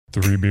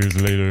3 beers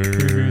later.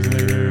 3 beers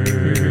later.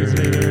 3 beers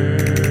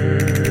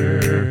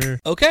later.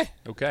 Okay.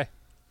 Okay.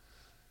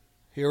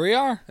 Here we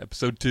are.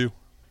 Episode 2.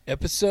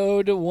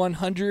 Episode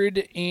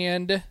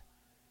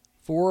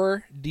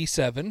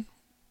 147.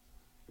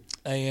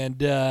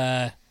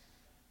 And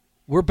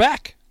we're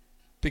back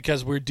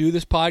because we do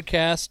this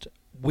podcast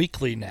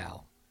weekly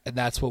now. And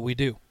that's what we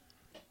do.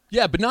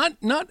 Yeah, but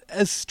not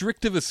as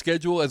strict of a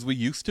schedule as we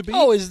used to be.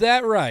 Oh, is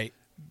that right?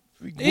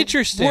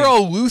 Interesting. We're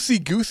all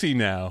loosey-goosey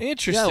now.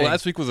 Interesting. Yeah,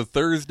 last week was a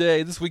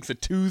Thursday. This week's a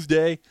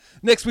Tuesday.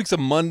 Next week's a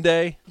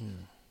Monday.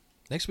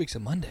 Next week's a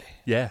Monday.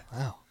 Yeah.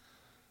 Wow.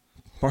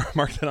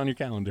 Mark that on your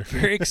calendar.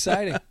 Very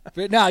exciting.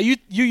 Now, you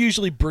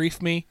usually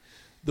brief me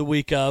the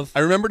week of. I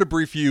remember to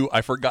brief you. I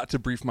forgot to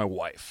brief my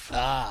wife.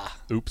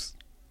 Oops.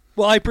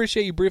 Well, I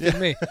appreciate you briefing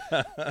me.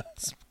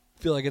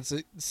 Feel like it's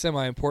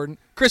semi-important.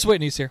 Chris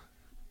Whitney's here.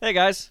 Hey,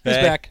 guys. He's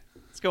back.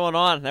 What's going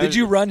on? Did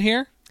you run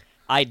here?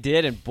 I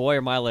did, and boy,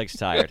 are my legs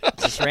tired.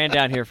 Just ran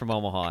down here from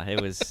Omaha. It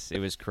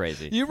was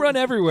crazy. You run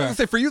everywhere. I was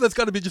gonna say, for you, that's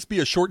got to just be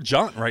a short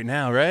jaunt right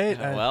now, right?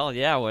 Well,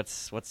 yeah.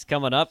 What's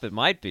coming up? It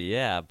might be,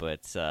 yeah.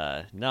 But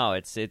no,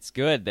 it's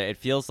good. It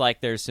feels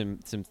like there's some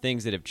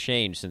things that have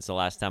changed since the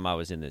last time I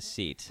was in this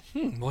seat.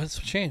 What's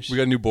changed? We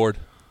got a new board.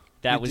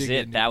 That was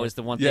it. That was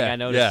the one thing I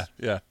noticed.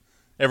 Yeah.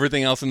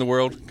 Everything else in the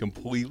world,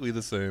 completely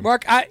the same.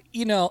 Mark, I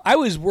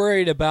was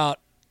worried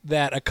about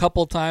that a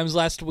couple times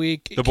last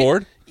week. The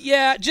board?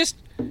 Yeah, just,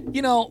 I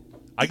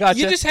got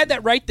you. You just had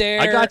that right there.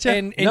 I got you.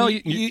 And No,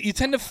 you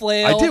tend to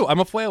flail. I do. I'm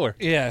a flailer.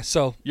 Yeah,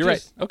 so. You're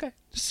right. Okay.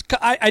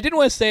 I didn't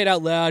want to say it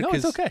out loud No, it's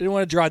because okay. I didn't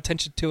want to draw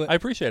attention to it. I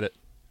appreciate it.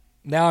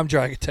 Now I'm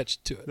drawing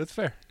attention to it. That's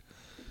fair.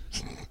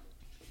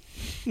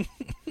 I'm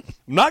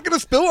not going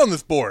to spill on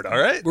this board, all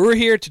right? We're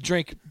here to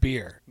drink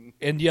beer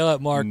and yell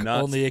at Mark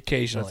Nuts. only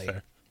occasionally.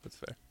 That's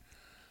fair.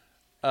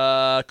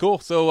 Cool.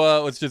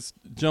 So let's just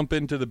jump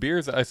into the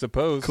beers, I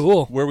suppose.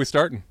 Cool. Where are we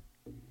starting?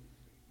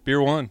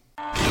 Beer 1.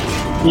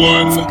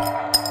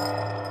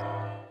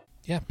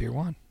 Yeah, beer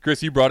 1.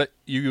 Chris, you brought it.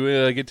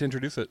 You get to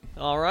introduce it.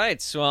 All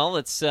right. So, well,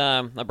 it's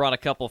I brought a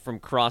couple from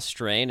Cross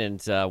Strain and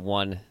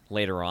one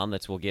later on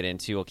that we'll get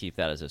into. We'll keep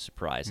that as a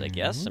surprise, I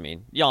guess. I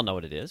mean, y'all know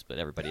what it is, but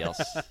everybody else,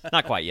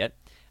 not quite yet.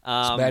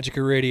 It's magic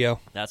of radio.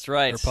 That's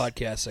right. Or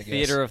podcast, I guess.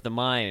 Theater of the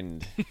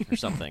mind or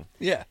something.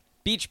 Yeah.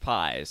 Beach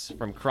Pies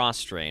from Cross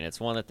Strain. It's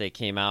one that they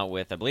came out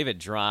with. I believe it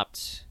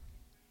dropped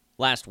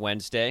last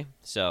Wednesday,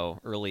 so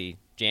early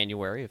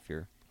January if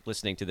you're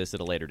listening to this at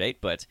a later date.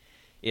 But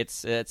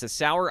it's a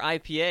sour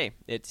IPA.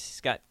 It's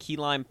got key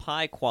lime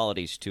pie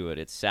qualities to it.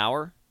 It's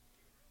sour.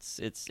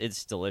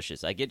 It's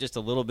delicious. I get just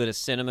a little bit of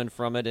cinnamon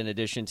from it in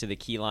addition to the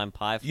key lime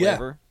pie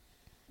flavor.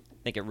 Yeah.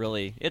 I think it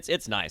really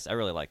it's nice. I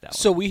really like that one.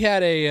 So we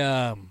had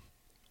a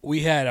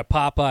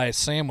Popeye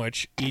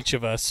sandwich, each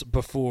of us,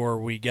 before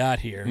we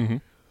got here. Mm-hmm.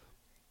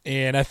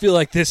 And I feel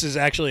like this is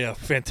actually a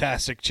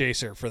fantastic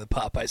chaser for the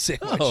Popeye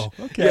sandwich. Oh,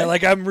 okay. Yeah,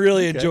 like I'm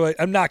really enjoying.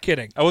 I'm not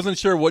kidding. I wasn't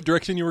sure what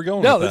direction you were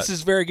going. No, with this that.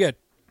 is very good.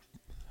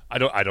 I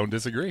don't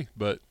disagree,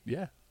 but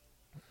yeah.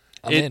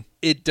 I'm in.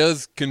 It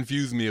does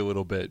confuse me a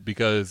little bit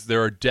because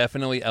there are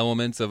definitely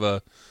elements of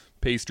a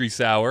pastry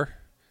sour,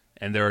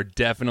 and there are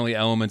definitely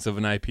elements of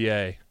an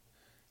IPA,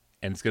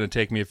 and it's going to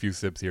take me a few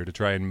sips here to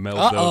try and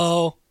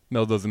meld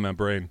those in my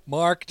brain.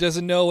 Mark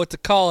doesn't know what to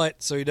call it,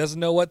 so he doesn't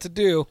know what to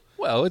do.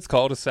 Well, it's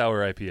called a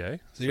sour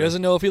IPA. So he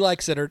doesn't know if he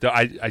likes it or...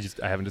 I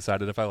haven't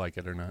decided if I like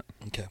it or not.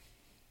 Okay.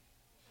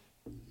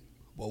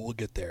 Well, we'll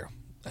get there,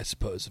 I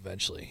suppose,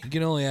 eventually. You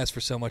can only ask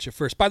for so much at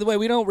first. By the way,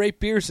 we don't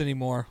rate beers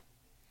anymore.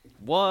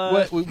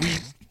 What? We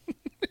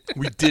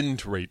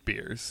didn't rate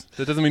beers.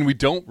 That doesn't mean we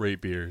don't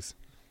rate beers.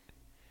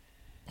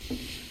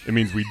 It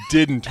means we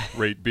didn't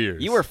rate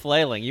beers. You were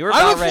flailing. You were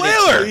I'm about a ready.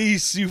 flailer!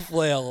 Please, you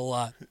flail a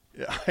lot.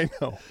 Yeah, I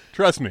know.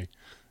 Trust me.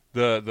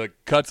 The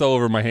cuts all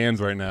over my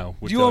hands right now.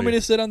 Do you want me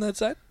to sit on that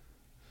side?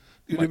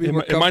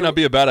 It might not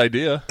be a bad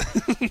idea.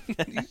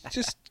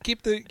 Just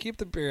keep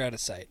the beer out of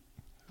sight.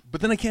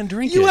 But then I can't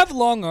drink it. You have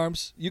long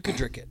arms. You can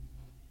drink it.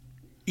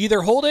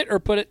 Either hold it or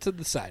put it to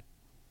the side.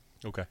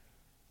 Okay.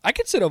 I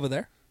can sit over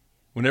there.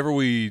 Whenever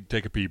we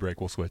take a pee break,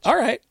 we'll switch. All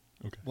right.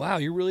 Okay. Wow,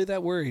 you're really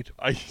that worried?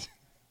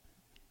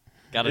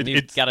 Got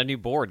a new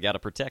board. Got to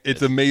protect it.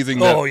 It's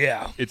amazing. Oh,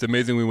 yeah. It's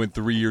amazing we went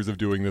 3 years of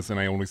doing this, and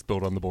I only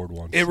spilled on the board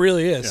once. It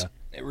really is. Yeah.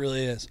 It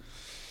really is.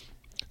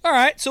 All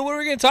right, so what are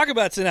we going to talk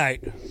about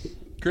tonight?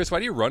 Chris, why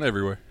do you run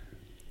everywhere?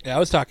 Yeah,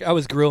 I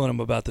was grilling him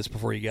about this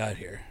before you got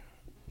here.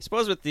 I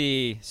suppose with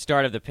the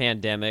start of the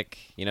pandemic,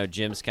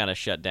 gyms kind of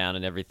shut down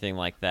and everything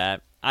like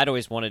that. I'd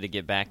always wanted to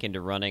get back into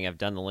running. I've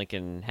done the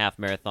Lincoln Half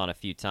Marathon a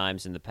few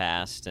times in the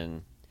past,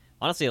 and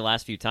honestly, the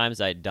last few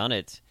times I'd done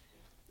it,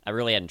 I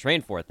really hadn't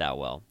trained for it that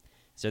well.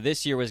 So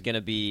this year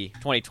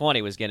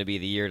 2020 was going to be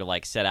the year to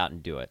set out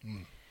and do it.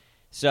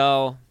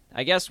 So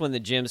I guess when the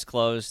gyms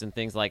closed and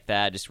things like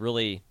that, just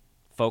really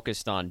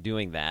focused on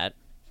doing that.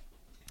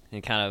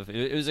 And kind of,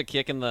 it was a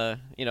kick in the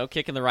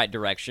right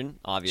direction,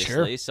 obviously.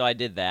 Sure. So I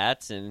did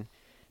that and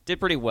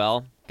did pretty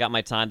well. Got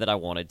my time that I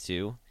wanted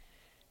to.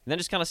 And then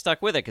just kind of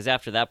stuck with it because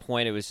after that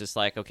point, it was just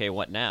like, okay,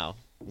 what now?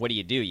 what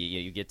do?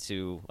 You get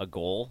to a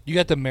goal. You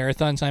got the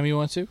marathon time you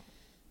want to?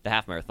 The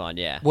half marathon,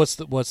 yeah. What's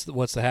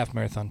the half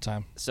marathon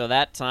time? So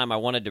that time I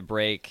wanted to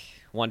break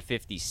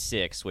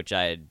 156, which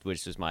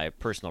was my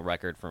personal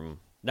record from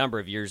a number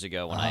of years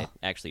ago when I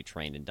actually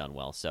trained and done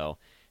well. So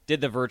did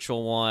the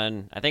virtual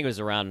one. I think it was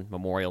around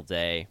Memorial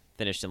Day.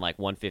 Finished in like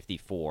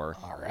 154.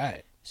 All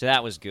right. So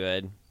that was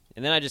good.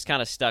 And then I just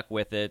kind of stuck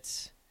with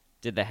it.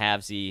 Did the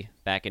halvesy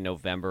back in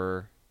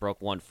November.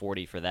 Broke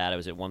 140 for that. I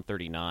was at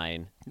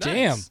 139.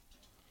 Damn. Nice.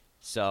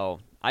 So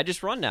I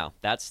just run now.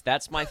 That's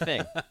my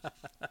thing.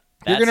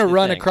 You're going to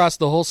run across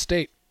the whole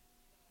state.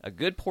 A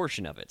good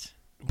portion of it.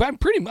 But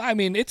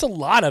it's a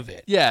lot of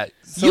it. Yeah.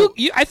 So,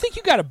 I think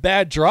you got a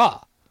bad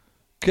draw.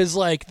 Cuz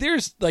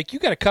you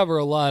got to cover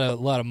a lot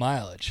of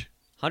mileage.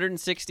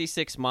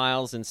 166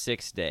 miles in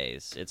 6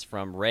 days. It's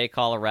from Ray,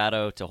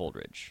 Colorado to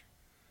Holdridge.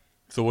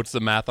 so what's the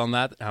math on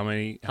that? How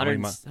many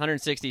miles?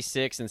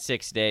 166 in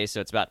 6 days,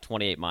 so it's about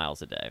 28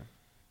 miles a day.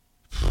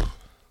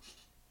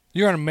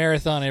 You're on a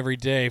marathon every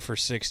day for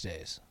 6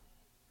 days.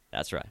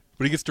 That's right.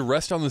 But he gets to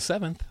rest on the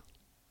 7th.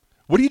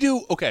 What do you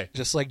do? Okay.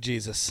 Just like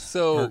Jesus.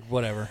 So- or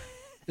whatever.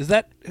 Is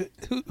that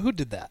who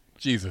did that?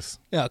 Jesus.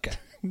 Yeah, okay.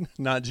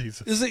 Not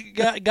Jesus. Is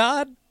it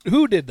God?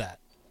 Who did that?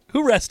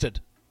 Who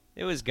rested?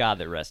 It was God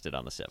that rested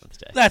on the seventh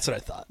day. That's what I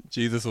thought.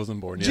 Jesus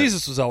wasn't born yet.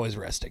 Jesus was always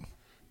resting.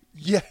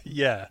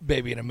 Yeah.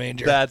 Baby in a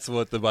manger. That's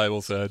what the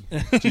Bible said.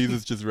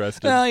 Jesus just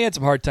rested. Well, he had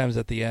some hard times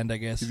at the end, I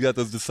guess. He's got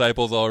those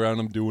disciples all around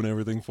him doing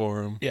everything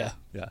for him. Yeah.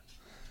 Yeah.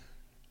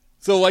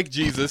 So like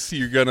Jesus,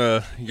 you're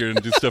gonna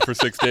do stuff for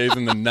 6 days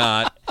and then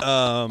not.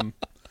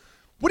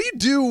 What do you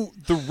do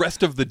the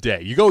rest of the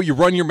day? You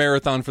run your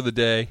marathon for the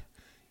day.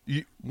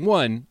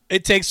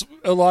 It takes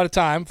a lot of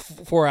time,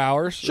 4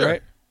 hours, Sure.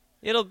 right?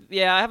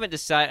 I haven't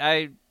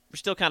decided. We're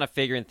still kind of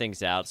figuring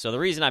things out. So the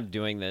reason I'm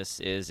doing this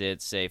is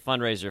it's a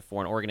fundraiser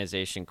for an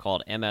organization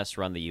called MS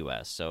Run the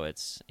US. So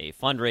it's a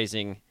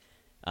fundraising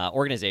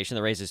organization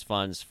that raises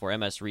funds for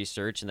MS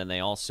research, and then they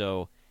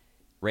also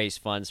raise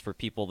funds for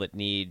people that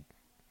need,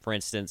 for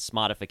instance,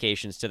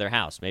 modifications to their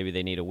house. Maybe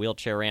they need a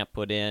wheelchair ramp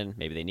put in.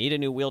 Maybe they need a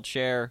new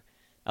wheelchair,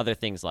 other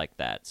things like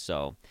that.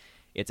 So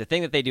it's a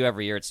thing that they do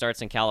every year. It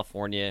starts in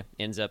California,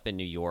 ends up in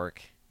New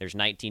York. There's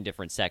 19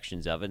 different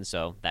sections of it, and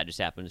so that just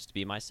happens to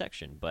be my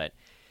section. But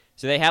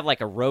so they have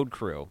like a road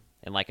crew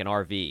and like an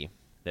RV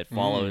that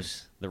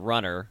follows the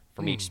runner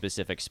from each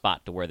specific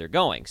spot to where they're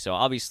going. So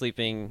I'll be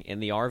sleeping in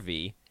the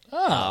RV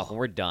when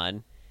we're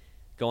done,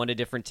 go into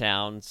different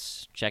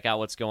towns, check out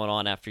what's going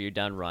on after you're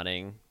done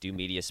running, do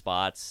media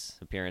spots,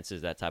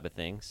 appearances, that type of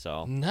thing.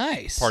 So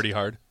Nice. Party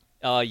hard.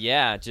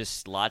 yeah,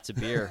 just lots of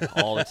beer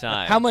all the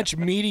time. How much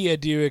media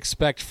do you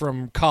expect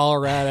from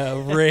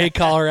Ray,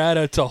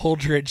 Colorado to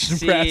Holdridge,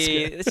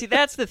 Nebraska? See,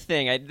 that's the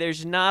thing.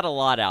 There's not a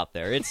lot out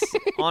there. It's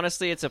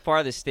honestly, it's a part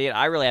of the state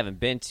I really haven't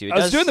been to. I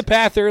was doing the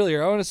path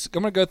earlier. I'm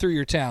going to go through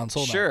your towns.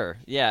 Hold on. Sure.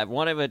 Yeah,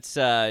 one of it's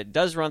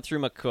does run through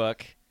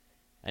McCook.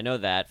 I know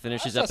that.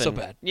 Finishes That's up not in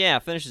so bad. Yeah,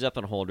 finishes up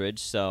in Holdridge.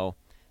 So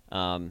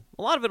a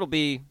lot of it'll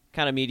be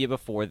kind of media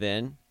before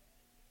then.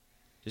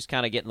 Just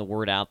kind of getting the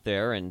word out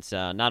there, and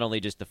not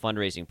only just the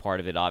fundraising part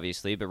of it,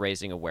 obviously, but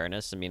raising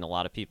awareness. I mean, a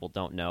lot of people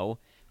don't know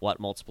what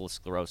multiple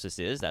sclerosis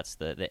is. That's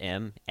the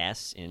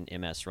MS in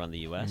MS Run the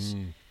US.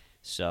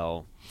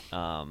 So,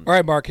 All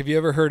right, Mark, have you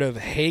ever heard of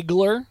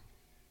Hagler?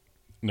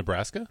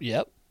 Nebraska?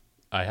 Yep.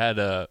 I had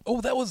that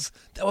was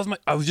my.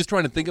 I was just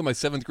trying to think of my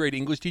 7th grade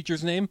English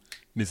teacher's name,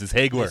 Mrs.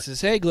 Hagler. This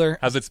is Hagler.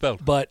 How's it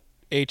spelled? But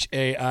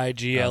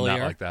Haigler. Not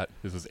like that.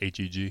 This was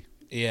HEG.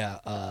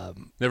 Yeah.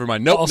 Never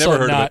mind. Nope, also never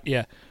heard not, of it.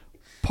 Yeah.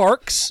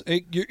 Parks.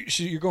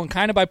 You're going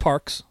kind of by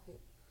Parks.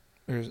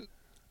 I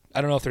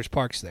don't know if there's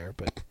parks there,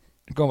 but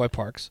you're going by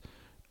Parks.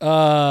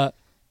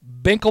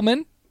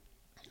 Binkelman.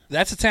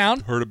 That's a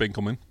town. Heard of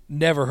Binkelman?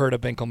 Never heard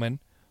of Binkelman.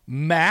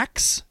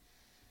 Max.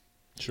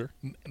 Sure.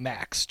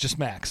 Max. Just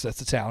Max.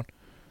 That's a town.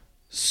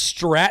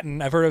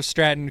 Stratton. I've heard of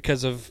Stratton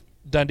because of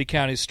Dundee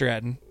County's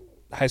Stratton.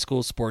 High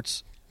school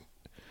sports.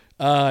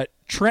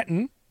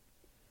 Trenton.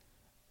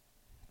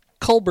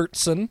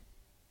 Culbertson.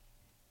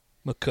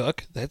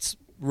 McCook. That's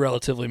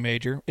relatively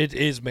major. It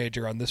is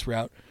major on this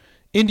route.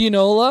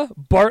 Indianola,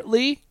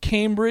 Bartley,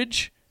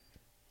 Cambridge,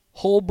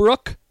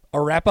 Holbrook,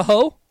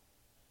 Arapahoe.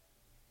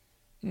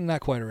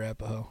 Not quite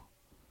Arapahoe.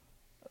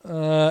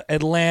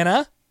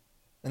 Atlanta.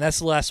 And that's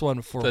the last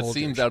one for That Holdridge.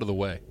 seems out of the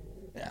way.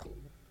 Yeah.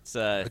 it's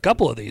A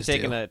couple of these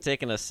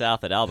taking us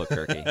south at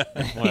Albuquerque.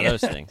 One of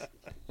those things.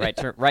 Right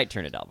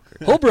turn at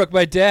Albuquerque. Holbrook,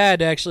 my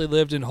dad actually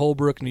lived in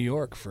Holbrook, New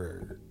York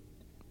for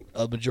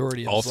a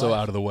majority of his Also life.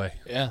 out of the way.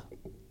 Yeah.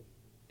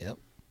 Yep.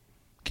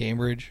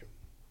 Cambridge.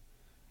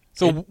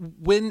 So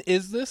when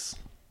is this?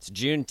 It's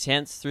June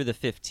 10th through the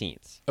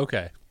 15th.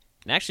 Okay.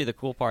 And actually, the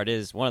cool part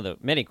is one of the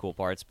many cool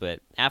parts, but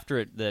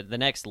after the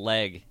next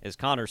leg, as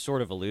Connor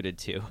sort of alluded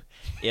to,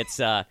 it's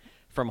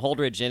from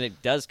Holdridge, and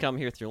it does come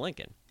here through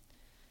Lincoln.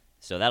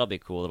 So that'll be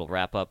cool. It'll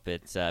wrap up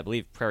at, I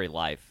believe, Prairie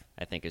Life,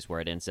 I think, is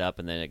where it ends up,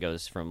 and then it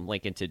goes from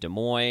Lincoln to Des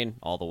Moines,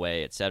 all the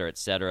way, et cetera,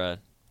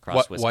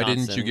 across Wisconsin. Why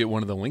didn't you get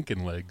one of the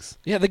Lincoln legs?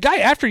 Yeah, the guy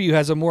after you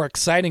has a more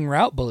exciting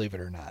route, believe it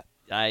or not.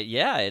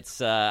 Yeah, it's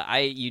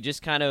you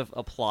just kind of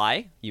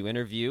apply, you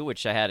interview,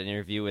 which I had an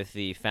interview with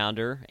the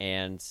founder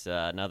and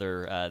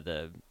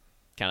another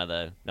guy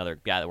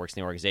that works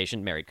in the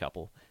organization, married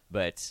couple,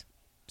 but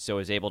so I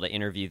was able to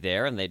interview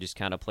there, and they just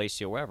kind of place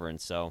you wherever,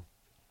 and so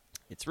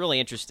it's really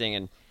interesting.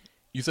 And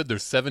You said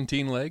there's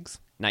 17 legs?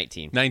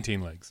 19.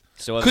 19 legs.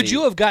 So Could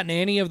you have gotten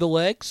any of the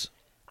legs?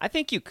 I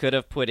think you could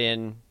have put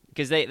in,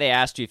 because they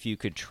asked you if you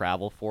could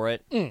travel for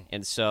it,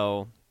 and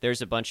so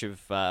there's a bunch of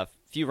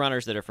few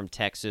runners that are from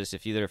Texas, a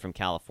few that are from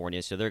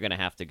California, so they're going to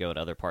have to go to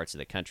other parts of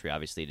the country,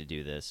 obviously, to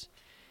do this.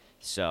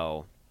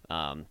 So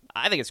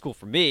I think it's cool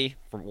for me,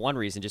 for one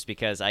reason, just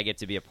because I get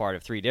to be a part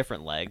of 3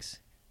 different legs.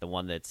 The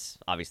one that's,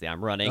 obviously,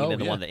 I'm running, and then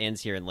the one that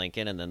ends here in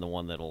Lincoln, and then the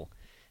one that'll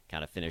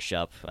kind of finish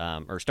up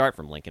or start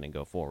from Lincoln and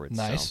go forward.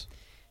 Nice. So,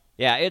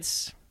 yeah,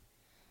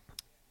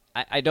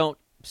 I don't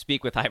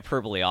speak with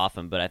hyperbole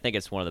often, but I think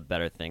it's one of the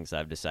better things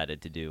I've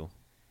decided to do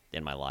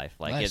in my life.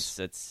 Like nice.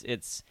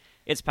 it's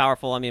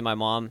powerful. I mean, my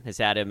mom has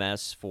had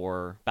MS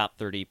for about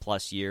 30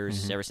 plus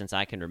years, ever since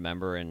I can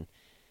remember, and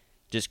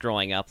just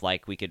growing up,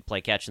 like we could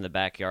play catch in the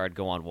backyard,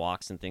 go on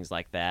walks and things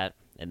like that,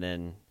 and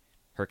then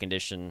her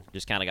condition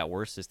just kind of got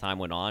worse as time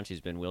went on.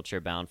 She's been wheelchair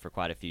bound for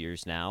quite a few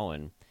years now,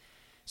 and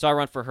so I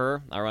run for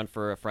her. I run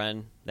for a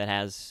friend that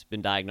has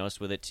been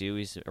diagnosed with it too.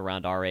 He's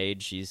around our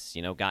age. He's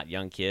got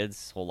young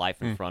kids, whole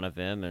life in front of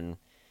him, and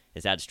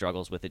has had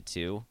struggles with it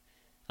too.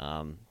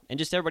 And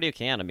just everybody who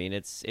can. I mean,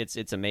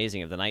 it's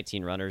amazing. Of the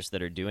 19 runners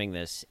that are doing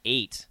this,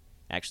 8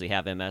 actually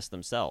have MS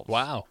themselves.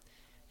 Wow.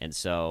 And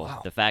so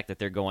the fact that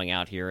they're going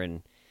out here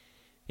and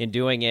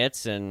doing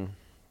it, and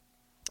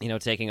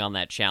taking on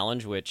that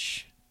challenge,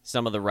 which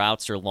some of the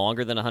routes are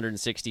longer than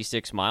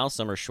 166 miles,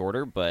 some are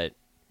shorter, but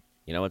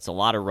it's a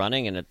lot of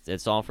running, and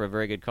it's all for a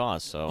very good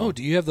cause. So,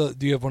 do you have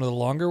one of the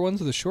longer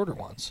ones or the shorter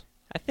ones?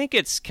 I think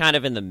it's kind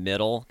of in the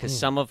middle, because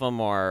some of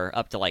them are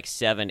up to like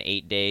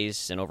 7-8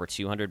 days and over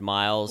 200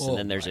 miles, and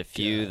then there's a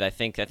few that I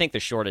think the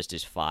shortest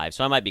is 5.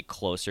 So I might be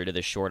closer to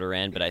the shorter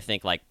end, but I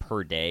think like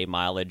per day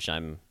mileage,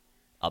 I'm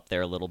up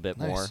there a little bit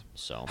more.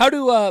 So how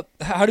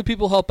do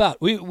people help out?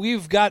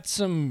 We've got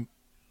some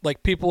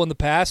like people in the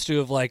past who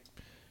have like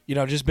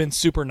just been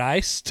super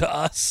nice to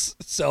us.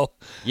 So,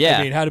 yeah.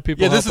 I mean, how do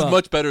people help this is out?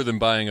 much better than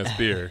buying us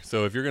beer.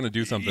 So if you're going to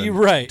do something, You're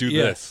right. do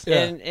Yeah. this.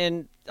 Yeah.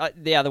 And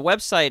the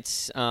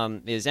website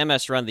is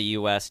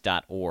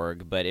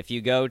msruntheus.org, but if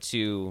you go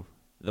to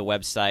the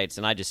websites,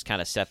 and I just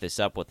kind of set this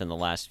up within the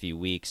last few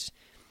weeks,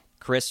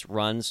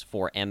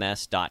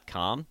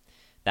 chrisrunsforms.com.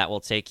 That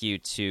will take you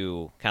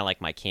to kind of like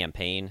my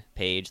campaign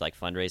page, like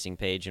fundraising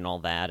page and all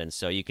that. And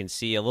so you can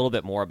see a little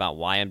bit more about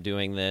why I'm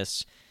doing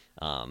this.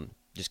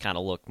 Just kind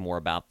of look more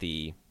about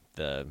the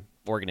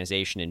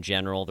organization in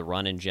general, the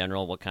run in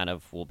general, what kind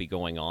of will be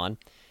going on.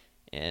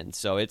 And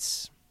so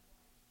it's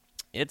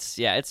going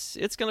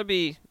to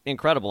be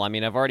incredible. I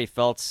mean, I've already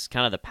felt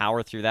kind of the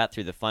power through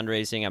the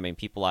fundraising. I mean,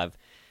 people I've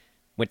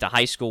went to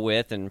high school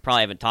with and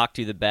probably haven't talked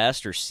to the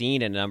best or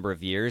seen in a number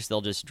of years, they'll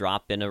just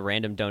drop in a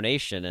random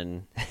donation,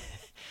 and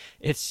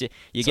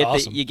you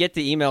get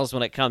the emails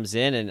when it comes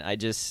in, and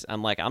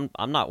I'm like,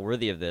 I'm not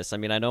worthy of this. I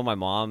mean, I know my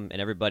mom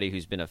and everybody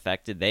who's been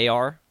affected, they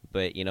are,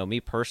 but me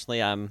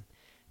personally, I'm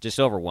just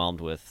overwhelmed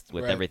with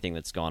everything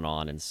that's gone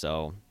on, and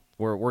so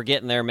we're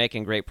getting there,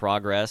 making great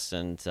progress,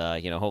 and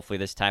hopefully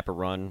this type of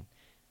run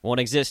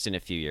won't exist in a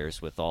few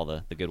years with all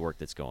the good work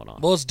that's going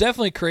on. Well, it's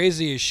definitely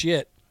crazy as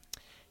shit.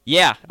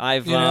 Yeah,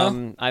 I've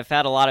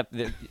had a lot of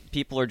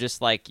people are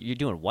just like, you're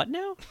doing what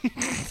now?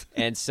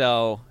 And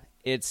so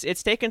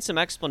it's taken some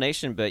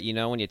explanation, but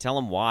when you tell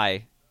them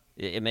why,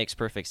 it makes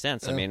perfect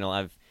sense. I mean,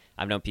 I've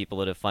known people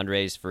that have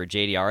fundraised for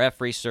JDRF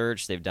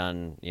research. They've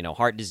done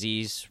heart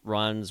disease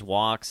runs,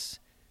 walks,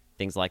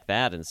 things like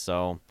that. And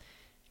so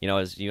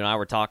as you and I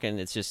were talking,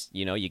 it's just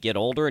you get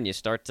older and you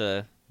start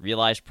to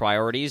realize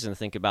priorities and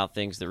think about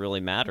things that really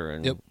matter.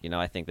 And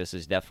I think this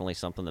is definitely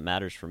something that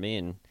matters for me,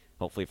 and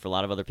hopefully for a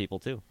lot of other people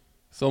too.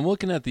 So I'm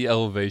looking at the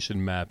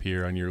elevation map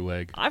here on your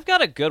leg. I've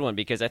got a good one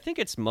because I think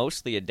it's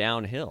mostly a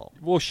downhill.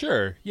 Well,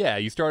 sure. Yeah,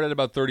 you start at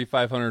about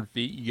 3,500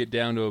 feet. You get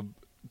down to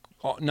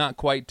not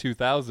quite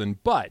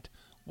 2,000. But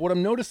what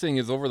I'm noticing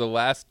is over the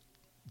last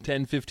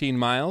 10, 15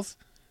 miles,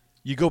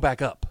 you go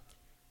back up.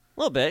 A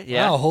little bit,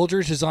 yeah. Wow,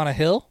 Holdridge is on a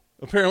hill?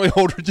 Apparently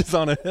Holdridge is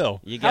on a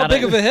hill. How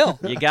big of a hill?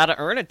 You got to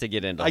earn it to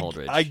get into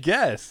Holdridge. I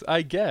guess.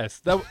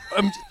 That, What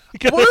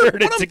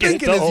what I'm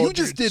thinking is you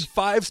just did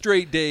 5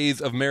 straight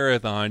days of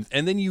marathons,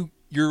 and then your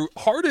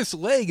hardest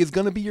leg is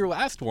going to be your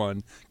last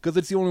one because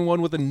it's the only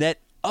one with a net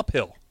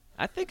uphill.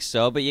 I think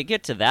so, but you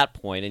get to that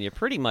point, and you're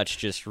pretty much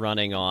just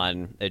running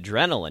on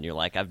adrenaline. You're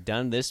like, I've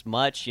done this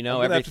much, I'm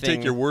going to have to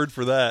take your word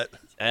for that.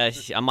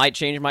 I might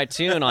change my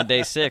tune on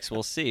day 6.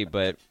 We'll see,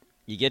 but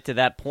you get to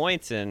that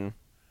point, and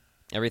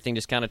everything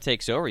just kind of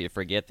takes over. You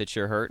forget that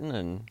you're hurting,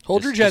 and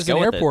Holdridge has an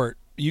airport.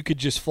 You could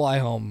just fly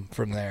home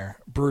from there.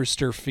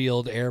 Brewster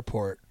Field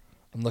Airport.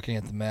 I'm looking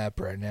at the map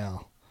right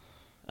now.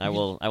 I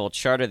will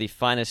charter the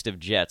finest of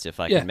jets if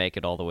I can make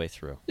it all the way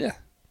through. Yeah,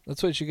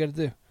 that's what you got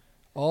to do.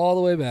 All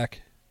the way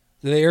back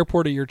to the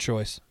airport of your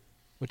choice,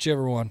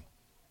 whichever one.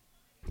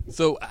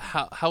 So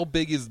how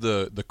big is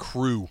the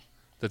crew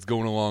that's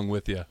going along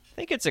with you? I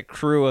think it's a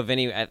crew of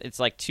it's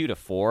like 2 to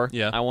 4,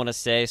 Yeah. I want to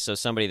say. So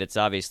somebody that's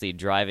obviously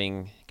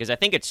driving, because I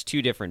think it's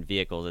 2 different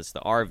vehicles. It's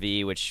the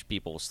RV, which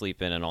people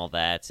sleep in and all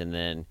that, and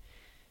then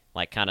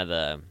like kind of the,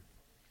 I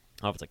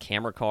don't know if it's a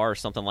camera car or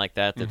something like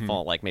that,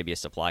 fall like maybe a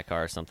supply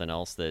car or something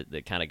else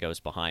that kind of goes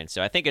behind.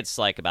 So I think it's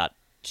like about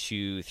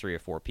 2, 3, or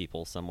 4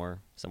 people somewhere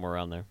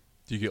around there.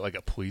 Do you get like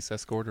a police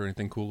escort or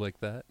anything cool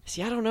like that?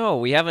 See, I don't know.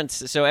 We haven't.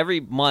 So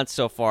every month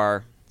so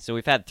far, so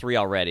we've had 3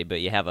 already,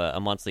 but you have a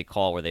monthly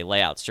call where they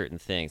lay out certain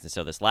things. And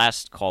so this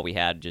last call we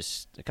had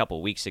just a couple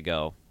of weeks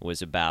ago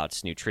was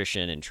about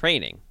nutrition and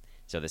training.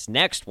 So this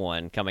next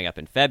one coming up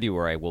in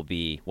February will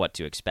be what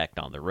to expect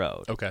on the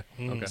road. Okay.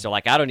 Okay. So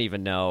like I don't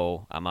even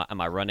know. Am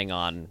I running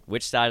on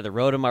which side of the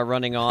road am I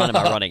running on? Am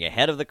I running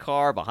ahead of the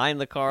car,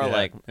 behind the car? Yeah,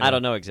 Like yeah. I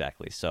don't know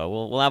exactly.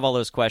 So we'll have all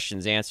those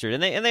questions answered,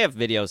 and they have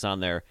videos on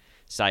their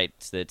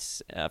sites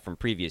that's from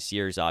previous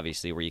years,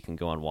 obviously, where you can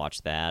go and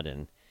watch that,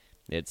 and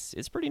it's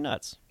pretty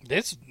nuts.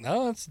 It's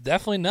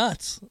definitely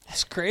nuts.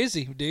 It's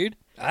crazy, dude.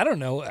 I don't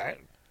know.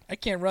 I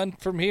can't run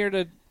from here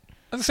to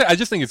I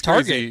just think it's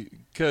Target. crazy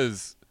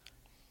because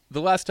the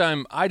last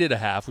time I did a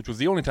half, which was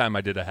the only time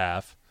I did a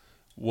half,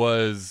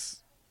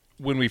 was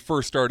when we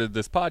first started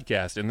this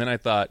podcast, and then I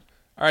thought,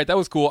 all right, that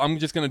was cool. I'm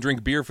just going to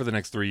drink beer for the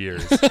next 3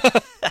 years.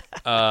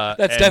 That's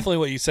and definitely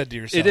what you said to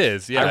yourself. It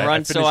is. Yeah, I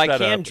run so finished I that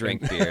can up,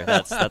 drink and- beer.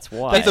 That's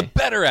why. That's a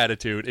better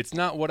attitude. It's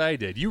not what I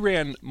did. You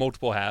ran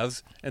multiple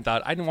halves and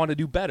thought, I want to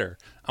do better.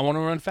 I want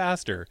to run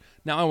faster.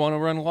 Now I want to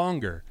run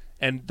longer.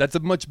 And that's a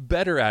much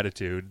better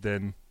attitude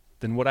than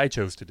what I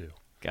chose to do.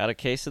 Got a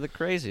case of the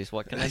crazies.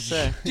 What can I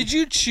say? Did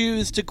you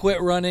choose to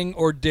quit running,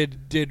 or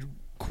did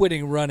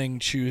quitting running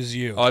choose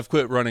you? Oh, I've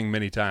quit running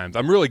many times.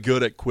 I'm really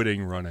good at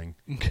quitting running.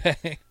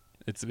 Okay.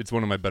 It's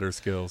one of my better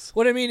skills.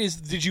 What I mean is,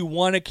 did you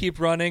want to keep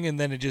running and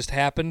then it just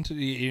happened?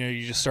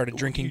 You just started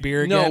drinking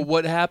beer No, again?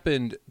 what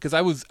happened, because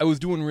I was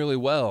doing really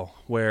well,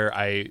 where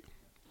it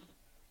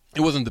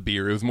wasn't the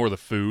beer, it was more the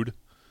food.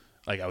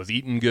 Like I was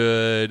eating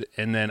good,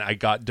 and then I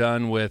got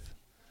done with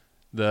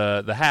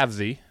the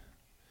halvesy,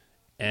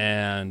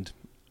 and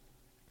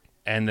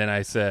then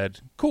I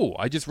said, cool,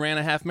 I just ran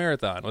a half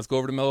marathon. Let's go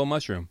over to Mellow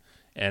Mushroom.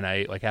 And I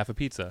ate like half a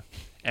pizza.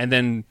 And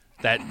then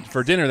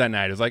for dinner that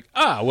night, I was like,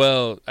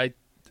 well, I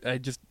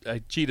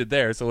cheated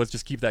there, so let's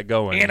just keep that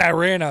going. And I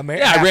ran a I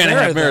ran a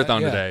half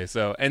marathon yeah. today.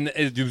 So, and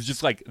it was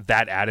just like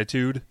that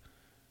attitude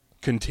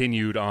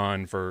continued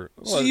on for.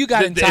 So you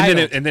got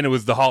entitled. And then it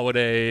was the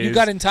holidays. You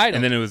got entitled.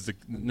 And then it was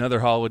another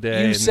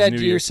holiday. You and said New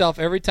to Year. yourself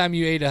every time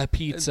you ate a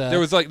pizza. There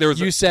was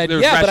you said, there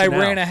was yeah, but I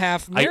rationale. ran a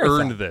half marathon. I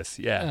earned this,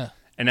 yeah.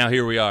 And now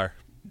here we are.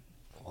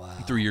 Wow.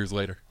 3 years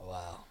later.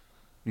 Wow.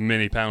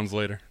 Many pounds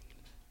later.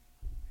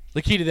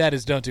 The key to that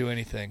is don't do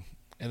anything,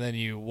 and then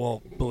you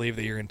won't believe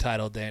that you're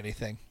entitled to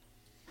anything.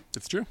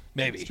 It's true.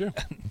 Maybe. It's true.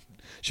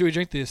 Should we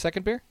drink the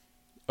second beer?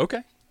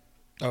 Okay.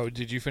 Oh,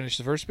 did you finish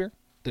the first beer?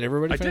 Did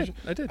everybody finish it?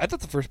 I did. I thought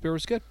the first beer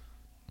was good.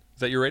 Is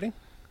that your rating?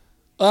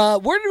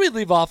 Where did we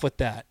leave off with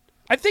that?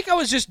 I think I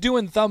was just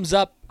doing thumbs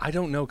up. I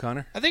don't know,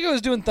 Connor. I think I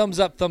was doing thumbs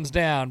up, thumbs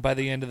down by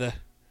the end of the...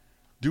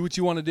 Do what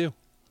you want to do.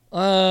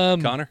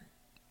 Connor? Connor?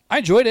 I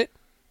enjoyed it.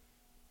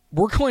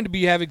 We're going to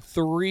be having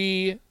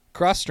 3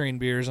 cross-strain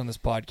beers on this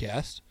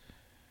podcast.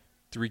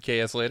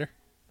 3KS later?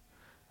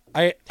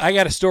 I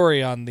got a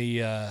story on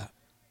the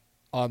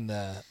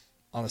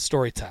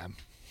story time.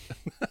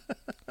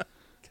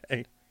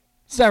 Okay.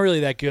 It's not really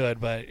that good,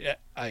 but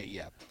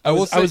I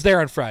will I was say-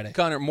 there on Friday.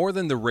 Connor, more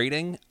than the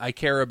rating, I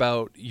care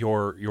about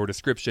your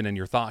description and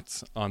your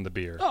thoughts on the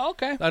beer. Oh,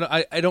 okay.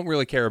 I don't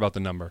really care about the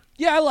number.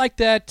 Yeah, I like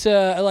that.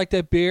 I like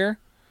that beer,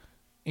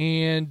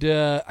 and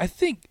I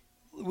think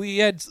we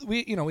had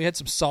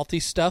some salty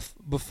stuff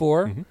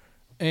before,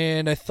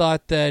 and I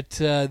thought that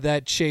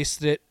that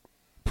chased it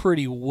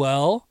pretty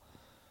well.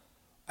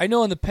 I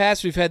know in the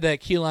past we've had that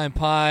key lime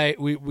pie.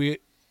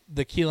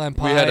 The key lime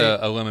pie. We had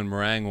a lemon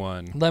meringue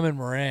one. lemon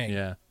meringue.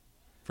 Yeah.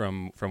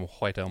 From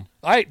White Elm.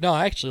 I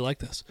actually like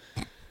this.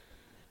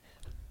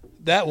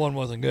 That one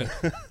wasn't good.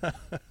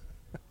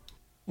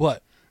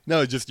 What?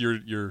 No, just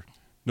your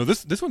No,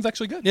 this one's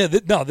actually good. Yeah,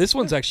 this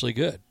one's actually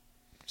good.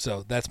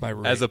 So that's my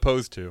rating. As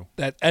opposed to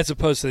as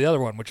opposed to the other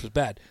one, which was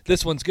bad.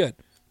 This one's good.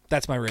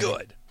 That's my rating.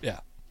 good. Yeah.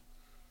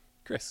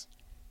 Chris.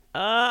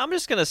 I'm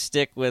just gonna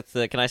stick with.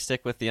 Can I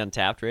stick with the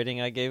Untapped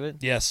rating I gave it?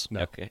 Yes.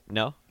 No. Okay.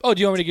 No. Oh,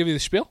 do you want me to give you the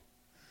spiel?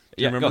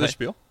 Do you remember go the ahead.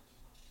 spiel?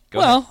 Go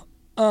ahead.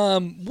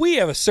 Well, we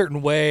have a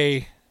certain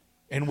way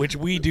in which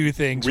we do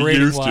things We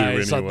rating used to,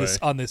 wise anyway.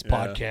 on this Yeah.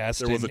 podcast.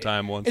 There was a and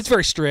time once. It's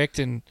very strict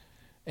and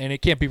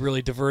it can't be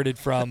really diverted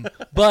from.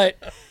 But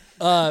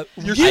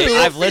You're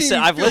I've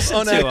listened. I've feel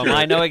listened to him. inaccurate.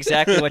 I know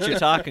exactly what you're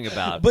talking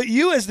about. But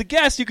you, as the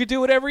guest, you could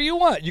do whatever you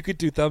want. You could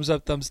do thumbs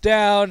up, thumbs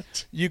down.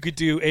 You could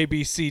do A,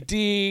 B, C,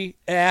 D,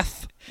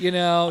 F. You could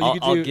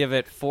I'll do give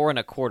it 4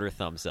 1/4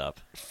 thumbs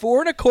up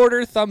 4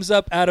 1/4 thumbs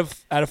up out of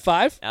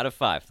 5. out of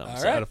 5 thumbs All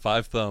up. right. Out of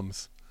 5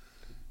 thumbs.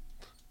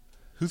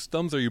 Whose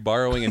thumbs are you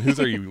borrowing and whose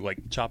are you like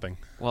chopping?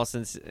 Well,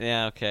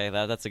 okay,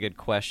 that's a good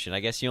question. I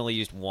guess you only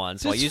used one,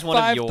 so I'll Just use one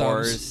of 5 yours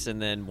thumbs.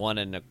 and then 1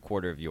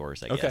 1/4 of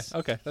yours. I Okay, guess.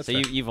 okay, that's so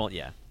fair. you've only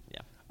yeah.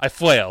 I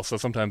flail, so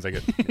sometimes I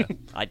get. Yeah.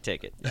 I'd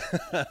take it.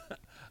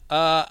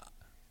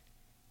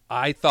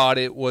 I thought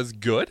it was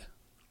good.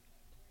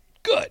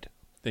 Good.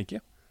 Thank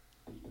you.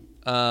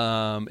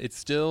 It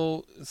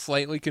still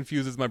slightly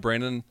confuses my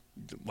brain, and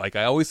like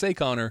I always say,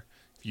 Connor,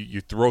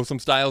 you throw some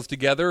styles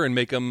together and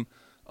make them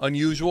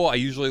unusual. I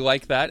usually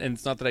like that, and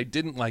it's not that I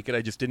didn't like it.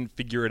 I just didn't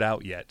figure it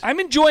out yet. I'm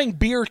enjoying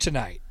beer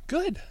tonight.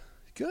 Good.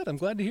 I'm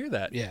glad to hear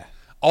that. Yeah.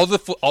 All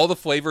the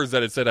flavors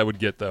that it said I would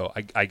get, though,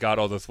 I got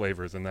all those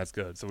flavors, and that's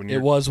good. So when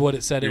It was what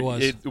it said it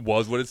was. It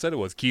was what it said it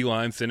was. Key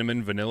lime,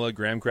 cinnamon, vanilla,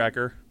 graham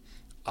cracker,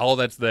 all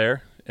that's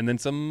there, and then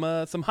some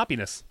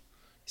hoppiness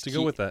to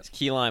go with that. Is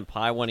key lime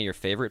pie one of your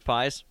favorite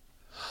pies?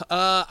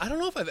 I don't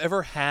know if I've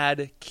ever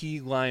had key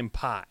lime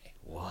pie.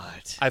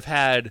 What? I've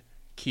had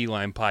key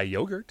lime pie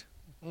yogurt.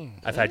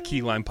 I've had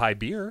key lime pie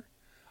beer,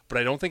 but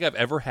I don't think I've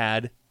ever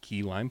had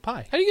key lime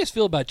pie. How do you guys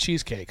feel about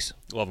cheesecakes?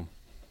 Love them.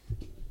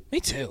 Me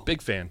too.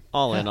 Big fan.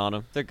 All in on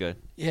them. They're good.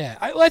 Yeah,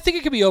 I think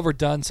it can be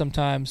overdone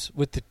sometimes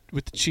with the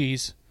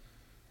cheese,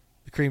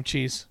 the cream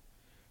cheese.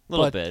 A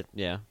little But- bit,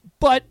 yeah.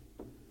 But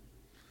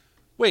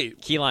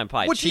Wait, Key lime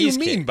pie. what do you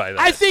cheesecake. mean by that?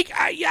 I think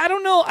I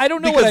don't know what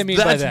Because I mean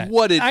by that's that.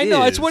 what it I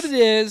know it's is. what it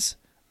is,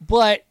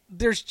 but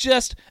there's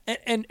just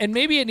and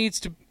maybe it needs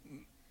to.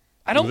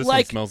 I don't this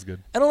like. one smells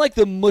good. I don't like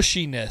the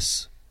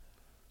mushiness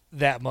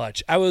that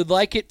much. I would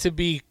like it to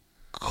be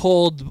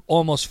cold,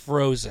 almost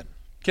frozen.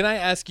 Can I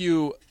ask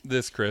you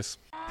this, Chris?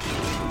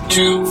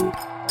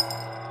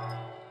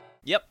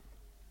 Yep.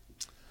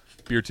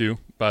 Beer 2,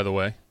 by the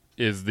way,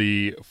 is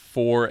the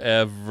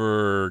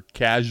Forever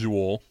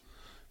Casual.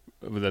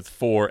 That's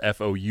Four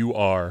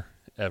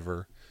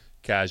ever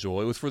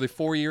Casual. It was for the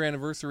 4-year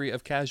anniversary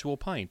of Casual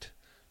Pint,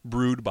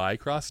 brewed by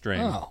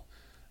Crossstrain.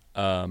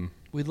 Oh,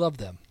 we love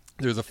them.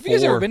 There's a Have you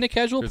guys 4. ever been to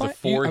Casual There's Pint? a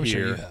 4 I'm here.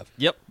 sure you have.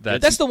 Yep.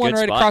 That's the one good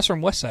right spot. across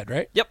from West Side,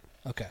 right? Yep.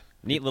 Okay.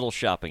 Neat little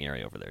shopping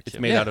area over there, too. It's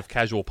made Yeah. out of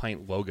Casual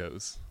Pint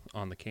logos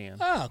on the can.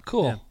 Oh,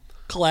 cool. Yeah.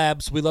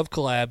 Collabs. We love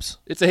collabs.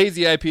 It's a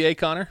hazy IPA,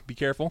 Connor. Be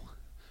careful.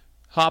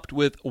 Hopped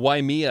with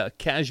Waimea,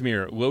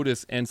 Cashmere,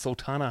 Lotus, and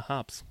Sultana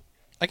hops.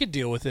 I could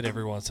deal with it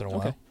every once in a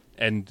while.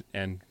 And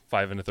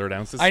 5 1/3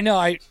 ounces. I know.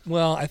 I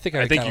think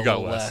I think got you a got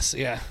little less. less.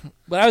 Yeah,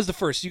 but I was the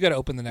first. You got to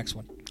open the next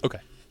one. Okay.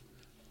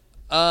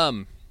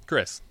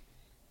 Chris.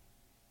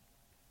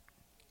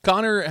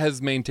 Connor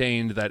has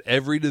maintained that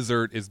every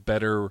dessert is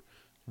better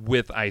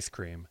with ice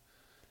cream,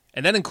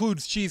 and that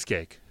includes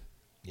cheesecake.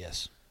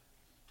 Yes.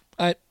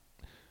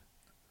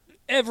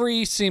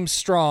 Every seems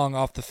strong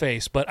off the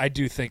face, but I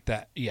do think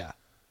that. Yeah,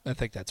 I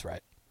think that's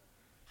right.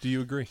 Do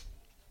you agree?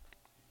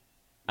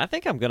 I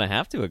think I'm going to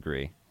have to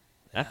agree.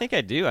 I think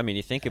I do. I mean,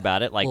 you think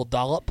about it, A little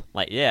dollop.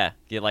 yeah,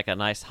 get like a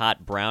nice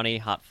hot brownie,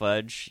 hot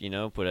fudge,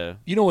 put a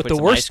You know what put the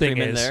some worst ice cream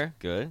thing in is? there.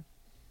 Good.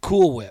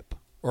 Cool Whip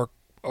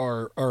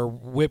or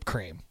whipped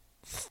cream.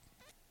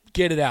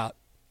 Get it out.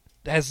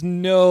 It has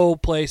no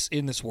place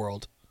in this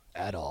world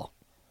at all.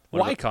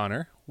 Why,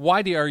 Connor? Why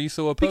are you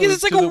so opposed? Because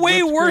it's like to a the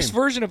way whipped worse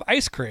cream? version of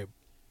ice cream.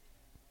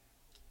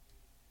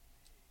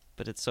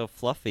 But it's so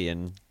fluffy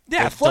and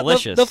Yeah,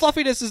 delicious. The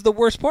fluffiness is the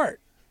worst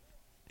part.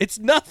 It's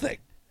nothing.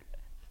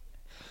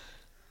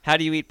 How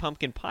do you eat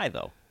pumpkin pie,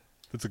 though?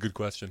 That's a good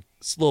question.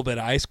 It's a little bit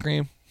of ice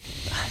cream.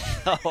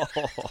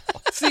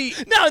 See,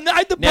 No,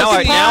 the Now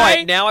pumpkin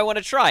pie. I want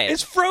to try it.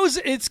 It's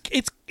frozen.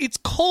 It's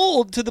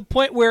cold to the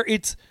point where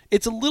it's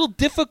a little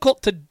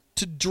difficult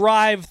to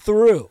drive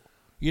through.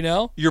 You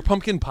know? your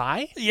pumpkin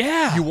pie?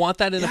 Yeah. You want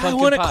that in a Yeah, pumpkin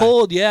I want pie? it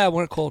cold. Yeah, I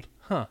want it cold.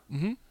 Huh.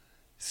 Mm-hmm.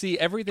 See,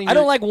 everything. I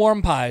don't you're- like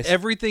warm pies.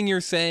 Everything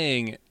you're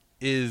saying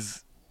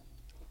is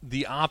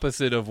the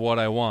opposite of what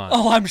I want.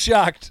 Oh, I'm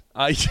shocked.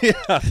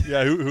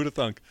 Yeah. Who'd have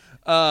thunk?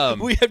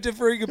 We have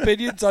differing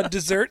opinions on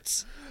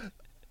desserts.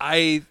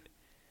 I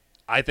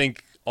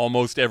think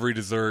almost every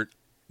dessert.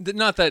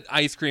 Not that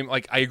ice cream.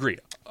 Like I agree,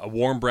 a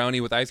warm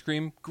brownie with ice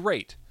cream,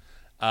 great.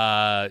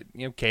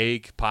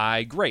 Cake,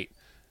 pie, great.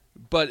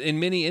 But in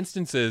many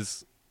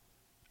instances,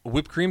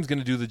 whipped cream's going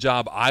to do the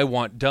job I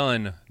want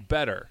done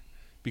better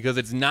because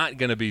it's not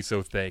going to be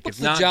so thick. What's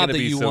it's the not job going to that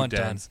be you so want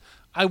done? dense.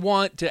 I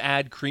want to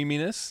add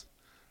creaminess.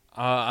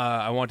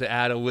 I want to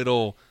add a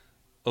little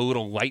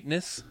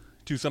lightness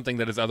to something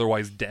that is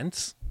otherwise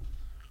dense.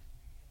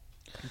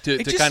 To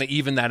just- kind of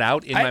even that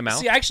out in my mouth.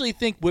 See, I actually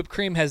think whipped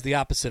cream has the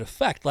opposite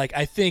effect. Like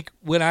I think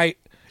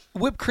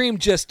whipped cream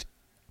just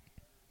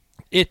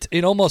it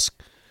almost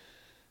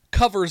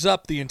covers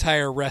up the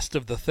entire rest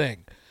of the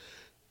thing.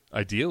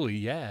 Ideally,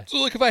 yeah. So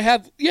like if I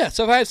have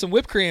some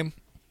whipped cream,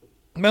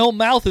 my whole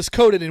mouth is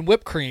coated in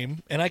whipped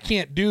cream, and I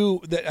can't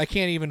do that. I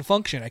can't even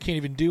function. I can't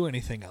even do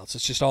anything else.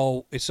 It's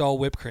all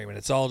whipped cream, and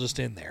it's all just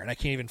in there, and I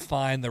can't even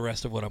find the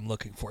rest of what I'm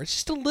looking for. It's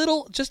just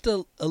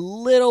a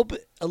little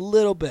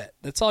bit.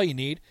 That's all you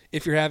need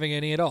if you're having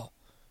any at all,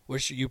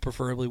 which you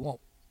preferably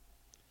won't.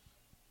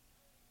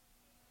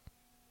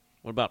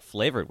 What about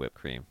flavored whipped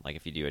cream? Like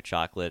if you do a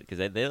chocolate, because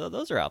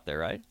those are out there,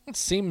 right? It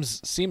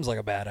seems like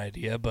a bad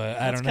idea, but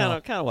I don't know.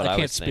 Kind of what I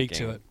can't was speak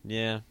thinking. to it.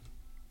 Yeah.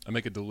 I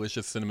make a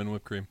delicious cinnamon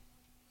whipped cream.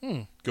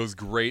 Goes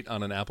great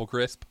on an apple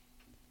crisp,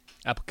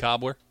 apple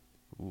cobbler.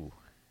 Ooh.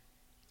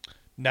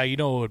 Now you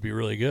know what would be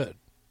really good.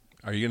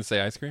 Are you going to say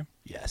ice cream?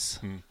 Yes.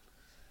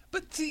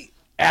 But see,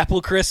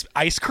 Apple crisp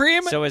ice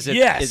cream? So is it?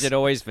 Yes. Is it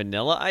always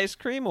vanilla ice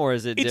cream, or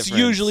is it? It's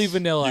different? usually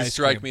vanilla you ice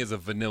strike cream. me as a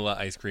vanilla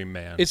ice cream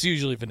man. It's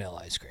usually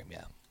vanilla ice cream,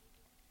 yeah.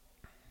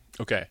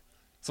 Okay.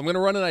 So I'm going to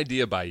run an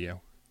idea by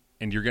you,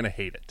 and you're going to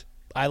hate it.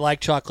 I like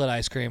chocolate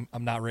ice cream.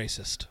 I'm not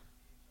racist.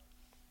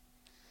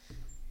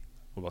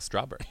 What about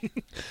strawberry?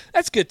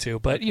 That's good too,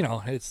 but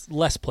it's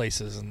less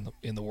places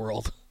in the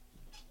world.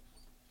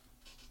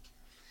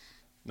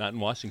 Not in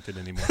Washington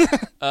anymore.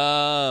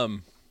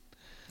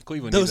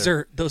 Cleveland. Those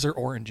either. are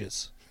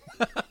oranges.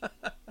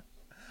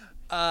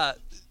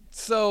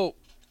 So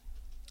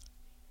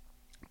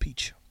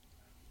Peach.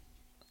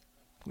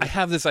 I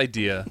have this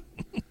idea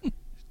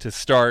to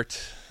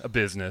start a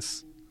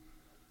business.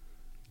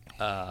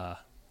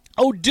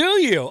 Oh, do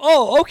you?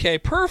 Oh, okay,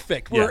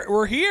 perfect. Yeah.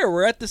 We're here.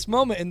 We're at this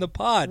moment in the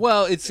pod.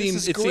 Well, it This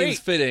seems is great.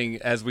 fitting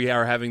as we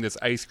are having this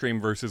ice cream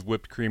versus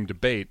whipped cream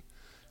debate.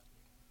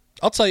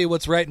 I'll tell you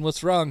what's right and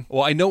what's wrong.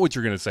 Well, I know what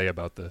you're going to say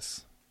about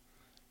this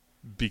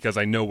because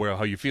I know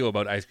how you feel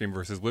about ice cream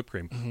versus whipped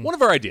cream. One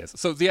of our ideas.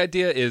 So the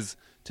idea is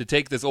to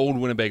take this old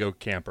Winnebago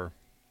camper,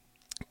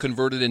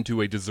 convert it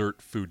into a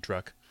dessert food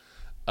truck.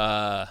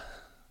 But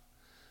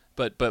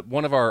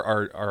one of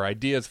our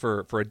ideas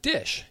for a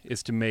dish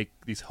is to make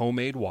these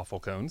homemade waffle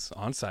cones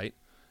on site,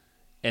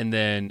 and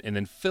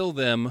then fill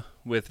them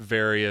with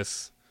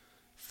various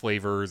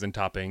flavors and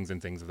toppings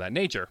and things of that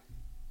nature.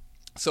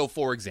 So,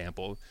 for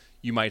example,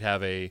 you might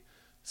have a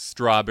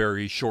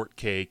strawberry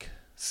shortcake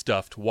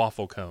stuffed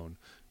waffle cone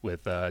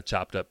with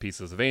chopped up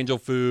pieces of angel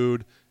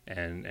food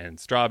and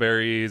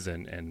strawberries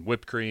and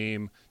whipped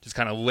cream, just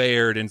kind of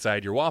layered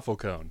inside your waffle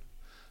cone.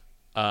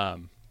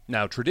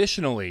 Now,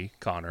 traditionally,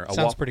 Connor,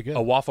 Sounds pretty good.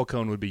 a waffle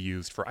cone would be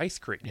used for ice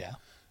cream. Yeah.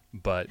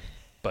 But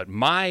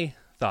my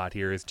thought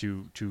here is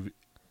to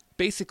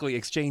basically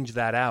exchange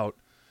that out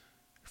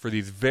for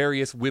these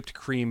various whipped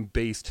cream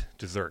based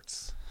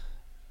desserts.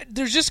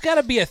 There's just got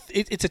to be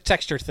it's a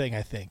texture thing,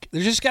 I think.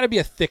 There's just got to be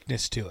a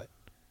thickness to it.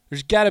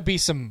 There's got to be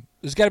some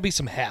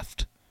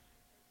heft.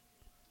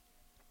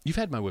 You've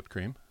had my whipped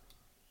cream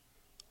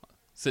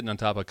sitting on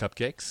top of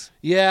cupcakes.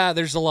 Yeah,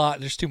 there's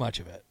too much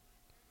of it.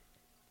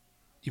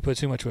 You put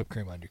too much whipped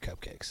cream on your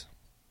cupcakes.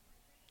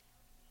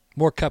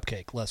 More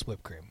cupcake, less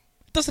whipped cream.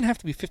 It doesn't have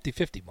to be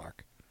 50-50,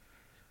 Mark.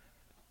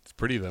 It's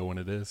pretty though when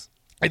it is.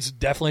 It's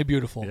definitely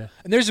beautiful. Yeah.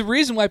 And there's a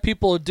reason why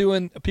people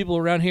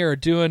around here are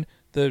doing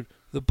the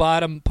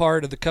bottom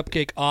part of the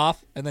cupcake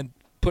off and then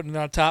putting it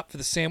on top for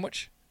the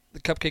sandwich, the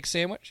cupcake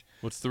sandwich.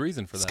 What's the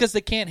reason for It's that? because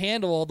they can't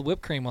handle all the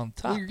whipped cream on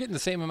top. Well, you're getting the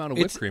same amount of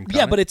whipped cream. Yeah,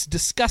 Connor. but it's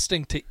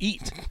disgusting to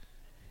eat.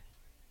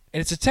 And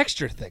it's a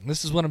texture thing.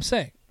 This is what I'm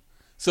saying.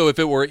 So if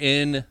it were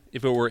in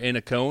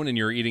a cone and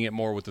you're eating it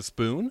more with a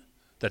spoon,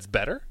 that's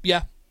better.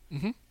 Yeah.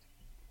 Mm-hmm.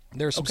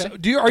 There's some.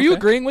 Okay. Are you Okay.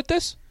 agreeing with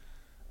this,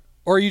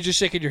 or are you just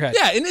shaking your head?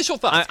 Yeah, initial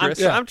thoughts,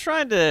 Chris. I'm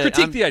trying to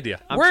Critique the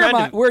idea. I'm Where trying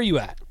am I? to- Where are you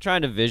at?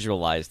 Trying to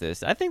visualize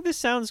this. I think this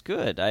sounds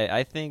good.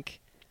 I think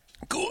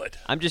Good.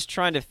 I'm just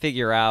trying to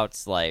figure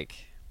out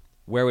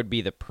where would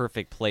be the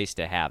perfect place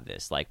to have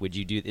this. Like,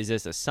 is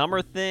this a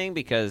summer thing?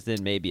 Because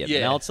then maybe it Yeah.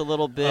 melts a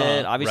little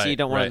bit. Obviously, you right,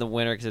 don't want it in right. the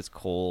winter because it's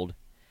cold.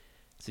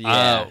 So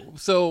yeah,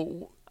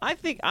 So I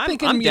think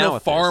thinking, I'm down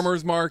with this.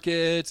 farmers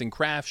markets and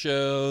craft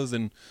shows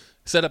and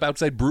set up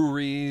outside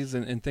breweries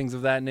and things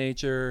of that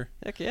nature.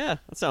 Heck yeah,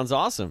 that sounds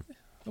awesome.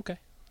 Okay.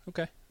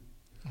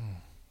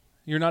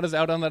 You're not as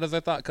out on that as I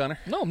thought, Connor.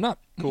 No, I'm not.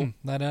 Cool.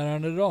 Not out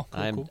on it at all.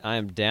 I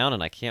am down,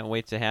 and I can't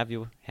wait to have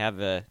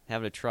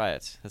to try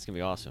it. That's gonna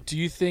be awesome. Do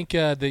you think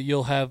that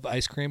you'll have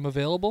ice cream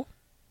available?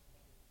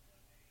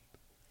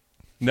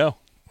 No,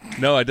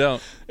 I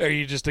don't. Are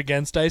you just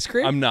against ice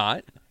cream? I'm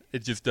not.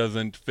 It just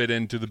doesn't fit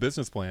into the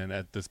business plan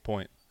at this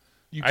point.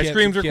 You Ice can't-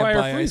 creams you can't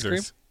require buy ice cream?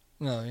 freezers.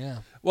 Oh yeah.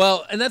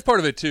 Well, and that's part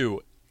of it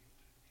too.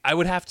 It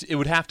would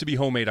have to be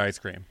homemade ice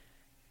cream,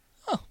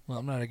 Oh well,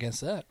 I'm not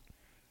against that.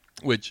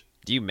 which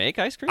Do you make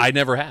ice cream? I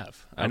never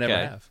have. I never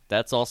Okay. have.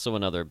 That's also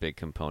another big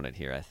component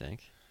here, I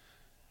think.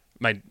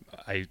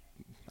 I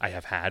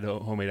have had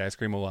homemade ice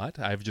cream a lot.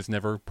 I've just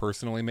never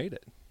personally made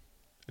it.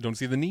 I don't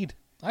see the need.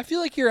 I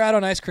feel like you're out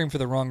on ice cream for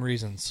the wrong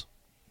reasons.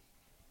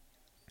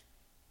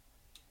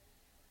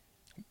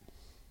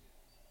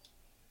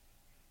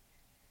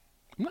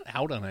 I'm not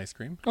out on ice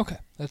cream. Okay,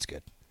 that's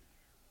good.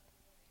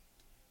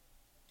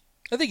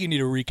 I think you need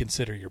to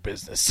reconsider your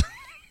business.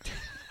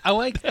 I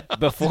like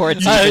Before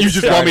it's you even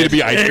just want me to be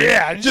started. ice cream.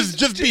 Yeah,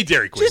 just be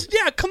Dairy Queen.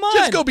 Come on.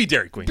 Just go be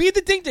Dairy Queen. Be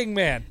the Ding Ding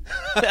Man.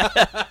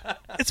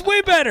 It's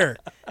way better.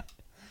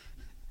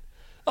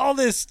 All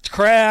this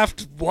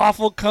craft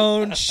waffle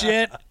cone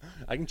shit.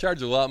 I can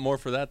charge a lot more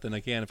for that than I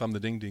can if I'm the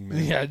Ding Ding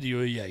Man. Yeah,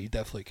 you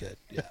definitely could.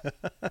 Yeah.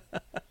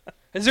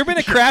 Has there been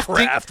a craft?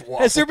 craft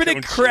Has there been a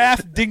waffle cone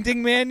craft Ding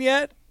Ding Man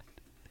yet?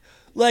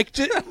 Like,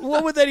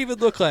 what would that even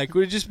look like?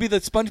 Would it just be the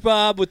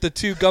SpongeBob with the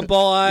two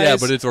gumball eyes? Yeah,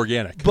 but it's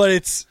organic. But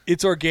it's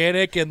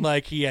organic, and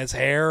like he has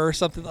hair or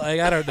something. Like,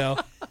 I don't know.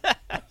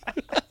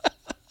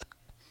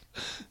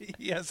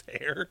 He has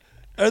hair.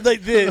 Or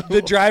like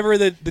the driver,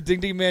 the Ding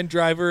Ding Man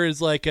driver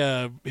is like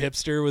a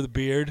hipster with a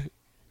beard.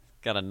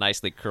 Got a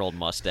nicely curled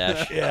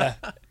mustache. Yeah.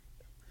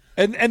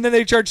 And then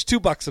they charge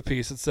 $2 a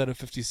piece instead of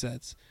 50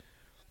 cents.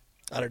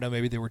 I don't know.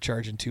 Maybe they were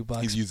charging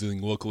 $2. He's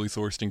using locally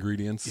sourced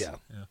ingredients. Yeah.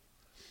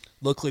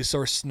 Locally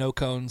sourced snow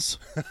cones.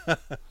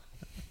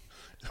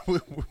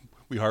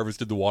 We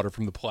harvested the water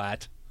from the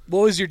Platte.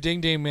 What was your Ding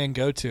Ding Man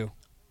go-to?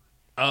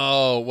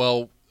 Oh,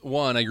 well,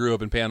 one, I grew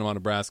up in Panama,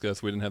 Nebraska,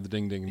 so we didn't have the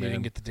Ding Ding Man. You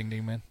didn't get the Ding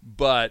Ding Man.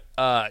 But,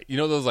 you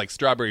know those, like,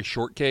 strawberry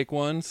shortcake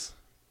ones?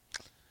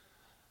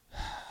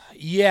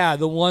 Yeah,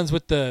 the ones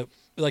with the,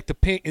 like, the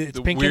pink, it's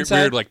The pink weird,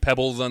 inside. weird, like,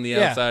 pebbles on the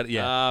Yeah. outside?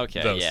 Yeah.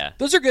 Okay, those. yeah.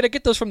 Those are good. I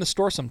get those from the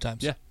store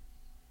sometimes. Yeah.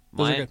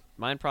 Those are good.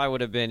 Mine probably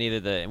would have been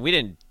either and we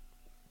didn't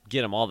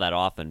get them all that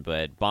often,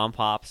 but Bomb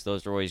Pops,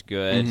 those are always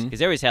good because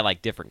they always had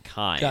like different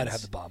kinds. Gotta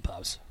have the Bomb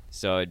Pops.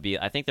 So it'd be,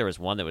 I think there was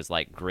one that was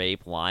like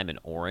grape, lime, and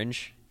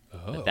orange.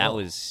 Oh. That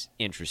was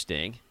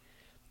interesting.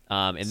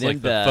 And It's then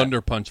like the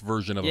Thunder Punch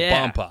version of a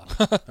bomb pop.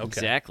 Okay.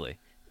 Exactly.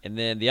 And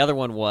then the other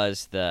one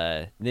was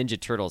the Ninja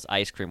Turtles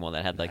ice cream one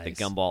that had like Nice.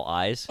 the gumball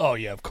eyes. Oh,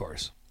 yeah, of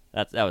course.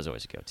 That was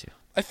always a go-to.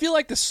 I feel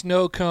like the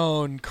snow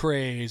cone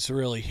craze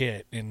really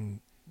hit,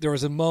 and there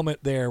was a moment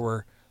there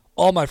where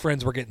all my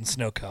friends were getting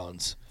snow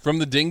cones. From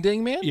the Ding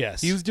Ding Man?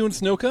 Yes. He was doing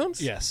snow cones?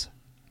 Yes.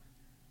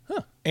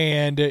 Huh.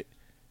 And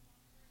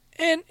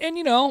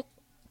you know,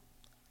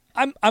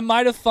 I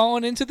might have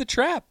fallen into the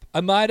trap. I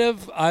might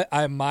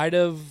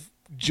have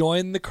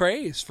joined the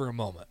craze for a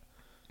moment.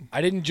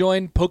 I didn't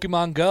join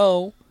Pokemon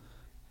Go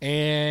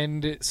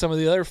and some of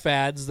the other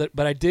fads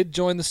but I did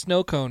join the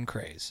snow cone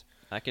craze.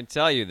 I can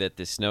tell you that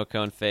the snow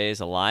cone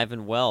phase alive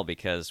and well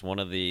because one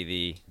of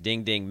the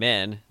Ding Ding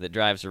men that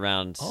drives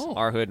around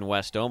our hood in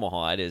West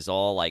Omaha, it is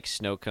all like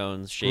snow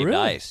cones, shaved Really?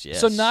 ice.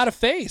 Yes. So not a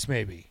phase,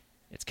 maybe.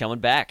 It's coming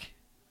back.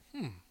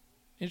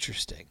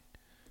 Interesting.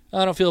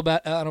 I don't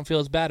feel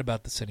as bad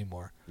about this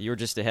anymore. You were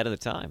just ahead of the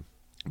time.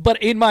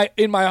 But in my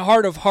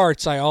heart of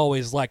hearts, I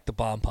always liked the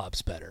Bomb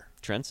Pops better.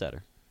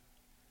 Trendsetter.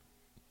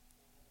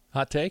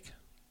 Hot take?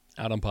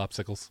 Out on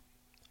popsicles.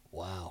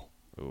 Wow.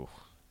 Ooh.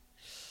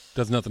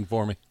 Does nothing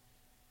for me.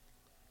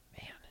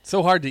 Man.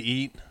 So hard to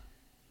eat.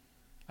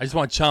 I just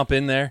want to chomp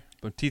in there,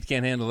 but teeth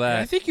can't handle that.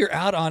 I think you're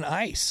out on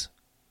ice.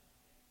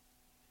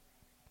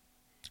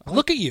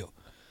 Look at you.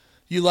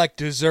 You like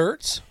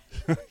desserts.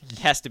 It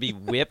has to be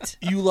whipped.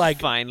 You like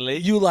Finally.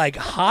 You like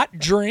hot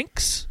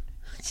drinks,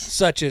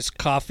 such as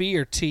coffee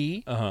or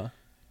tea.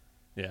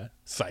 Yeah.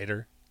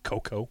 Cider.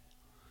 Cocoa.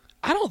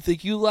 I don't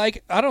think you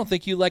like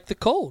the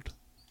cold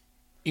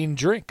in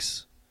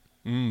drinks.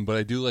 But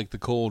I do like the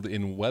cold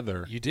in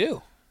weather, You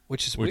do,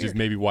 which is weird.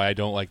 maybe why I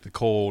don't like the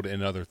cold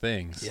in other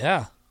things.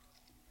 Yeah.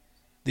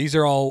 These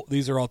are all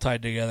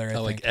tied together. I I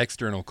like think.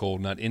 external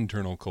cold, not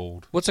internal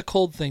cold. What's a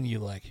cold thing you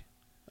like?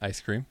 Ice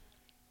cream.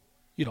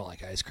 You don't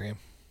like ice cream.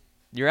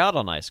 You're out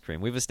on ice cream.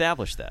 We've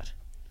established that.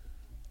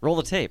 Roll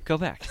the tape. Go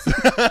back.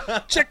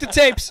 Check the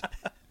tapes.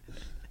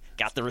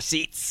 Got the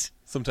receipts.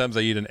 Sometimes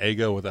I eat an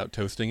Eggo without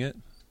toasting it.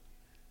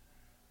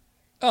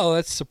 Oh,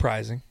 that's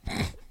surprising.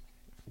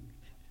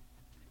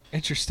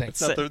 Interesting.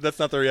 That's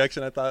not the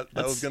reaction I thought I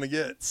That's- was going to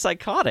get.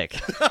 Psychotic.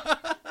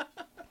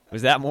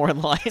 Was that more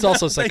in line? It's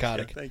also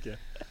psychotic. Thank you.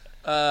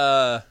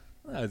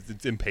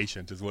 It's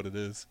impatient is what it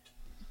is.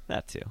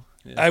 That too.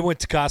 I went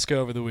to Costco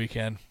over the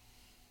weekend.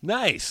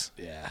 Nice.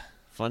 Yeah.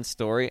 Fun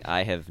story.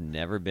 I have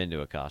never been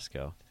to a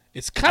Costco.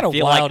 It's kind of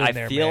feel wild like, in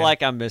there, I feel man.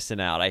 like I'm missing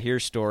out. I hear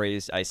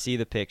stories. I see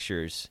the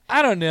pictures.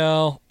 I don't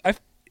know.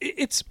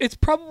 It's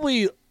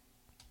probably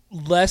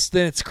less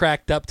than it's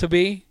cracked up to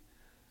be,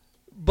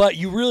 but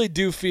you really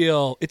do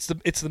feel it's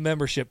the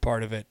membership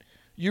part of it.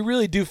 You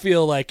really do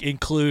feel like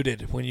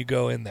included when you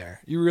go in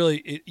there. You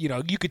really,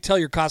 you could tell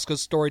your Costco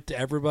story to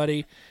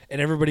everybody, and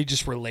everybody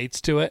just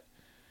relates to it.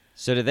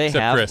 So do they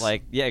Except have Chris.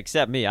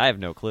 except me? I have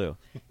no clue.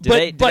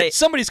 But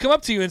somebody's come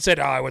up to you and said,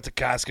 "Oh, I went to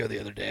Costco the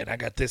other day and I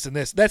got this and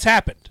this." That's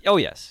happened. Oh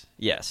yes.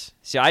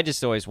 See, I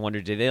just always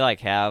wondered, do they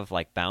have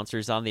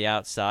bouncers on the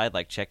outside,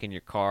 checking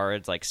your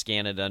cards,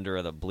 scan it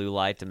under the blue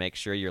light to make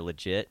sure you're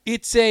legit?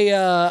 It's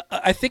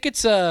I think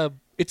it's an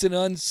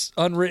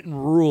unwritten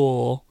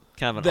rule.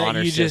 Kind of an that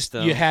honor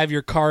system. you have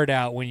your card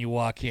out when you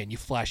walk in. You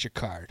flash your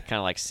card. Kind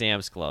of like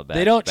Sam's Club back,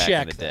 They don't back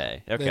check in the though.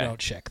 day. Okay. They don't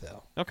check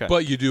though. Okay.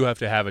 But you do have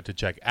to have it to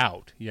check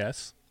out,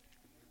 yes?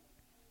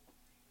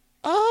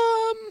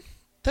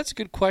 That's a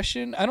good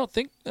question. I don't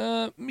think.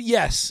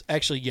 Yes,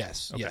 actually,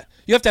 yes. Okay. Yeah,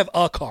 you have to have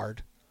a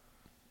card.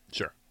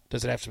 Sure.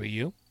 Does it have to be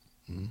you?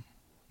 I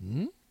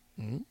don't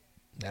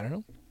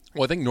know.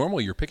 Well, I think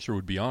normally your picture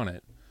would be on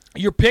it.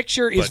 Your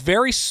picture is But-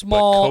 very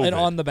small and COVID.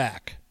 on the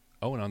back.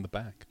 Oh, and on the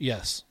back.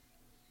 Yes.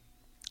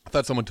 I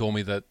thought someone told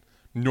me that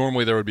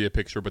normally there would be a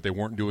picture, but they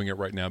weren't doing it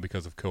right now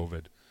because of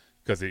COVID.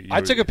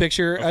 I took a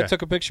picture. I Okay.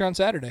 took a picture on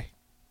Saturday.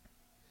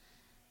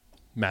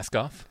 Mask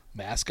off?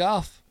 Mask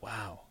off.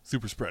 Wow.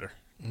 Super spreader.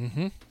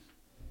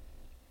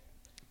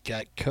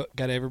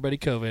 got everybody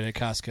COVID at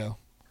Costco.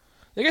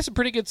 They got some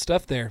pretty good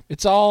stuff there.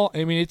 It's all.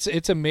 I mean,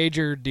 it's a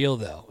major deal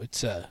though.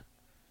 It's a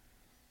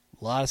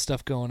lot of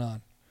stuff going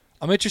on.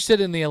 I'm interested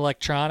in the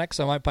electronics.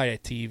 I might buy a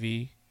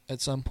TV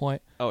at some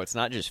point. Oh, it's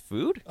not just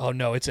food? Oh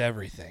no, it's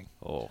everything.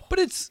 Oh. But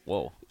it's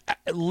Whoa.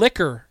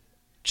 Liquor,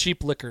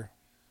 cheap liquor.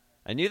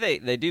 I knew they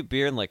do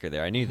beer and liquor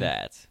there. I knew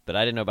that. But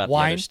I didn't know about the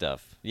Wine? other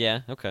stuff.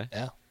 Yeah, okay.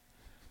 Yeah.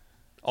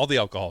 All the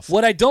alcohols.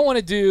 What I don't want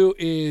to do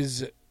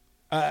is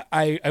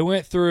I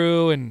went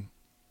through and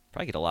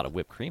Probably get a lot of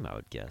whipped cream, I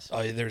would guess.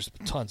 there's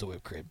tons of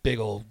whipped cream. Big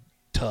old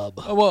tub.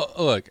 Oh, well,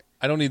 look,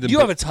 I don't need them. You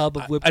to, have a tub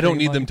of whipped cream. I don't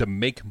need on them you? to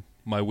make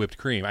my whipped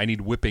cream. I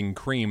need whipping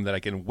cream that I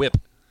can whip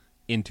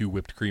into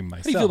whipped cream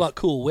myself. How do you feel about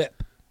Cool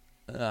Whip?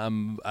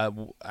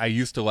 I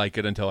used to like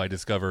it until I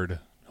discovered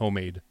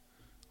homemade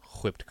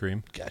whipped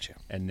cream, Gotcha.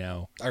 and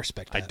now I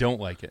respect that. I don't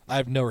like it. I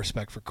have no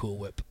respect for Cool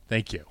Whip.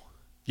 Thank you.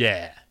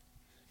 Yeah.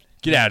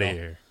 Get out of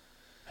here.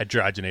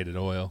 Hydrogenated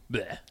oil.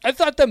 Blech. I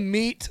thought the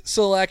meat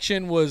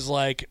selection was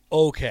like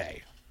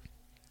okay.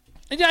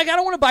 And yeah, like, I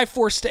don't want to buy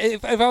 4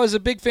 steaks. If I was a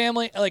big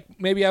family, like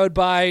maybe I would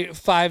buy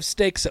 5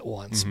 steaks at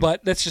once,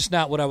 but that's just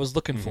not what I was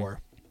looking for.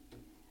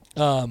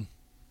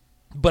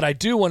 But I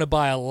do want to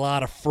buy a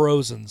lot of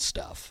frozen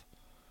stuff,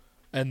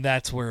 and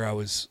that's where I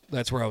was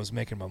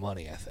making my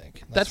money. I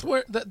think That's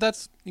where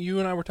that's you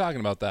and I were talking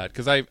about that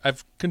because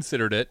I've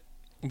considered it,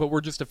 but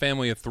we're just a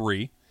family of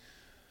 3.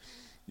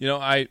 You know,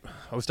 I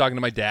was talking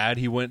to my dad.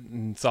 He went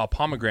and saw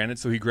pomegranate,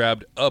 so he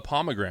grabbed a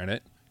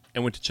pomegranate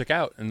and went to check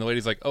out. And the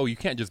lady's like, "Oh, you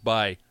can't just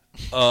buy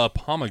a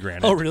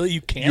pomegranate. Oh, really?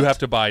 You can't? You have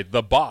to buy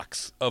the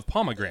box of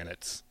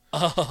pomegranates."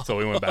 Oh. So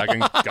we went back and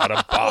got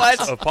a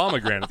box of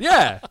pomegranates.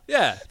 Yeah.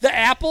 The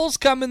apples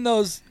come in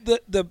those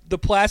the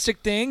plastic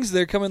things.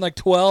 They're coming like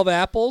 12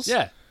 apples.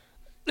 Yeah.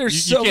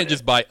 There's You can't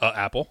just buy an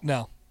apple.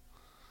 no.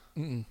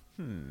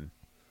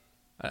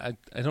 I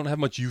don't have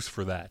much use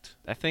for that.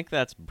 I think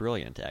that's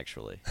brilliant,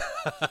 actually.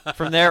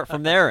 from their end.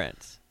 From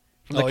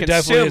the Oh, it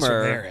definitely is from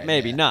consumer, their end,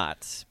 maybe yeah.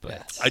 not,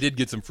 but I did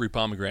get some free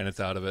pomegranates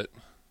out of it.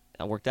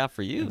 that worked out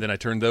for you. And then I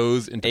turned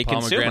those into A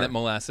pomegranate consumer.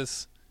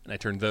 molasses, and I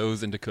turned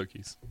those into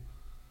cookies.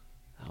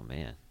 Oh,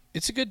 man.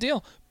 It's a good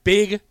deal.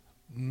 Big,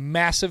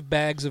 massive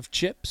bags of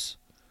chips,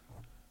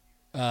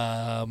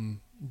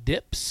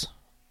 dips.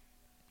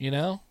 You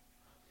know.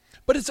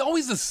 But it's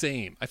always the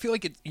same. I feel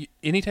like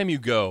anytime you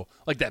go,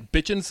 like that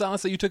bitchin'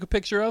 sauce that you took a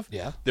picture of,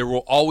 Yeah. there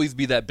will always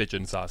be that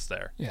bitchin' sauce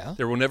there. Yeah.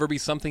 There will never be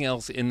something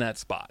else in that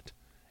spot.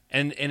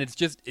 And it's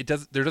just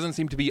there doesn't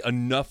seem to be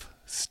enough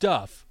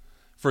stuff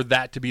for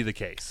that to be the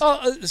case.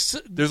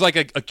 There's like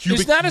a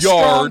cubic not a strong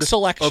yard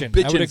selection. of I would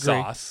bitchin' agree.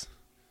 sauce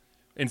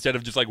instead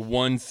of just like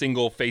one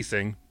single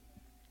facing.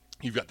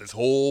 You've got this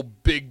whole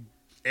big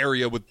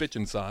area with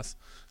bitchin' sauce.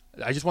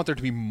 I just want there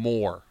to be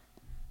more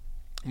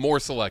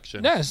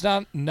selection. No, it's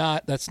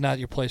not. That's not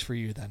your place for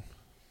you. Then,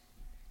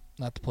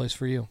 not the place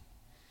for you.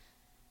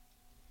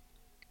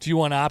 Do you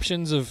want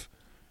options of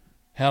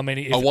how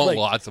many? I want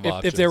lots of If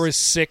options. there was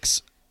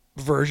 6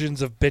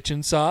 versions of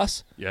bitchin'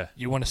 sauce, Yeah.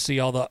 you want to see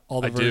all the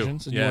I do,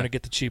 versions, and you yeah. want to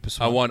get the cheapest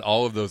I one. want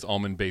all of those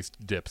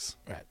almond-based dips.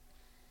 Right.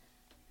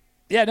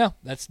 Yeah, no,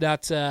 that's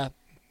not.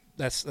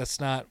 That's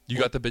not. You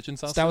got the bitchin'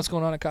 sauce? That's not what's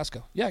going on at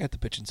Costco. Yeah, I got the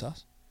bitchin'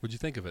 sauce. What'd you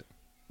think of it?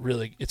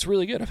 It's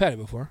really good. I've had it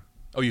before.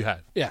 Oh, you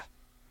had. Yeah,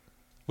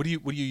 What do you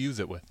use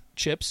it with?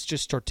 chips,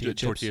 just tortilla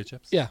chips. Tortilla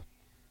chips? Yeah.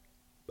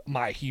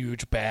 My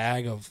huge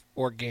bag of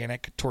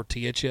organic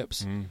tortilla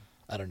chips. Mm.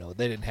 I don't know.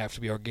 They didn't have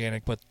to be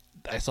organic, but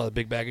I saw the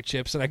big bag of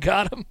chips and I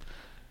got them.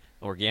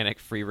 Organic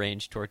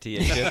free-range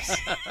tortilla chips.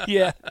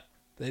 Yeah.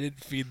 They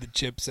didn't feed the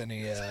chips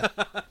any.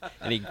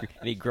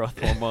 any growth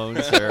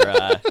hormones or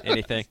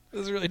anything. It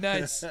was really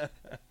nice. I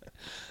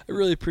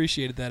really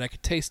appreciated that. I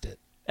could taste it.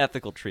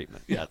 Ethical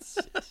treatment. Yeah. That's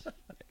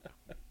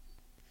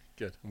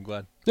Good. I'm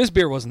glad. This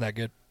beer wasn't that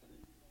good.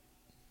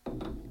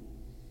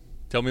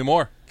 Tell me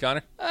more,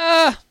 Connor.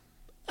 I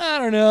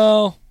don't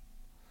know.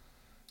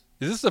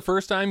 Is this the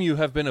first time you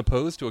have been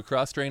opposed to a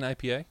cross-strain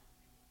IPA?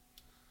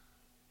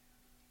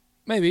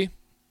 Maybe.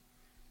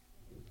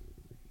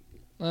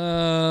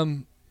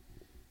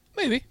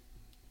 Maybe.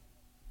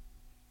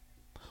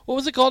 What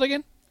was it called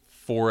again?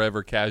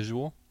 Forever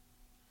Casual,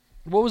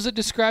 What was it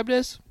described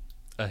as?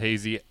 a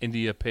hazy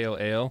India Pale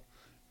Ale,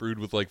 brewed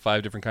with like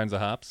 5 different kinds of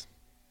hops.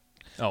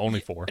 Oh, only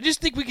 4. I just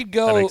think we could That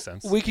go. makes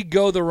sense. We could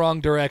go the wrong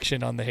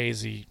direction on the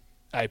hazy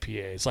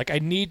IPAs. Like I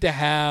need to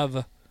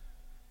have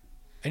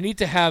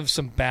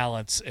some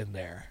balance in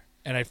there,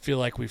 and I feel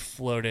like we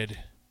floated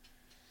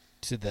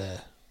to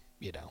the,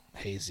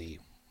 hazy,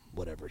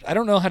 whatever. I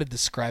don't know how to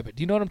describe it.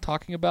 Do you know what I'm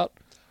talking about?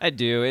 I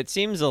do. It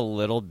seems a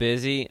little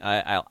busy.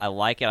 I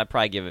like it. I'd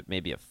probably give it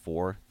maybe a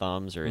 4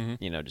 thumbs or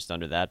just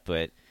under that.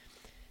 But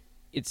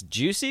it's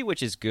juicy,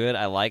 which is good.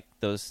 I like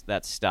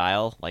that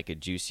style, like a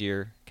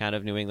juicier kind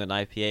of New England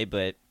IPA.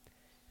 But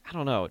I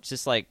don't know. It's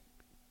just like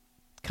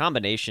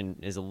combination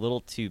is a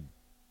little too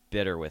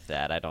bitter with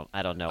that. I don't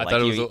know. I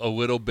thought it was a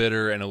little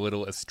bitter and a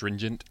little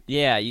astringent.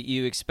 Yeah,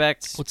 you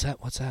expect. What's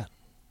that?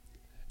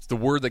 It's the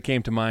word that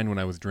came to mind when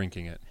I was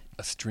drinking it.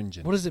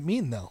 Astringent. What does it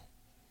mean though?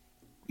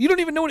 You don't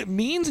even know what it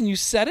means, and you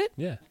said it?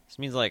 Yeah. This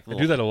means like I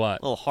do that a lot.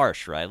 A little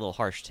harsh, right? A little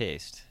harsh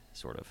taste,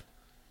 sort of.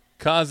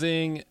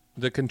 Causing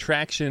the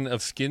contraction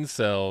of skin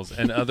cells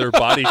and other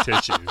body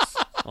tissues.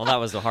 Well, that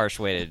was the harsh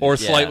way to... Or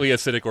slightly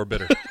acidic or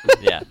bitter.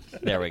 Yeah,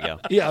 there we go.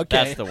 Yeah,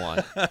 okay. That's the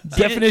one.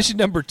 Definition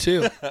number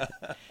 2.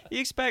 You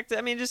expect...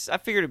 I mean, I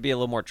figured it'd be a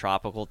little more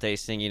tropical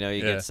tasting. You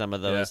get some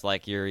of those,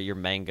 like your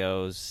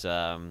mangoes,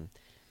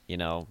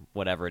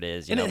 whatever it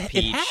is. And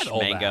Peach, it had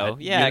all mango.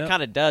 that, Yeah, it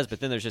kind of does, but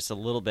then there's just a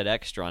little bit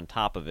extra on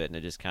top of it, and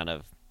it just kind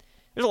of...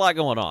 There's a lot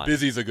going on.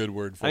 Busy's a good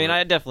word for it.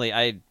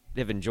 I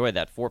have enjoyed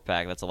that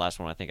 4-pack. That's the last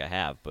one I think I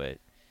have, but...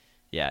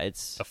 Yeah,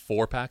 it's a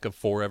 4-pack of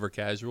Forever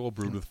Casual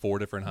brewed with 4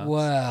 different hops.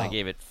 Wow. I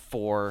gave it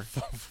 4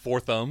 4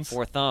 thumbs.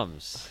 4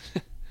 thumbs.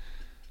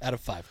 Out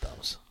of 5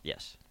 thumbs.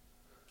 Yes.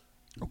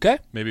 Okay.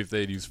 Maybe if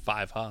they'd use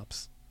 5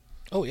 hops.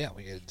 Oh, yeah,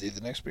 we got to do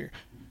the next beer.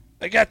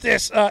 I got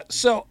this.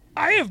 So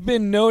I have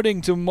been noting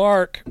to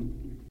Mark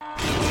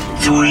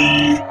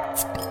 3,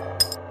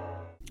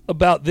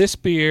 about this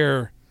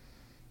beer.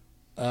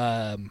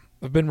 I've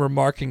been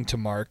remarking to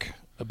Mark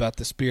about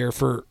this beer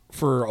for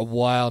a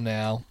while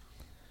now.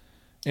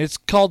 It's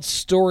called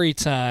Story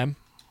Time.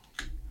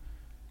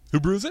 Who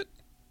brews it?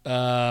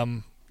 I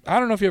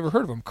don't know if you ever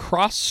heard of them.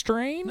 Cross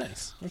Strain?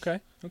 Nice. Okay.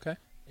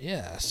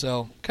 Yeah,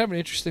 so kind of an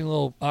interesting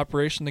little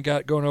operation they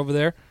got going over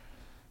there.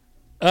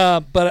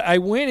 But I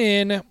went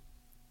in a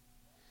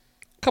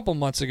couple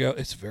months ago.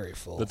 It's very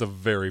full. That's a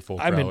very full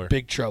I'm growler. in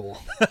big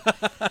trouble.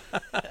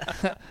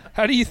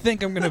 How do you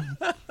think I'm going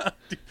to...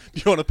 Do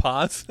you want to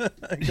pause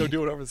and go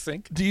do it over the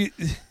sink?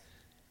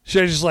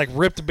 Should I just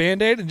rip the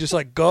Band-Aid and just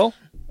go?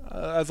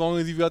 As long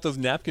as you've got those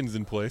napkins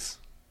in place.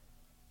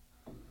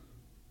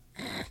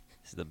 This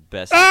is the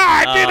best.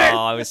 I did it! Oh,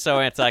 I was so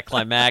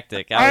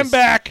anticlimactic. I'm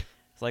back.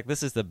 It's like,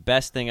 this is the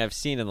best thing I've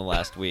seen in the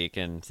last week,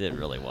 and it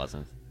really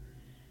wasn't.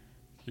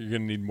 You're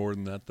going to need more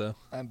than that, though.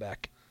 I'm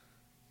back.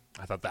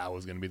 I thought that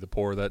was going to be the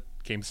pour that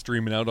came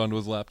streaming out onto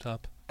his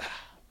laptop.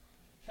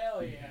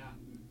 Hell yeah.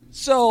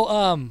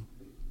 So,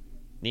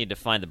 Need to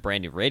find the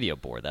brand new radio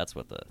board. That's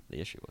what the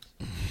issue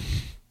was.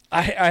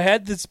 I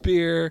had this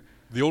beer...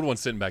 The old one's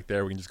sitting back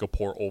there. We can just go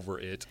pour over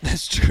it.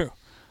 That's true.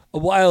 A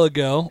while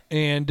ago,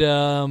 and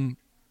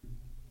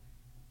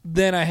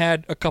then I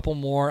had a couple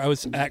more. I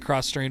was at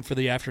Cross Strain for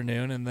the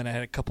afternoon, and then I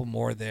had a couple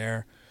more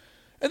there.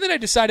 And then I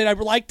decided I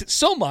liked it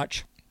so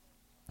much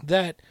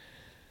that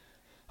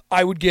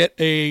I would get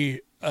a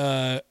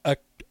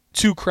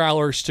 2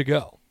 crowlers to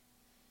go.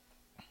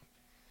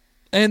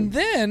 And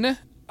then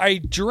I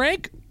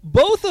drank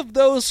both of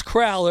those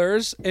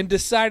crowlers and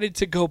decided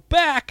to go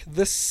back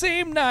the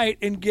same night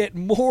and get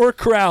more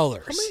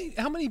crowlers.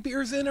 How many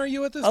beers in are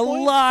you at this A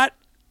point? lot.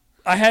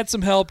 I had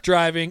some help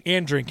driving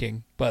and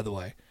drinking, by the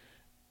way.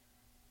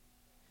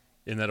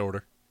 In that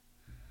order.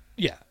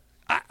 Yeah.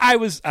 I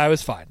was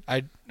fine.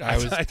 I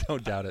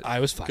don't doubt it. I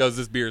was fine. Because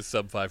this beer is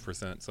sub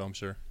 5%, so I'm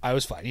sure. I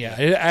was fine. Yeah.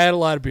 I had a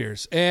lot of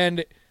beers.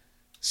 And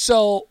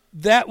so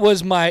that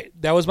was my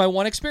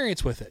one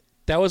experience with it.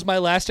 That was my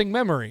lasting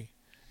memory.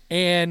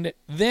 And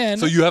then...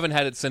 So you haven't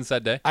had it since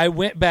that day? I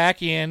went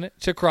back in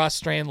to Cross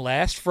Strain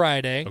last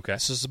Friday. Okay.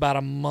 This is about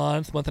a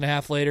month and a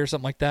half later,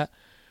 something like that.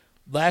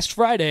 Last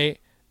Friday,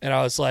 and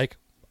I was like,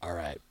 all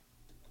right,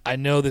 I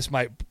know this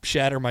might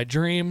shatter my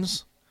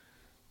dreams,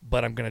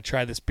 but I'm going to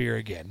try this beer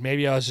again.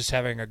 Maybe I was just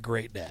having a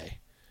great day.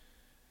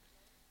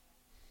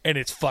 And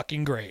it's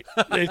fucking great.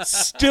 It's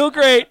still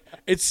great.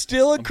 It's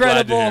still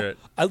incredible. I'm glad to hear it.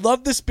 I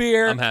love this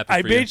beer. I'm happy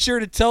I for made you. sure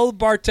to tell the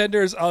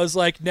bartenders, I was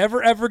like,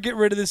 never, ever get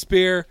rid of this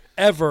beer,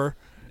 ever.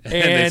 And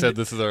they said,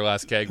 this is our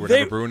last keg. We're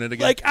never brewing it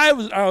again? I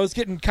was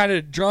getting kind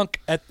of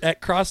drunk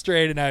at Cross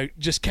Strain, and I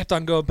just kept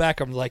on going back.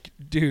 I'm like,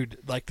 dude,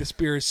 this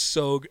beer is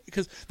so good.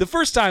 Because the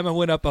first time I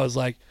went up, I was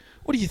like,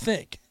 what do you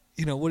think?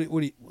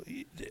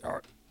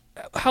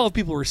 How have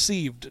people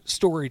received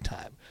Story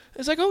Time?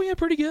 It's like, oh yeah,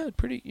 pretty good,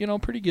 pretty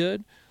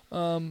good.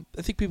 I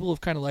think people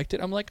have kind of liked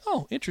it. I'm like,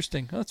 oh,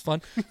 interesting. That's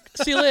fun.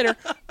 See you later.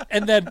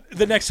 And then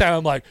the next time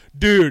I'm like,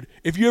 dude,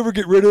 if you ever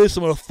get rid of this,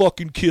 I'm going to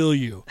fucking kill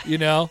you.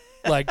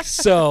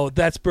 So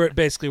that's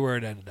basically where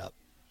it ended up.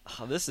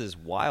 Oh, this is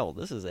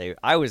wild.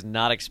 I was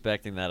not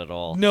expecting that at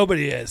all.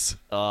 Nobody is.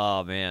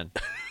 Oh, man.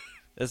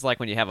 It's like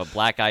when you have a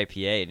black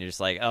IPA and you're just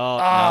like, oh,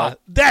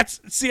 no.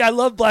 I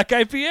love black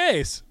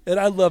IPAs, and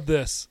I love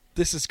this.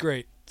 This is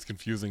great. It's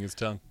confusing his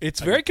tongue. It's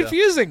very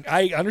confusing.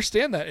 I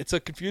understand that. It's a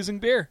confusing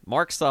beer.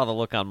 Mark saw the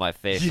look on my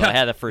face. When I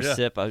had the first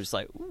sip. I was just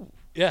like, ooh.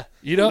 Yeah,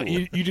 you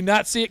do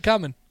not see it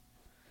coming.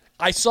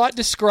 I saw it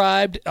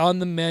described on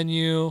the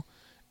menu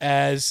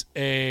as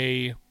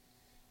a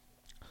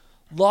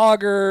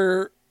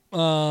lager,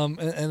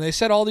 and they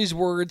said all these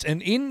words,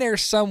 and in there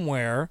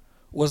somewhere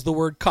was the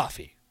word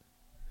coffee.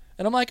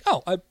 And I'm like,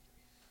 oh,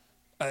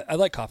 I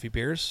like coffee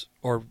beers,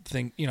 or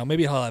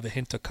maybe I'll have a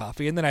hint of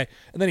coffee, and then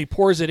he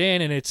pours it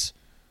in, and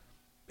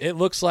it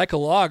looks like a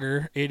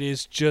lager.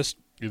 It's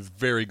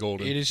very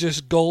golden. It is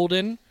just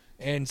golden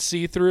and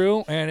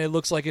see-through, and it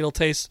looks like it'll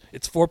taste.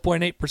 It's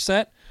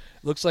 4.8%.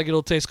 Looks like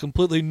it'll taste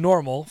completely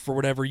normal for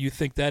whatever you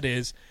think that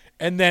is,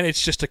 and then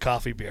it's just a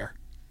coffee beer.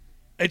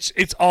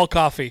 It's all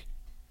coffee.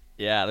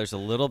 Yeah, there's a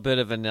little bit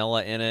of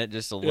vanilla in it,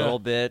 just a little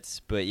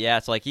bit. But yeah,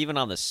 it's like even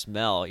on the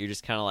smell, you're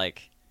just kind of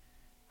like,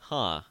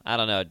 huh, I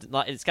don't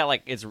know. It's got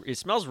like, it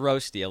smells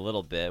roasty a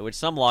little bit, which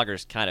some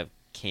lagers kind of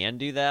can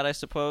do that, I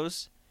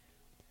suppose.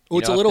 Oh,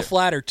 it's a little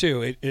flatter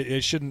too.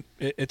 It shouldn't.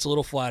 It's a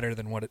little flatter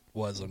than what it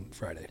was on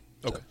Friday.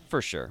 Okay,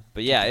 for sure.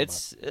 But yeah,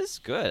 it's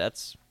good.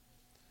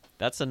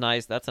 That's a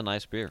nice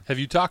beer. Have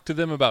you talked to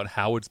them about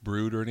how it's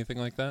brewed or anything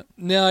like that?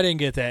 No, I didn't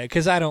get that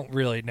because I don't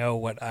really know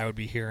what I would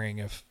be hearing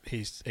if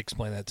he's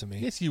explained that to me.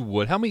 Yes, you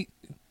would. How many?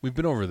 We've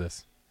been over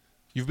this.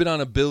 You've been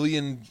on a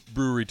billion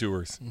brewery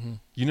tours. Mm-hmm.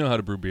 You know how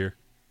to brew beer.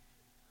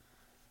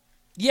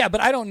 Yeah,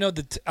 but I don't know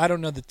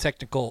the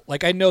technical.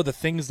 Like I know the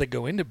things that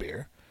go into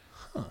beer,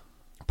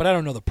 but I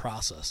don't know the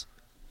process.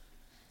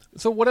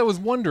 So what I was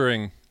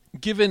wondering,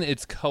 given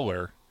its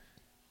color,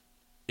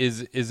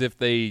 is if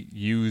they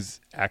use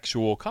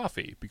actual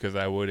coffee, because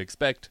I would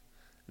expect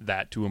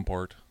that to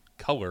impart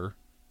color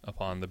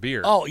upon the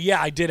beer. Oh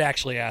yeah, I did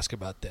actually ask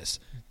about this.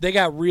 They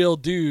got real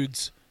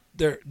dudes.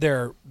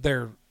 They're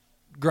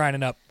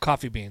grinding up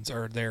coffee beans,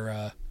 or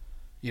they're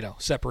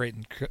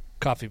separating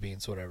coffee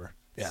beans, whatever.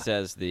 Yeah. It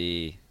says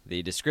the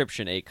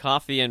description: a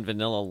coffee and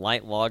vanilla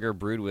light lager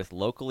brewed with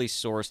locally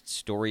sourced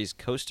Stories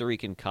Costa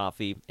Rican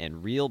coffee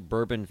and real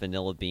bourbon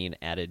vanilla bean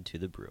added to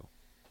the brew.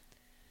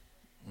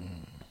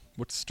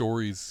 What's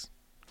Stories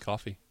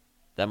coffee?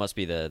 That must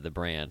be the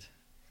brand,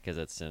 because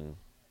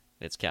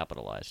it's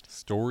capitalized.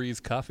 Stories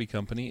Coffee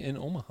Company in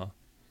Omaha.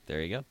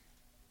 There you go.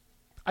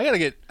 I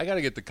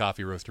gotta get the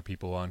coffee roaster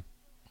people on.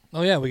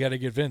 Oh yeah, we got to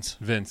get Vince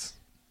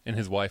And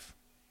his wife,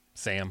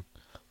 Sam.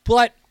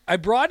 But I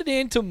brought it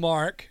in to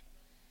Mark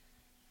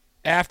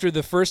after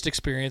the first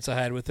experience I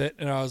had with it,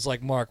 and I was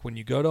like, Mark, when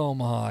you go to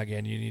Omaha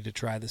again, you need to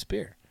try this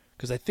beer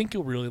because I think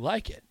you'll really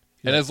like it.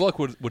 And as luck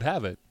would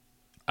have it,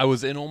 I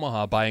was in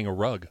Omaha buying a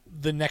rug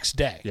the next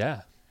day.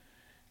 Yeah.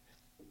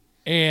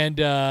 And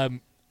I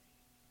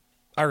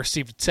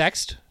received a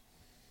text,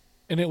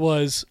 and it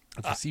was...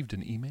 I've received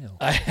an email.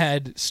 I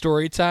had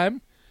story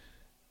time.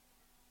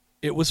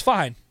 It was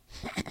fine.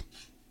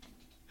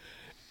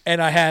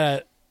 And I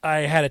had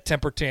a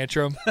temper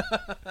tantrum.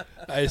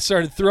 I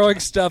started throwing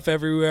stuff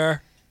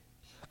everywhere.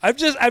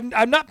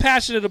 I'm not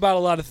passionate about a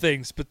lot of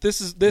things, but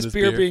this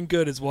beer being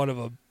good is one of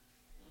them.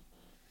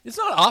 It's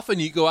not often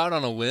you go out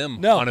on a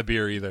limb on a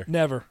beer either.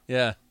 Never.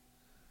 Yeah.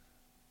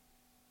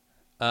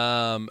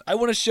 I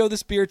want to show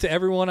this beer to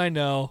everyone I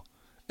know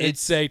and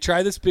say,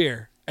 try this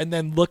beer, and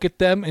then look at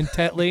them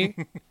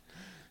intently.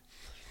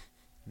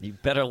 You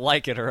better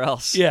like it or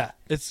else. Yeah,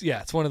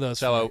 it's one of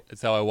those.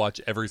 It's how I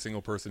watch every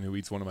single person who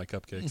eats one of my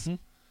cupcakes. Mm-hmm.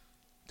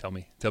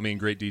 Tell me in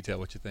great detail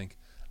what you think.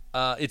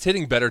 It's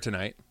hitting better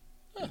tonight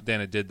than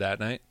it did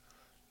that night.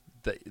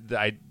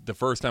 The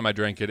first time I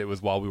drank it, it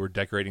was while we were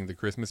decorating the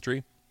Christmas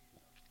tree,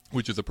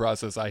 which is a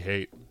process I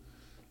hate.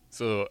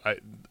 So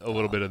a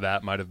little bit of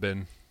that might have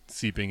been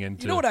seeping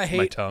into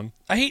my tongue.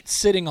 I hate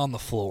sitting on the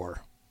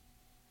floor.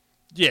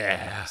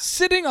 Yeah.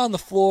 Sitting on the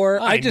floor,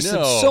 I just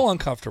am so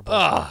uncomfortable.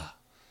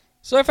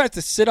 So if I have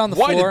to sit on the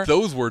floor... Why did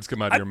those words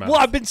come out of your mouth? Well,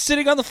 I've been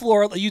sitting on the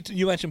floor.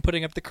 You mentioned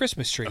putting up the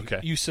Christmas tree.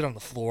 Okay. You sit on the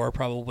floor,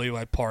 probably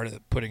like part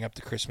of putting up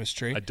the Christmas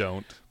tree. I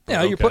don't.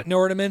 You're putting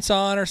ornaments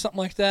on or something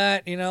like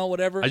that,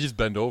 whatever. I just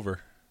bend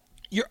over.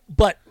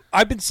 But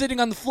I've been sitting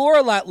on the floor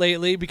a lot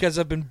lately because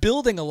I've been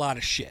building a lot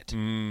of shit.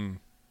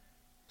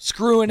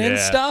 Screwing in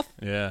stuff.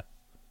 Yeah.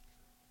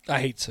 I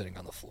hate sitting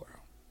on the floor.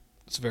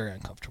 It's very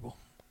uncomfortable.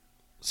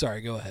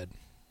 Sorry, go ahead.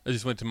 I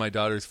just went to my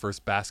daughter's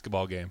first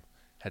basketball game.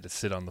 Had to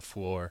sit on the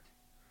floor.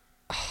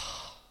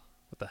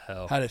 What the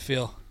hell? How'd it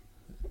feel?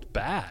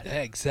 Bad.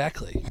 Yeah,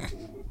 exactly.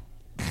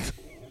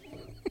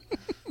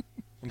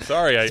 I'm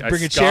sorry. I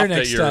bring a chair scoffed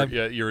next at time.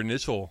 your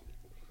initial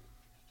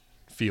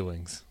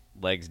feelings.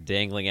 Legs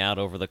dangling out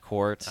over the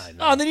court. I know.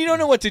 Oh, and then you don't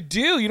know what to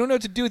do. You don't know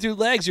what to do with your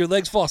legs. Your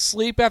legs fall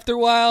asleep after a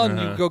while, and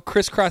you go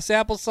crisscross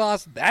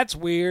applesauce. That's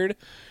weird.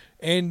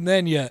 And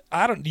then you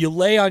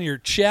lay on your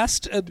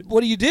chest.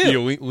 What do you do?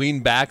 You lean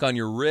back on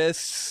your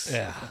wrists.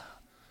 Yeah.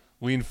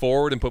 Lean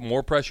forward and put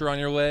more pressure on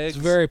your legs.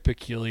 It's very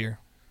peculiar.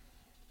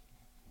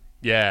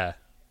 Yeah.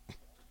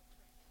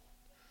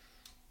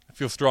 I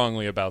feel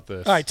strongly about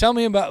this. All right, tell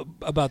me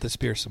about this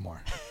beer some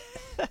more.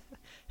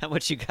 How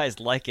much you guys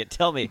like it?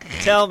 Tell me.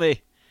 Tell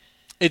me.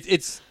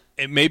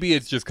 Maybe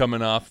it's just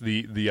coming off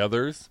the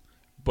others,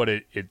 but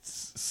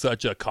it's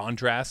such a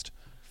contrast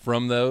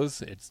from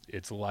those.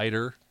 It's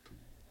lighter.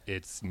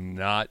 It's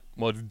not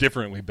it's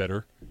differently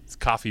bitter. It's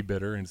coffee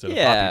bitter instead of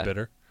coffee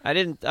bitter.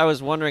 I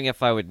was wondering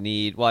if I would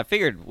need. Well, I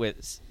figured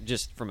with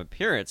just from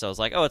appearance, I was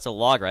like, oh, it's a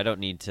lager. I don't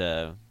need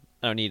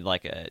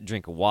like a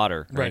drink of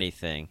water or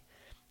anything.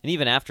 And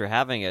even after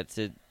having it,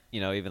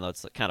 even though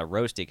it's kind of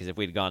roasty, because if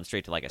we'd gone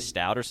straight to like a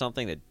stout or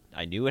something that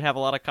I knew would have a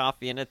lot of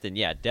coffee in it, then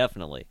yeah,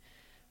 definitely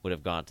would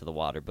have gone to the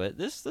water. But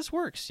this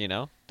works.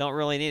 Don't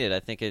really need it.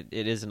 I think it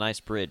is a nice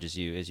bridge, as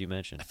you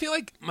mentioned. I feel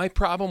like my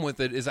problem with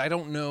it is I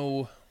don't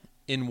know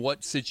in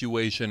what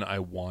situation I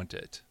want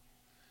it.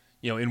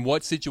 In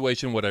what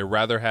situation would I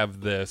rather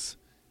have this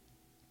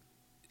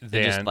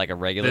than just like a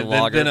regular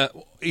lager? Than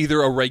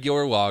either a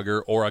regular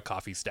lager or a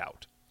coffee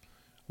stout.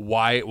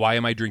 why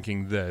am I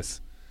drinking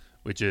this,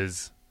 which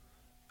is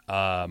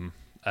a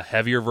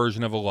heavier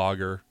version of a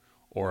lager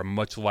or a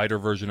much lighter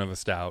version of a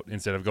stout,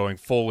 instead of going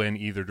full in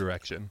either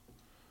direction.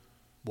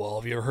 Well,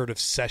 have you ever heard of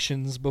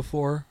sessions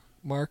before,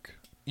 Mark?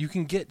 You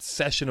can get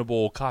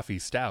sessionable coffee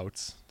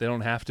stouts. They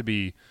don't have to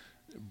be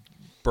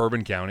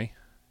Bourbon County,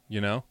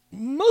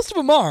 Most of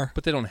them are.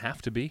 but they don't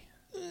have to be.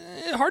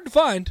 Hard to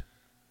find.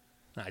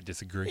 I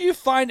disagree. You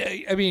find,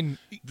 I mean,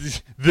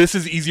 This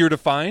is easier to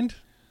find?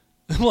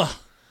 well,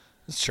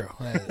 that's true.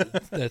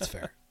 That's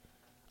fair.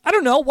 I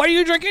don't know. Why do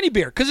you drink any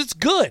beer? Because it's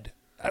good.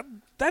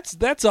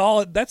 That's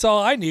all. That's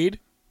all I need.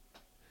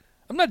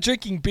 I'm not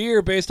drinking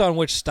beer based on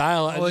which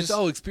style. It's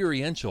all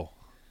experiential.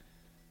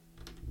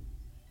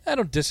 I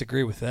don't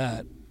disagree with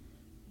that.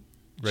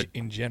 Red-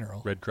 In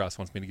general, Red Cross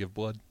wants me to give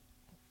blood.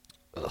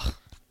 Ugh.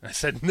 I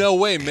said, no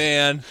way,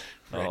 man.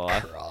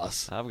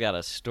 Cross. I've got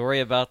a story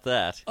about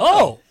that.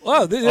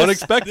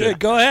 Unexpected. Yeah,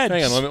 go ahead.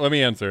 Hang on, let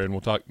me answer, and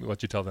we'll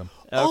let you tell them.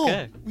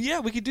 Okay. Oh, yeah,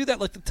 we could do that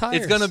like the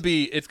tires.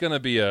 It's gonna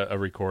be a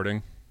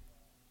recording.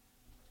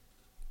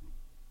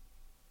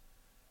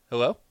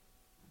 Hello?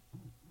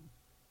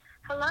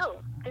 Hello,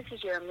 this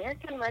is your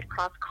American Red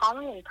Cross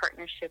calling in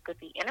partnership with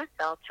the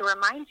NFL to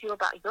remind you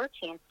about your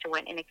chance to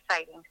win an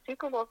exciting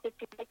Super Bowl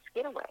 56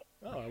 getaway.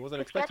 Oh, I wasn't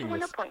To expecting schedule an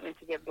this. appointment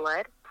to give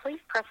blood, please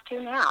press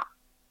 2 now.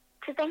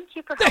 To thank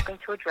you for helping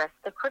to address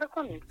the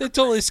critical needs. They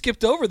totally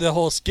skipped over the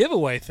whole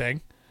giveaway thing.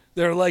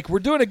 They're like, we're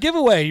doing a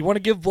giveaway. You want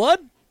to give blood?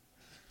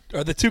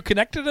 Are the two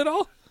connected at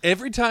all?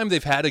 Every time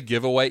they've had a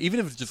giveaway, even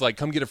if it's just like,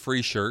 come get a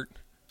free shirt,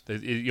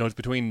 it's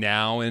between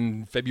now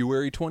and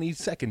February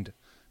 22nd.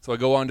 So I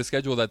go on to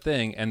schedule that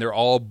thing, and they're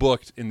all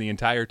booked in the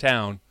entire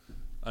town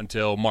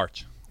until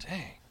March.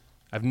 Dang.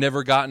 I've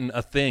never gotten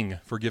a thing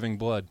for giving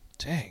blood.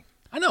 Dang.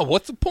 I know.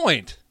 What's the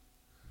point?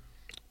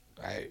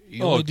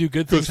 You only do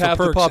good things because for half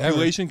perks the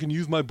population can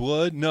use my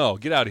blood? No,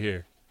 get out of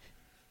here.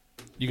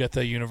 You got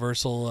the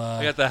universal...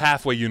 I got the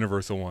halfway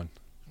universal one,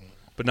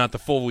 but not the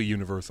fully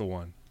universal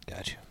one.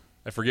 Got you.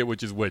 I forget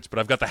which is which, but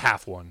I've got the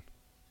half one.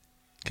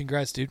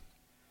 Congrats, dude.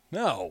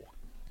 No.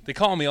 They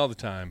call me all the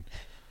time.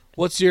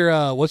 What's your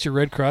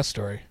Red Cross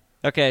story?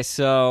 Okay,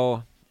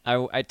 so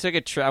I took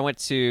a trip. I went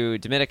to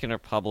Dominican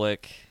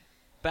Republic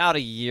about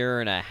a year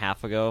and a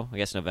half ago, I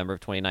guess November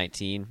of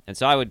 2019. And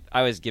so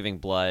I was giving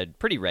blood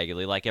pretty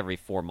regularly, like every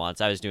 4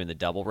 months. I was doing the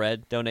double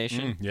red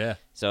donation. Yeah.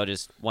 So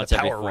just once The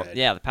every Power 4 Red.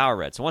 Yeah, the Power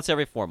Red. So once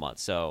every 4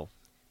 months. So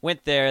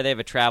went there. They have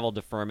a travel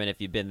deferment. If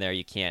you've been there,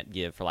 you can't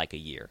give for like a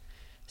year.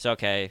 So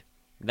okay,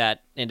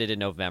 that ended in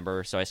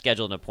November. So I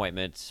scheduled an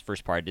appointment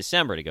first part of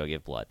December to go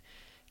give blood.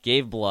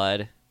 Gave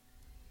blood.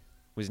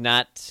 Was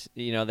not,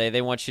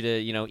 they want you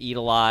to, eat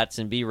a lot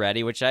and be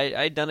ready, which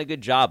I'd done a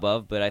good job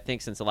of, but I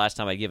think since the last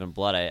time I'd given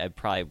blood, I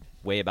probably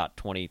weigh about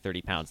 20,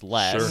 30 pounds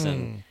less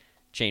and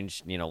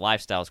changed,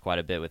 lifestyles quite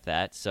a bit with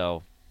that.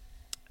 So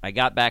I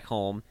got back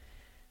home,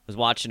 was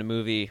watching a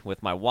movie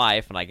with my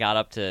wife, and I got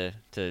up to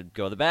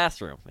go to the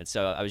bathroom. And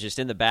so I was just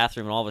in the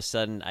bathroom, and all of a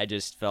sudden I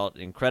just felt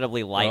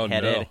incredibly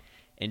lightheaded. no.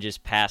 And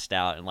just passed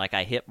out, and like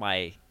I hit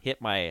my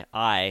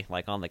eye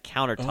like on the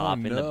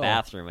countertop in the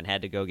bathroom, and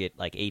had to go get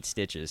like 8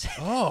 stitches.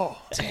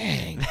 Oh.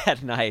 Dang.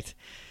 That night.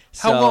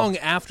 How So, long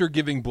after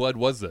giving blood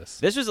was this?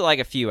 This was like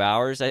a few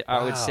hours, I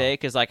Wow. would say,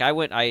 because like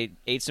I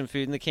ate some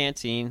food in the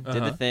canteen,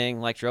 did the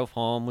thing, like drove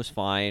home, was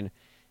fine,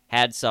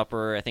 had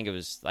supper. I think it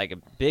was like a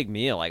big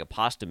meal, like a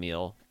pasta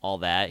meal, all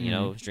that.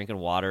 Was drinking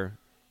water,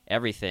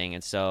 everything,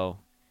 and so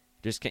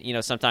just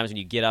sometimes when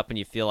you get up and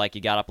you feel like you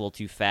got up a little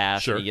too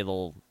fast, Sure. and you get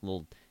a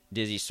little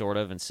dizzy sort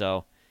of, and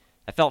so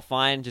I felt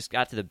fine. Just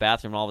got to the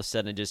bathroom, and all of a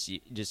sudden it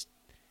just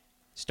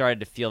started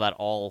to feel that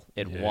all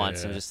at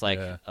once. I'm just like,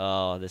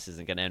 oh, this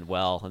isn't going to end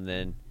well, and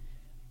then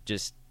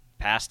just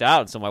passed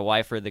out. So my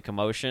wife heard the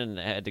commotion, and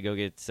I had to go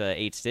get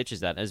 8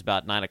 stitches. It was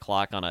about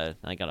 9:00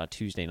 on a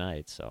Tuesday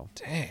night. So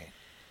Dang.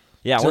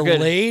 yeah, we're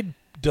good.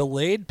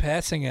 Delayed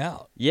passing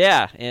out.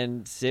 Yeah,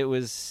 and it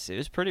was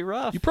pretty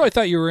rough. You probably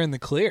thought you were in the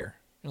clear.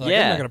 You're like, I'm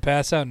Yeah. not going to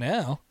pass out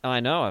now.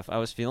 I know. I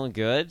was feeling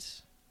good.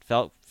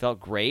 Felt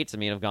great. I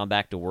mean, I've gone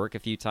back to work a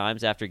few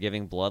times after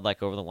giving blood,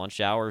 like over the lunch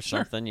hour or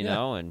something, you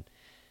know. And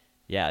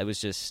yeah, it was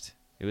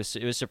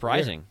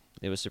surprising.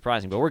 It was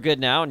surprising, but we're good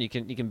now, and you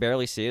can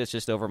barely see it. It's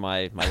just over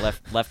my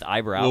left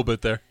eyebrow. A little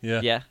bit there.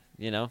 Yeah.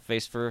 Yeah,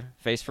 face for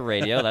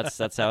radio.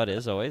 That's how it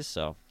is always.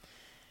 So,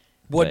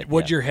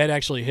 What'd your head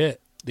actually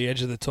hit? The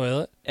edge of the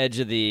toilet? Edge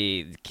of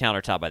the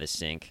countertop by the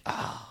sink.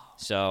 Oh.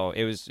 So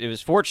it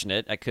was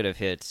fortunate. I could have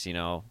hit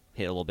a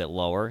little bit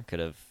lower. Could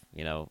have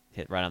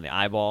hit right on the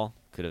eyeball.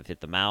 Could have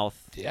hit the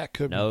mouth. Yeah, it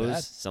could nose. be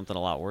bad. Something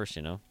a lot worse.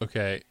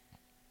 Okay.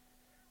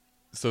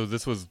 So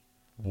this was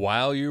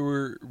while you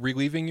were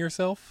relieving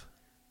yourself?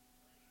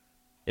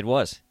 It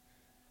was.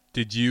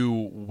 Did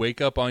you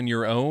wake up on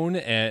your own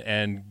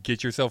and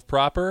get yourself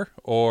proper,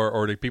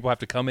 or did people have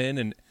to come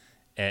in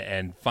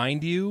and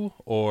find you,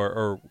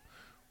 or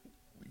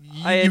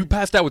you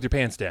passed out with your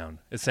pants down,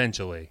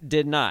 essentially?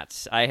 Did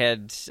not. I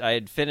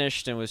had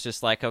finished and was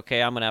just like,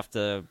 okay, I'm gonna have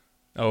to.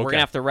 Oh, okay. We're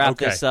gonna have to wrap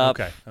this up.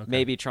 Okay.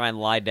 Maybe try and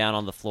lie down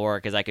on the floor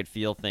because I could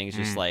feel things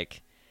just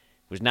like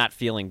was not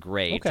feeling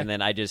great. Okay. And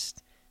then I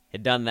just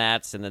had done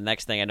that, and the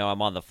next thing I know,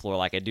 I'm on the floor.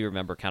 Like, I do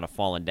remember kind of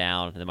falling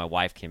down, and then my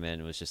wife came in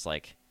and was just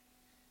like,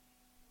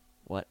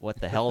 what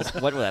the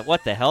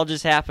hell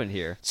just happened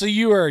here? So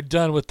you are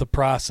done with the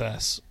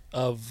process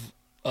of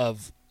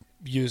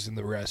using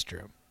the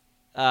restroom.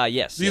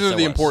 Yes. These yes, are I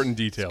the was. important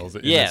details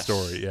in Yes. the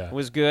story. Yeah, It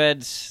was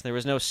good. There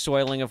was no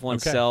soiling of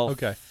oneself.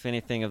 okay.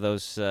 Anything of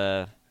those...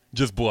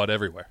 just blood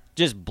everywhere.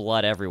 just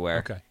blood everywhere.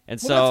 Okay. And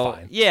Well, so, that's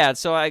fine. yeah,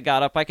 so I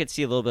got up. I could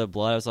see a little bit of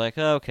blood. I was like,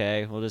 oh,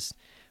 okay,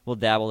 we'll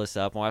dabble this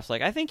up. My wife's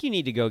like, I think you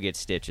need to go get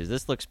stitches.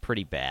 This looks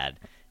pretty bad.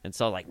 And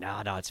so I was like,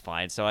 no, it's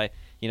fine. So I,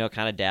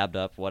 kind of dabbed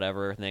up,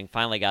 whatever, and then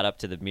finally got up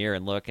to the mirror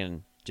and look,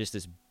 and just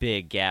this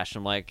big gash.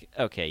 I'm like,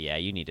 okay, yeah,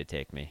 you need to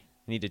take me.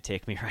 You need to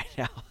take me right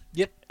now.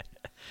 Yep.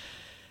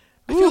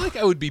 I feel like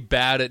I would be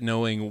bad at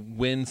knowing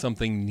when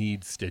something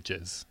needs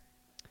stitches.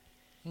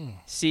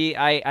 See,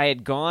 I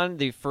had gone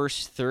the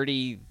first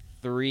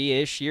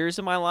 33-ish years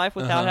of my life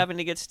without having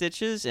to get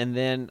stitches, and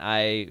then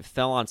I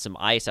fell on some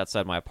ice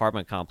outside my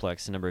apartment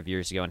complex a number of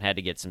years ago and had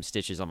to get some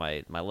stitches on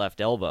my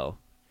left elbow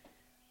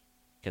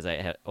because I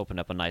had opened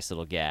up a nice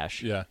little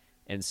gash. Yeah.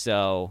 And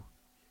so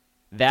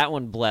that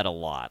one bled a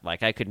lot.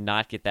 Like, I could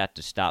not get that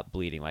to stop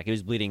bleeding. Like, it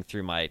was bleeding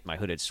through my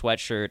hooded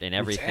sweatshirt and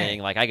everything. Dang.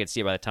 Like, I could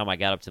see by the time I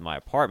got up to my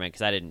apartment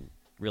because I didn't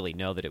really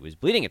know that it was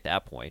bleeding at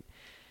that point.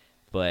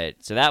 But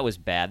so that was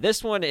bad.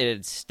 This one, it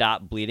had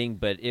stopped bleeding,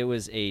 but it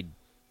was it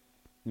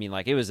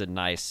was a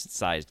nice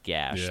sized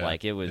gash. Yeah,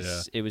 Like, it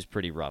was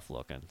pretty rough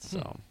looking.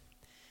 So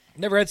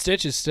Never had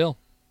stitches still.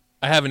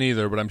 I haven't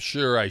either, but I'm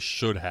sure I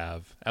should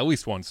have at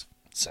least once.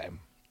 Same.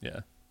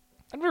 Yeah.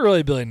 I've never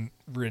really been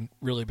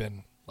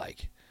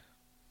like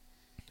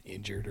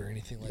injured or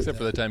anything like Except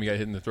that. for the time you got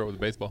hit in the throat with a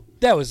baseball.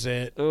 That was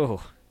it.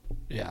 oh,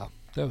 Yeah,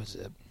 that was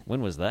it.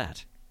 when was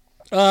that?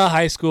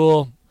 High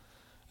school.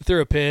 I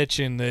threw a pitch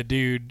and the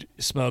dude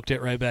smoked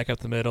it right back up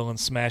the middle and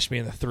smashed me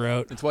in the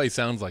throat. That's why he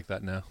sounds like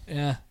that now.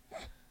 Yeah.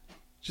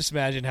 Just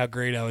imagine how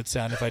great I would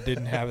sound if I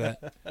didn't have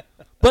that.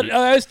 But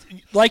I was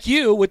like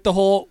you with the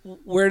whole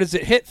where does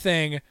it hit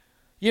thing.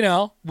 We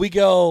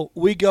go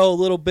a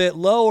little bit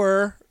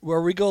lower,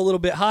 where we go a little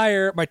bit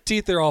higher. My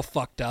teeth are all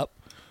fucked up.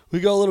 We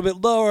go a little bit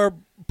lower,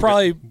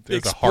 probably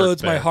There's a heart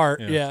explodes my there.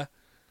 heart. Yeah. Yeah.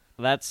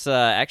 That's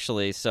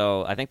actually,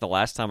 so I think the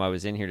last time I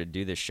was in here to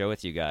do this show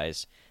with you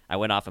guys, I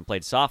went off and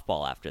played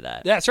softball after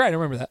that. That's right. I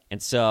remember that.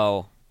 And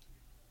so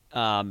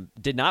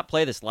did not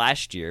play this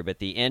last year, but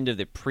the end of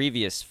the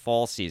previous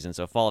fall season,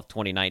 so fall of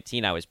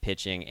 2019, I was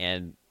pitching,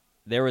 and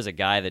there was a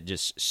guy that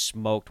just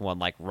smoked one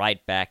like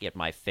right back at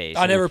my face.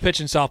 I never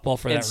pitched in softball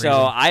for that And so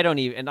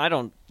reason. I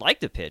don't like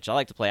to pitch. I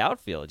like to play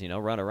outfield,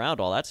 run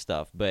around, all that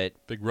stuff. But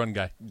Big run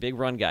guy. big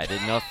run guy,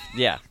 didn't know.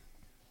 Yeah,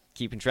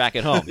 keeping track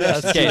at home,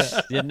 just in case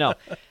didn't know.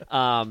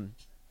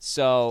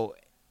 So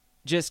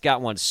just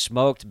got one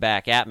smoked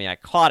back at me. I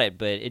caught it,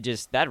 but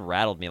that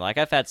rattled me. Like,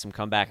 I've had some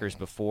comebackers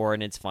before,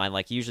 and it's fine.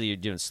 Like, usually you're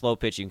doing slow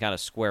pitch, you can kind of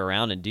square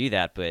around and do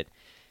that. But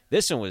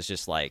this one was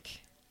just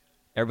like,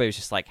 everybody was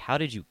just like, how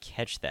did you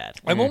catch that?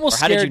 I'm almost or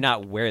how did you scared-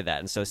 not wear that?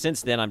 And so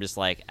since then, I'm just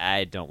like,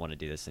 I don't want to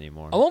do this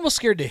anymore. I'm almost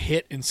scared to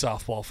hit in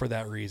softball for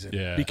that reason.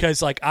 Yeah.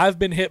 Because like I've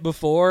been hit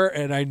before,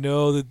 and I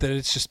know that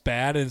it's just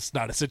bad, and it's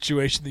not a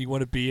situation that you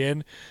want to be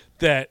in.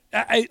 That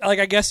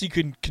I guess you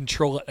can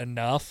control it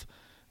enough,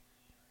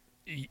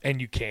 and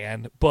you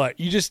can, but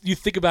you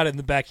think about it in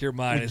the back of your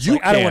mind. It's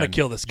like, I don't want to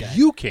kill this guy.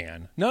 You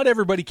can. Not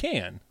everybody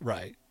can.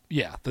 Right?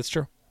 Yeah, that's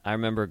true. I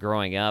remember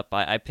growing up,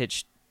 I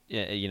pitched,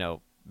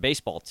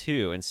 baseball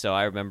too, and so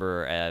I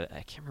remember,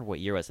 I can't remember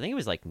what year it was. I think it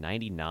was like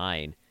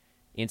 99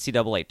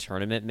 NCAA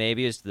tournament,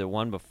 maybe it was the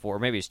one before,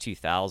 maybe it was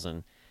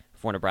 2000,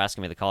 before Nebraska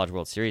made the College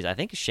World Series. I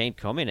think Shane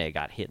Comine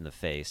got hit in the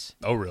face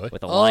Oh, really?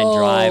 with a line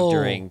drive Oh.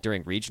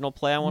 during regional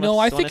play.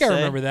 I think I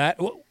remember that.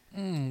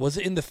 Was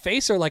it in the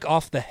face or like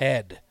off the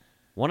head?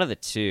 One of the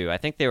two. I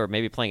think they were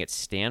maybe playing at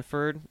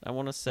Stanford, I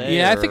want to say.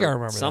 Yeah, I or think I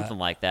remember something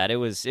that. like that. I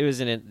think it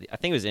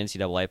was an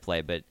NCAA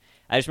play, but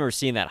I just remember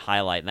seeing that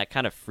highlight, and that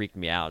kind of freaked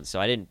me out. And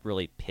so I didn't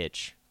really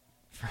pitch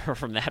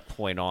from that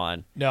point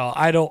on. No,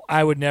 I don't.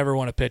 I would never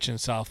want to pitch in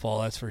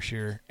softball. That's for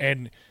sure.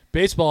 And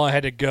baseball, I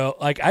had to go.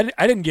 Like I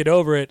didn't get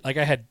over it. Like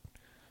I had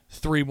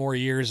 3 more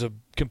years of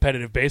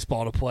competitive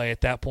baseball to play at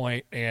that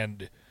point,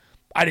 and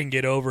I didn't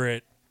get over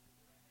it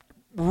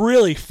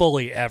really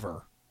fully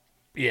ever.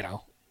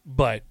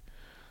 But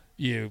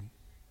you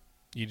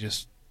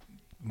just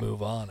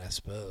move on, I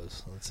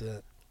suppose. That's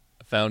it.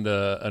 I found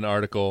an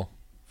article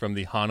from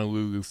the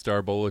Honolulu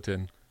Star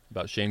Bulletin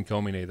about Shane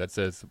Comine that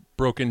says,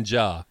 broken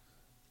jaw,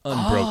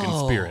 unbroken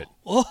spirit.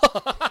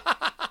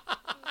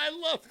 I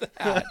love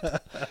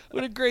that.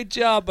 What a great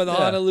job by the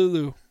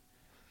Honolulu.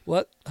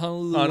 What?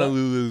 Honolulu?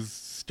 Honolulu's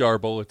Star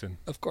Bulletin.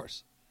 Of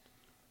course.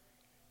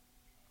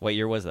 What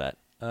year was that?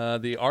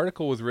 The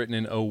article was written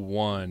in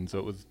 01, so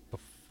it was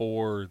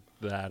before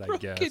that, I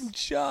guess. Broken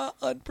jaw,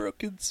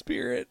 unbroken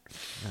spirit.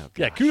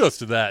 Yeah, kudos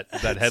to that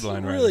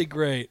headline. It's really writer.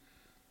 great.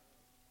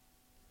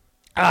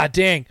 Ah,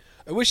 dang.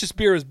 I wish this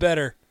beer was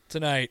better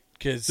tonight,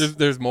 because...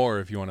 There's more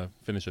if you want to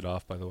finish it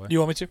off, by the way. You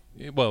want me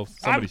to? Well,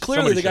 I'm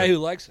clearly the guy who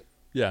likes it.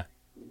 Yeah.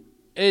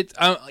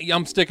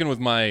 I'm sticking with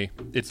my.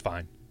 It's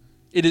fine.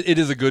 It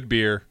is a good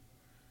beer.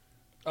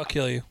 I'll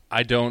kill you.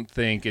 I don't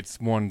think it's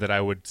one that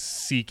I would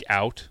seek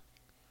out.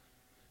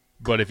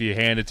 But if you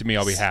hand it to me,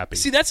 I'll be happy.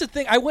 See, that's the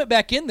thing. I went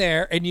back in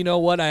there, and you know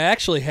what? I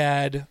actually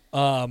had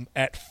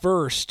at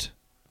first,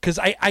 because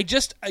I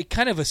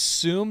kind of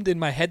assumed in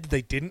my head that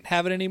they didn't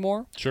have it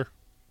anymore. Sure.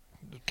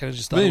 Kind of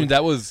just I mean,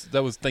 that was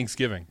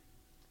Thanksgiving.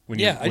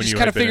 I just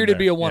kind of figured it'd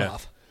be a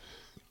one-off.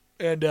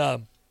 Yeah. And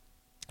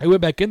I went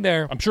back in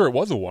there. I'm sure it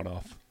was a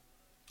one-off.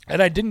 And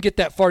I didn't get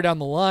that far down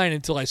the line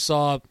until I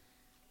saw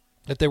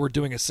that they were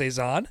doing a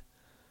Saison.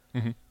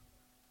 Mm-hmm.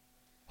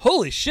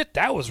 Holy shit,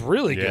 that was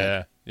really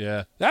good.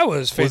 Yeah. That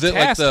was fantastic. Was it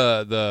like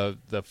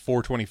the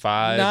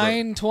 425?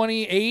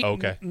 928,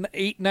 okay.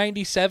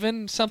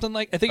 897, something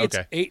like. I think it's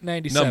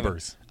 897.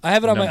 Numbers. I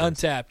have it on my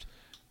Untapped.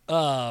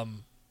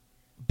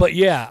 But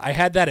yeah, I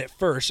had that at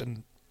first,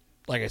 and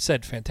like I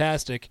said,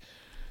 fantastic.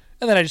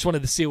 And then I just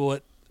wanted to see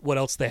what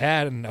else they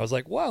had, and I was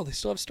like, wow, they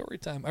still have story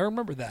time. I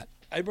remember that.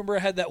 I remember I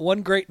had that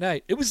one great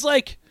night. It was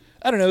like,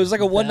 I don't know, it was like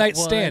a one-night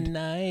stand. One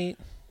night.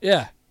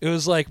 Yeah. It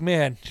was like,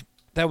 man,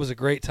 that was a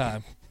great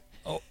time.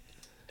 Oh,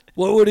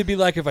 what would it be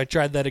like if I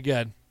tried that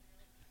again?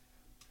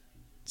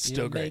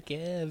 Still great. Make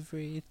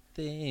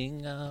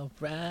everything all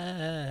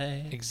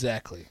right.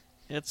 Exactly.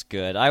 It's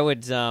good. I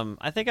would.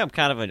 I think I'm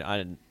kind of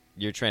on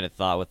your train of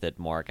thought with it,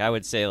 Mark. I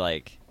would say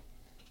like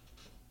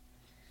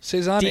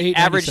Saison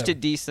average to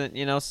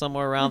decent,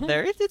 somewhere around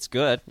there. It's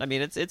good. I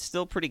mean, it's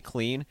still pretty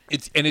clean.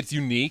 It's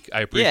unique.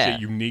 I appreciate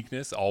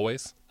uniqueness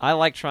always. I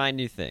like trying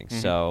new things.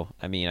 Mm-hmm. So,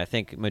 I mean, I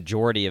think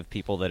majority of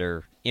people that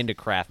are into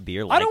craft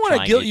beer like I don't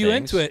want to guilt you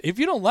things. into it. If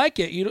you don't like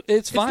it,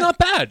 it's fine. It's not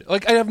bad.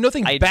 Like, I have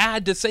nothing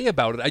bad to say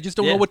about it. I just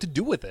don't know what to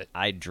do with it.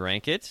 I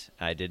drank it.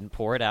 I didn't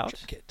pour it out.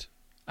 Drink it.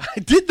 I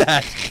did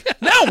that.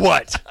 Now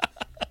what?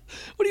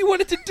 What do you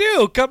want it to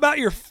do? Come out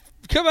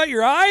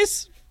your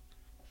eyes?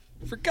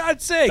 For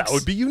God's sakes. That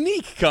would be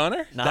unique,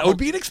 Connor. That would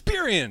be an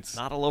experience.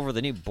 Not all over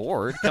the new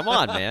board. Come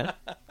on, man.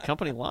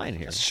 Company line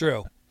here. It's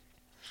true.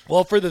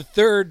 Well, for the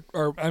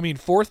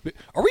fourth,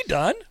 are we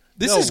done?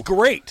 This is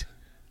great.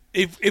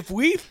 If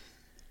we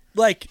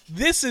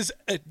this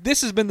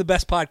has been the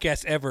best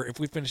podcast ever. If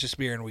we finish this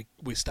beer and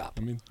we stop.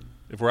 I mean,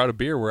 if we're out of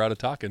beer, we're out of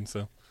talking.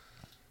 So,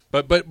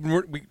 but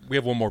we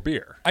have one more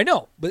beer. I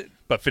know,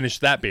 but finish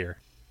that beer.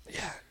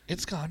 Yeah,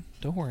 it's gone.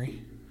 Don't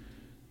worry.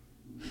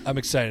 I'm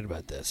excited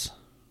about this.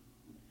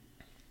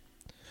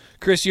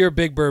 Chris, you're a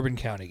big Bourbon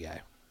County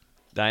guy.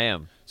 I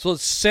am. So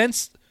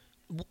since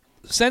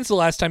the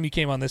last time you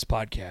came on this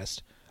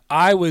podcast,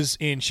 I was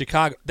in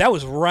Chicago. That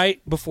was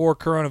right before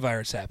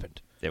coronavirus happened.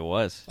 It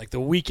was. Like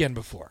the weekend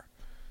before.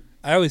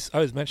 I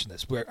always mention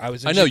this. Where I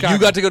was in Chicago. Chicago. You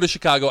got to go to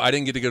Chicago. I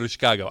didn't get to go to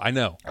Chicago. I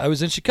know. I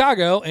was in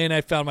Chicago, and I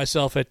found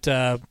myself at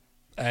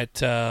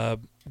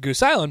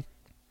Goose Island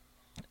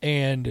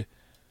and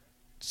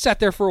sat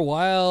there for a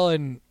while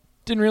and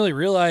didn't really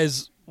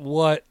realize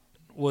what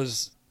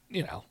was,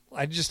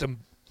 I'm just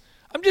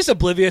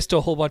oblivious to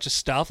a whole bunch of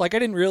stuff. Like, I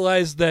didn't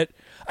realize that.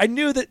 I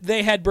knew that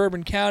they had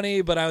Bourbon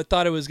County, but I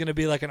thought it was going to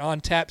be like an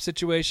on-tap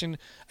situation.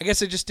 I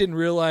guess I just didn't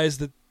realize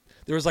that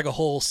there was like a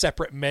whole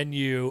separate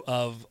menu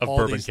of all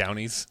Bourbon these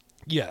counties.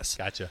 Yes.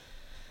 Gotcha.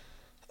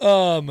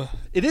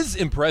 It is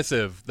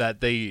impressive that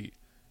they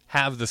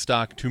have the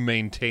stock to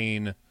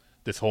maintain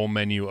this whole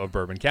menu of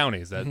bourbon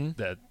counties.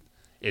 That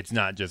it's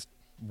not just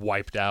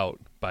wiped out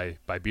by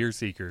beer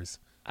seekers.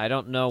 I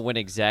don't know when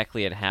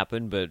exactly it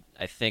happened, but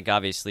I think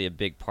obviously a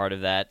big part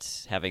of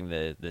that, having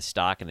the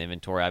stock and the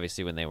inventory,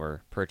 obviously when they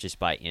were purchased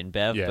by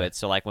InBev. Yeah. But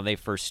so like when they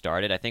first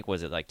started, I think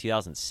was it like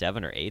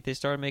 2007 or 2008 they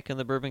started making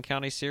the Bourbon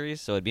County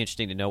series. So it'd be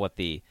interesting to know what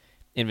the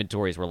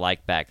inventories were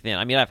like back then.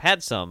 I mean, I've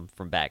had some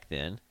from back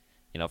then.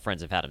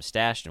 Friends have had them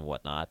stashed and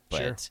whatnot,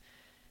 but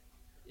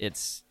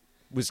it's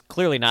was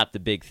clearly not the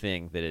big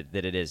thing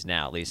that it is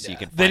now. At least you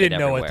can find they didn't it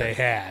know everywhere. what they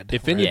had.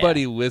 If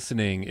anybody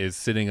listening is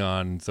sitting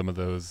on some of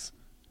those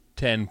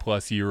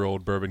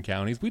 10-plus-year-old bourbon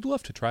counties, we'd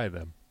love to try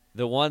them.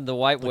 The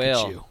white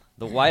whale,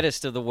 the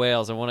whitest of the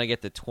whales. I want to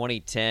get the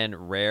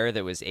 2010 rare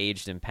that was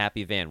aged in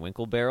Pappy Van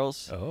Winkle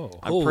barrels. Oh,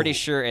 I'm pretty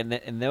sure, and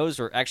those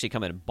were actually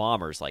come in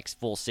bombers, like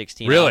full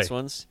 16 Really? ounce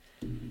ones.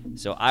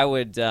 So I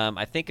would,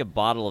 I think a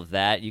bottle of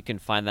that you can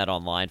find that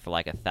online for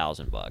like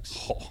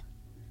 $1,000,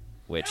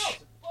 which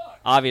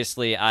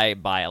obviously I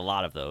buy a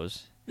lot Have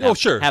the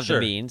sure.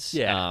 means.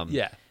 Yeah,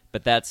 yeah.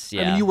 But that's I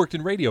mean, you worked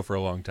in radio for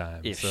a long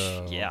time.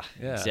 Yeah,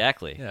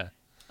 exactly. Yeah.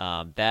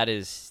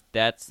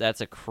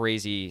 That's a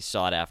crazy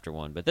sought after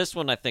one. But this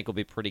one I think will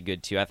be pretty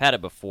good too. I've had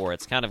it before.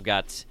 It's kind of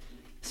got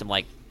some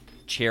like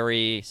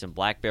cherry, some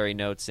blackberry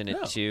notes in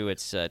it too.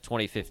 It's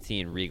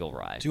 2015 Regal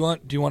Rye. Do you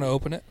want to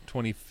open it?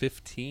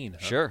 2015. Huh?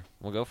 Sure,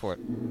 we'll go for it.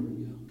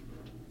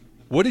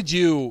 What did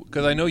you?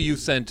 Because I know you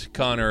sent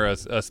Connor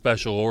a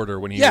special order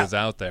when he was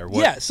out there.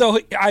 Yeah, so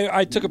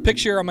I took a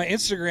picture on my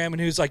Instagram, and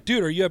he was like,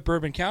 "Dude, are you at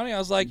Bourbon County?" I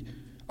was like,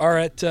 "Or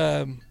at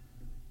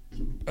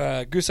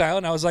Goose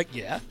Island?" I was like,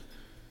 "Yeah."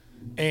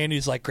 And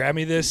he's like, "Grab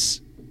me this."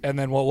 And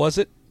then what was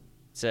it?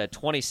 It's a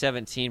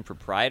 2017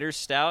 Proprietor's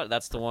Stout.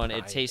 That's the one.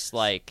 It tastes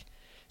like.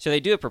 So they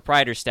do a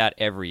proprietor stout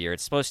every year.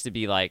 It's supposed to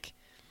be like,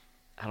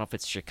 I don't know if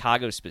it's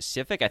Chicago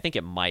specific. I think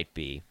it might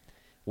be,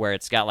 where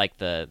it's got like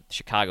the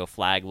Chicago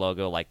flag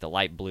logo, like the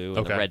light blue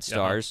and the red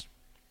stars.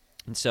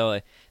 And so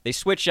they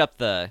switch up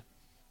the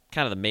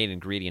kind of the main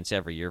ingredients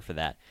every year for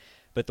that.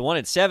 But the one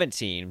in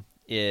 17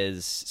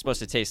 is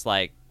supposed to taste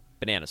like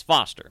Bananas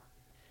Foster.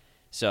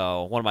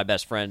 So one of my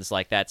best friends,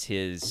 like, that's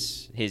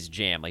his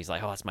jam. He's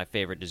like, oh, it's my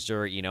favorite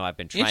dessert. You know, I've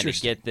been trying to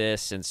get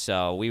this. And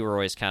so we were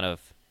always kind of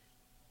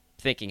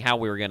thinking how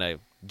we were going to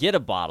get a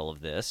bottle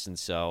of this. And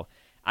so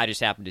I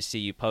just happened to see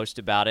you post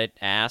about it,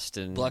 asked,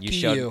 and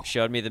you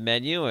showed me the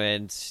menu,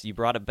 and you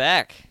brought it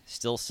back.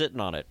 Still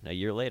sitting on it a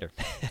year later.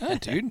 Yeah,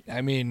 dude,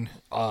 I mean,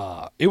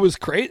 it was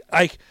great.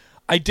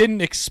 I didn't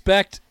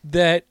expect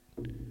that.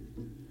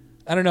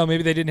 I don't know,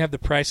 maybe they didn't have the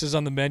prices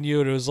on the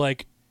menu, and it was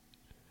like,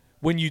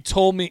 when you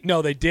told me,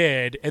 no, they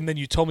did, and then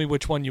you told me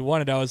which one you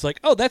wanted, I was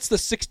like, oh, that's the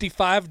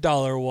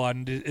 $65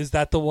 one. Is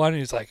that the one? And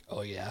he's like,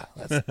 oh, yeah,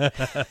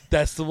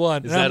 that's the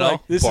one. Is that all?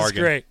 Like, this is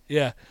great.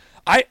 Yeah.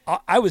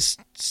 I was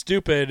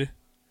stupid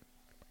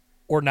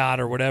or not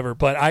or whatever,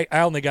 but I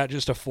only got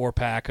just a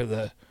 4-pack of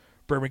the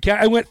Bourbon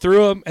County. I went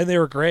through them, and they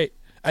were great.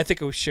 I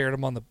think we shared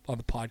them on the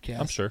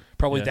podcast. I'm sure.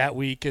 Probably that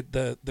week at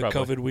the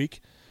COVID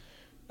week.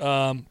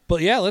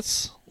 But, yeah,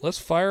 let's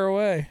fire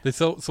away. They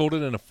sold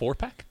it in a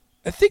 4-pack?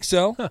 I think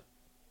so. Huh.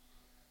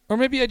 Or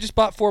maybe I just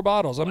bought 4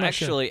 bottles. I'm not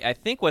sure. Actually, I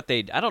think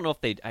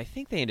I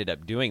think they ended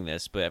up doing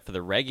this, but for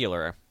the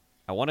regular,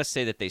 I want to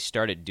say that they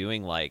started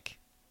doing like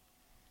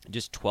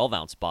just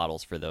 12-ounce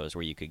bottles for those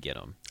where you could get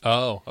them.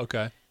 Oh,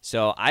 okay.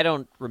 So I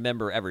don't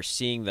remember ever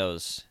seeing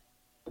those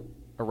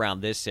around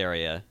this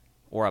area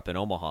or up in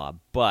Omaha,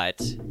 but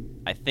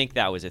I think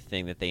that was a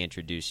thing that they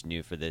introduced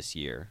new for this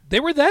year.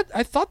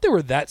 I thought they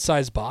were that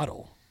size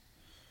bottle.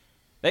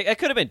 It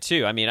could have been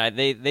too. I mean,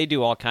 they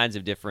do all kinds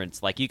of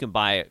different. Like, you can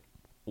buy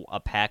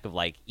a pack of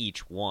like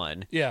each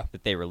one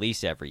that they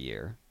release every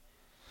year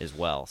as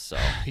well. So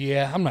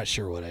yeah, I'm not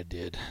sure what I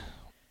did.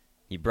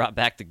 You brought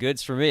back the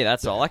goods for me.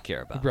 That's all I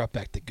care about. I brought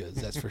back the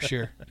goods. That's for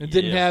sure. It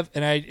didn't have,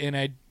 and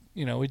I,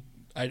 you know,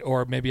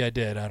 or maybe I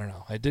did. I don't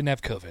know. I didn't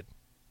have COVID.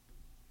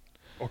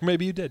 Or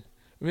maybe you did.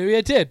 Maybe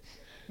I did.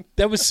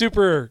 That was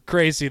super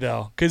crazy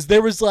though, because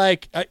there was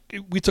like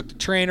we took the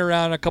train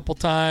around a couple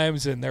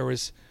times, and there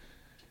was,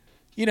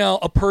 you know,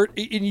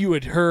 and you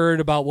had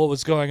heard about what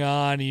was going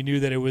on, and you knew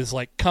that it was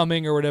like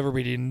coming or whatever, but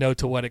you didn't know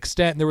to what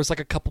extent. And there was like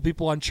a couple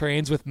people on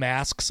trains with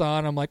masks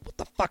on. I'm like, what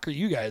the fuck are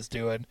you guys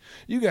doing?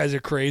 You guys are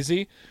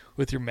crazy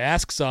with your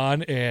masks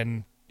on.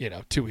 And, you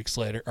know, 2 weeks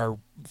later or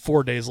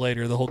 4 days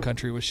later, the whole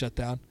country was shut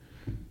down.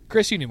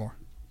 Chris, you need more.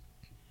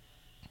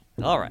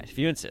 All right, if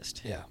you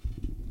insist. Yeah.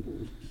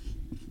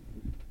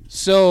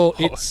 So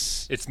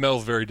it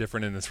smells very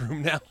different in this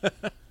room now.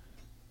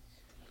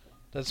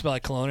 Doesn't smell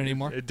like cologne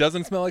anymore? It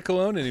doesn't smell like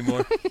cologne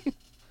anymore.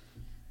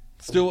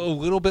 Still a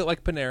little bit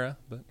like Panera,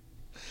 but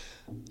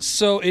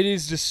so it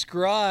is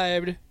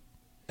described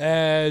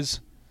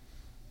as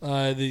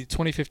the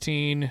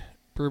 2015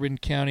 Bourbon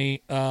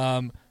County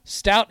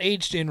stout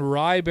aged in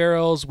rye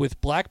barrels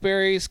with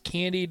blackberries,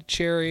 candied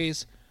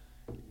cherries,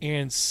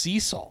 and sea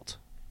salt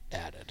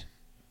added.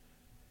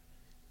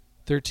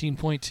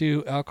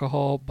 13.2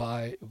 alcohol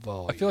by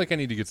volume. I feel like I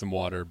need to get some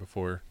water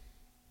before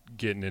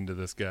getting into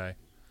this guy.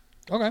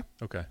 Okay.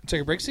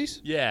 Take a break,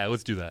 Cease? Yeah,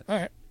 let's do that. All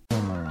right.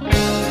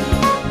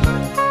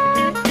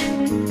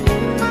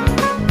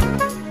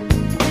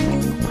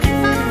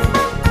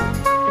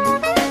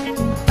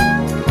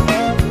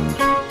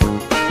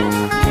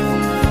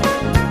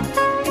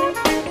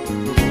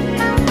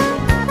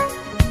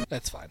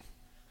 That's fine.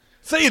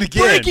 Say it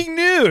again. Breaking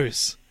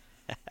news.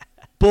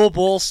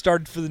 Bull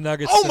started for the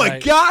Nuggets Oh, tonight. my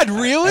God,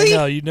 really? I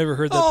know, you'd never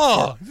heard that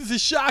Oh, this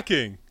is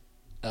shocking.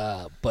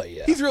 But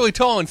yeah. He's really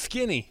tall and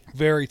skinny.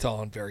 Very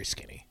tall and very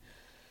skinny.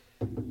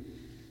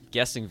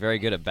 Guessing very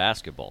good at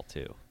basketball,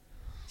 too.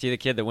 See the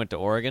kid that went to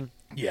Oregon?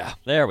 Yeah.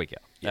 There we go.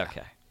 Yeah.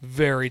 Okay.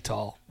 Very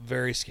tall,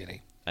 very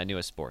skinny. I knew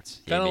his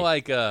sports. Kind of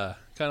like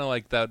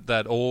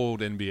that old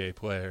NBA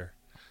player.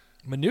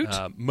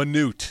 Minute?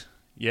 Minute.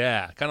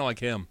 Yeah, kind of like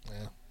him.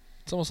 Yeah.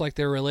 It's almost like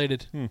they're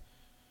related.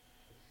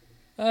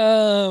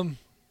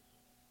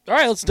 All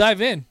right, let's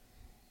dive in.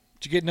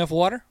 Did you get enough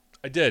water?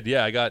 I did.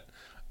 Yeah, I got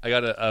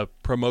a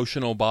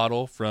promotional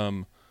bottle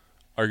from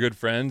our good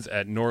friends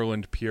at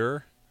Norland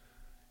Pure.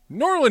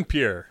 Norland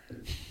Pure,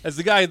 as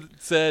the guy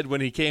said when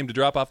he came to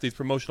drop off these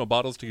promotional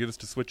bottles to get us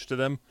to switch to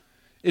them,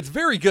 it's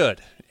very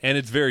good and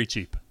it's very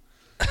cheap.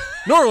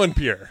 Norland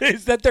Pure.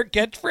 Is that their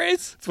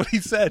catchphrase? That's what he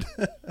said.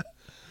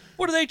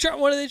 What are they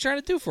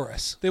trying to do for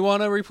us? They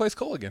want to replace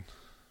Culligan.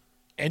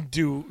 And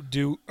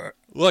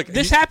look,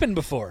 this happened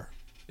before.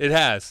 It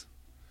has.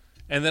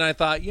 And then I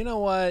thought, you know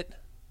what?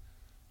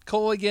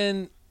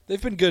 Culligan, they've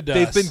been good to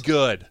us. They've been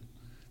good.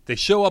 They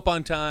show up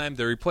on time.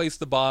 They replace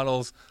the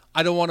bottles.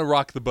 I don't want to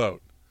rock the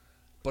boat.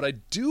 But I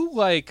do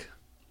like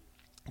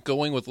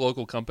going with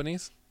local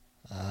companies.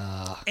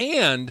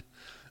 And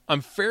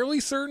I'm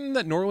fairly certain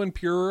that Norland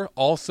Pure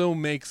also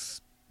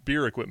makes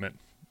beer equipment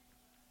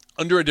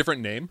under a different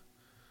name.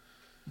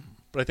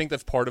 But I think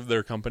that's part of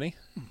their company.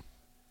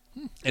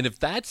 And if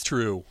that's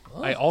true,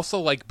 I also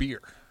like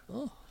beer.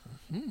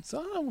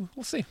 So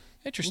we'll see.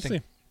 Interesting. We'll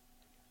see.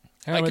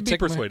 All right, I I'm could gonna be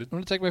persuaded. I'm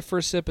going to take my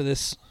first sip of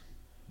this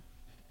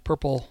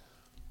purple.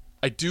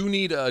 I do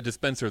need a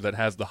dispenser that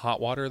has the hot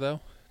water, though.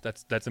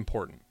 That's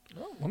important.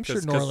 Oh, I'm sure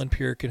 'Cause- Norland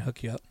Pure can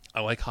hook you up. I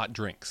like hot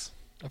drinks.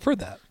 I've heard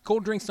that.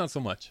 Cold drinks, not so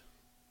much.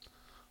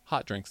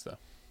 Hot drinks, though.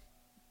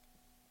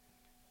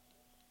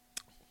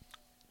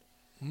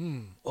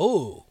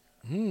 Oh.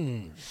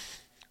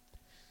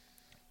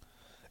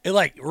 It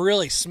like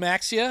really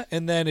smacks you,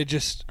 and then it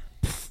just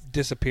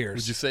disappears.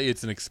 Would you say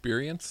it's an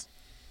experience?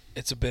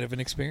 It's a bit of an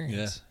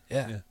experience.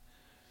 Yeah. Yeah.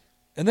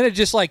 And then it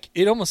just like,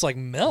 it almost like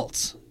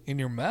melts in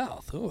your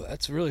mouth. Oh,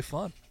 that's really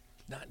fun.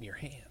 Not in your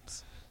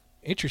hands.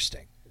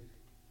 Interesting.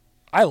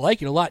 I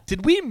like it a lot.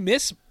 Did we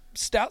miss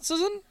stout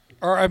season?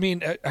 Or, I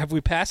mean, have we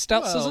passed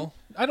stout season? Well,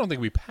 I don't think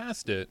we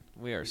passed it.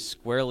 We are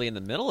squarely in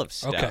the middle of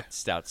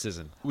stout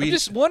season. I'm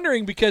just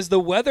wondering because the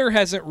weather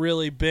hasn't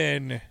really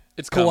been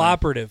It's coming.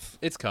 cooperative.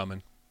 It's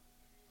coming.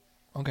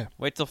 Okay.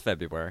 Wait till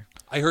February.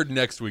 I heard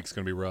next week's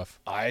going to be rough.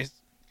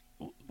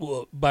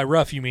 Well, by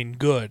rough, you mean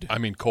good. I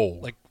mean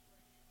cold. Like-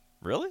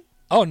 Really?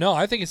 Oh, no,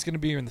 I think it's going to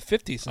be in the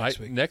 50s next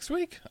week. Next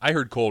week? I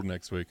heard cold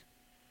next week.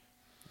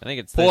 I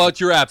think it's Pull out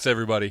your apps,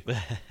 everybody.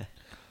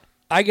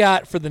 I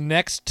got for the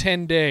next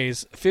 10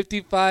 days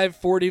 55,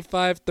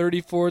 45,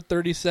 34,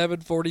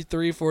 37,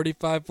 43,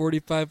 45,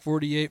 45,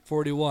 48,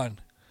 41.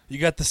 You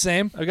got the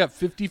same? I got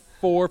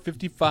 54,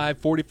 55,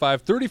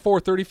 45, 34,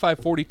 35,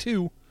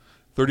 42,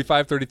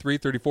 35, 33,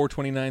 34,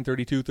 29,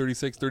 32,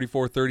 36,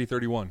 34, 30,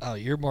 31. Oh,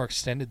 you're more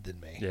extended than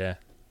me. Yeah.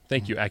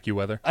 Thank you,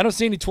 AccuWeather. I don't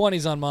see any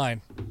 20s on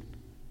mine.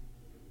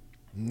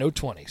 No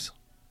 20s.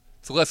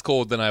 It's less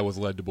cold than I was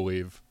led to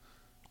believe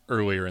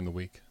earlier in the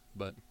week,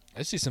 but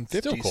I see some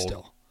Still 50s cold.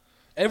 still.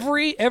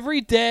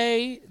 Every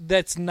day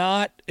that's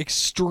not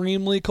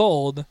extremely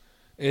cold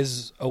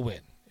is a win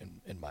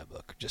in my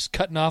book. Just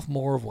cutting off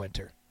more of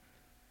winter.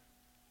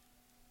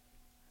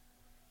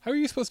 how are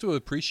you supposed to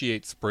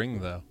appreciate spring,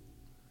 though?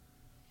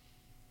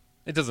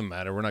 It doesn't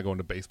matter. We're not going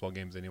to baseball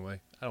games anyway.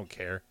 I don't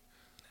care.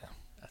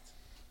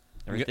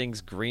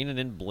 Everything's green and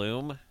in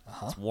bloom.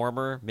 It's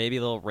warmer. Maybe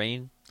a little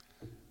rain.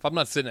 If I'm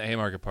not sitting at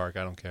Haymarket Park,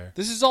 I don't care.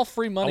 This is all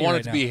free money I want right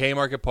it to now. be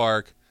Haymarket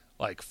Park,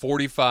 like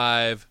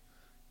 45,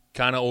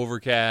 kind of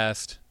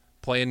overcast,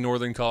 playing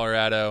Northern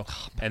Colorado,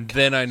 and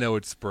then I know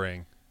it's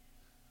spring.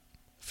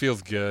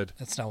 Feels good.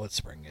 That's not what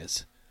spring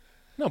is.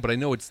 No, but I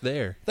know it's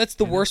there. That's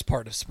the worst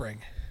part of spring.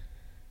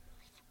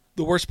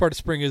 The worst part of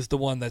spring is the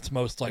one that's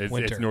most like It's,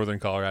 winter. it's Northern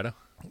Colorado.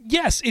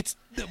 Yes,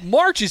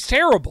 March is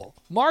terrible.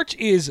 March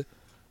is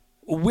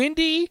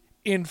windy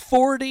and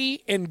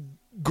 40 and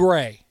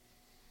gray.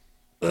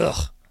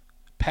 Ugh.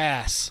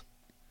 Pass.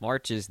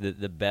 March is the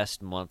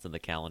best month of the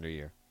calendar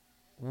year.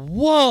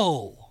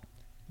 Whoa.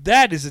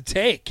 That is a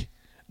take.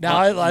 Now,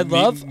 I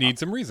love... Need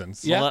some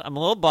reasons. Yeah. I'm a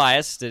little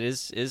biased. It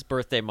is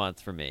birthday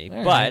month for me,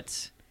 All but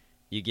right.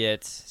 you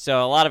get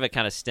so a lot of it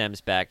kind of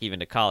stems back even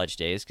to college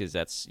days because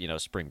that's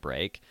spring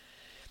break.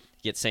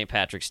 You get St.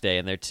 Patrick's Day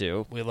in there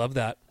too. We love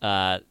that.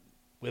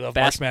 We love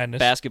Bas- March Madness.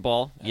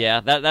 Basketball, yeah,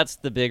 that's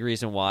the big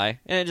reason why.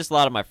 And just a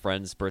lot of my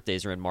friends'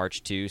 birthdays are in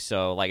March too.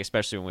 So like,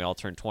 especially when we all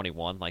turned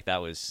 21, like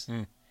that was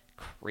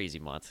crazy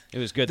month. It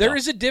was good. There though.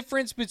 is a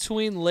difference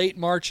between late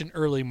March and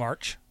early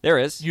March. There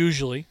is.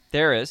 Usually.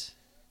 There is.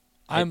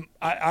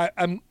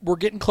 We're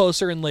getting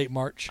closer in late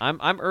March.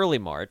 I'm early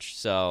March,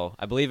 so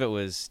I believe it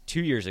was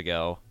 2 years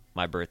ago,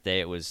 my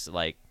birthday. It was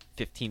like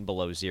 15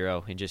 below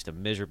zero in just a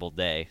miserable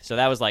day. So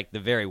that was like the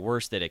very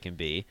worst that it can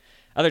be.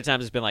 Other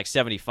times it's been like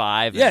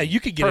 75. Yeah, and you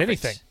could get perfect.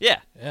 anything. Yeah.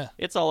 Yeah.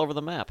 It's all over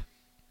the map.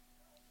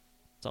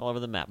 It's all over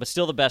the map. But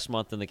still the best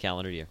month in the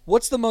calendar year.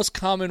 What's the most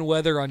common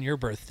weather on your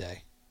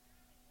birthday?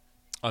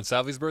 On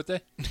Salvi's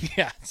birthday?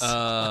 Yes.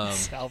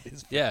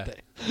 Salvi's Yeah.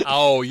 birthday.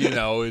 Oh,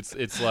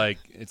 it's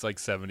like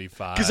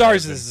 75. Because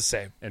ours is the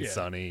same. and Yeah.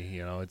 sunny.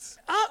 It's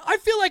I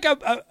feel like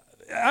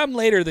I'm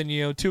later than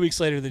you, 2 weeks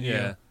later than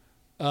yeah.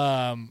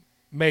 you.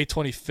 May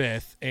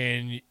 25th,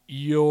 and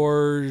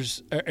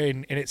yours,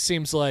 and it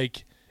seems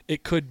like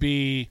it could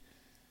be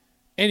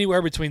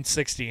anywhere between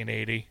 60 and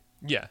 80.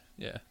 Yeah.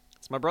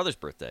 It's my brother's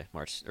birthday,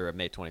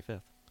 May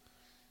 25th.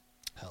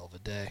 Hell of a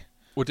day.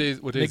 What day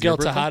is Miguel your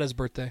birthday? Tejada's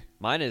birthday.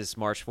 Mine is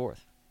March 4th.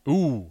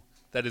 Ooh,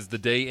 that is the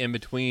day in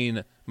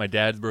between my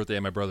dad's birthday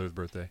and my brother's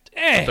birthday.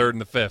 Dang. The 3rd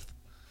and the 5th.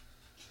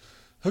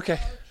 Okay.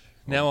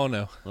 Now I'll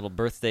know. Little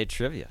birthday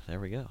trivia. There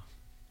we go.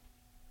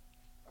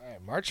 All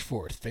right, March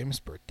 4th, famous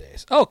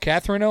birthdays. Oh,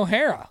 Catherine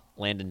O'Hara.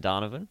 Landon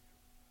Donovan.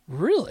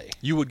 Really?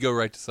 You would go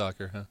right to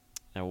soccer, huh?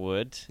 I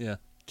would. Yeah.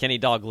 Kenny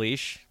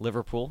Dalglish,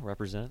 Liverpool,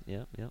 represent.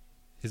 Yep.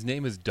 His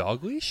name is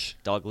Dogleash?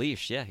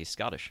 Dalglish, yeah, he's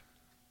Scottish.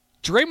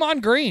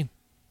 Draymond Green.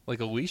 Like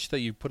a leash that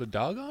you put a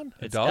dog on?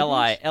 A It's dog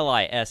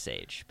leash?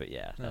 Lish, but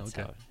yeah, that's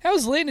okay. how it. How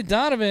is Landon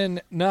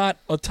Donovan not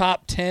a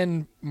top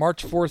 10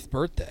 March 4th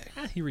birthday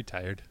He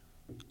retired.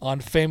 on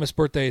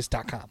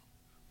famousbirthdays.com?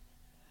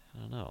 I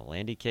don't know.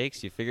 Landy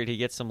Cakes, you figured he'd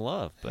get some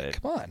love,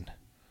 but Come on.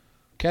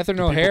 Catherine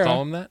Do people O'Hara.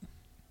 call him that?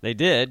 they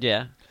did,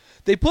 yeah.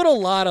 They put a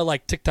lot of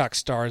like TikTok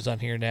stars on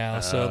here now,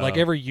 so like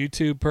every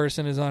YouTube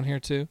person is on here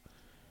too.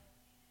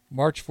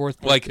 March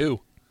 4th. Like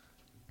who?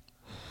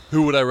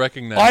 Who would I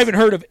recognize? I haven't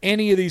heard of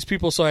any of these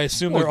people, so I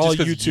assume they're all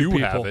just 'cause YouTube you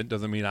people. haven't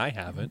doesn't mean I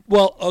haven't.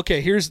 Well,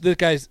 okay, here's the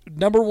guy's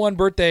number one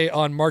birthday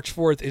on March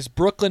 4th is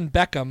Brooklyn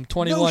Beckham,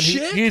 21. No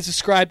shit? He is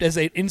described as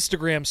an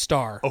Instagram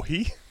star. Oh,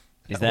 he?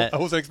 Is that I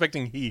wasn't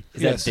expecting he.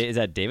 is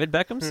that David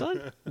Beckham's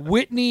son?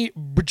 Whitney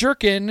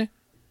Bjerken,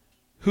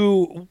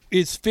 who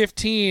is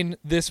 15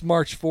 this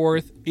March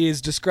 4th, is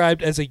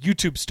described as a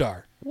YouTube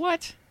star.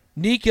 What?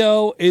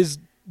 Nico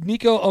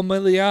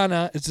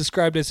Emiliana is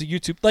described as a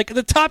YouTube. Like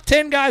the top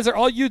 10 guys are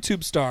all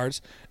YouTube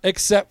stars,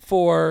 except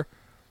for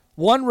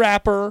one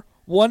rapper,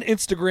 one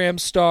Instagram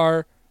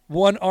star,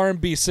 one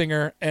R&B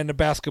singer, and a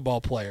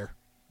basketball player.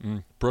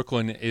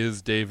 Brooklyn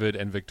is David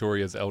and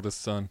Victoria's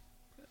eldest son.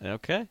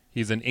 Okay.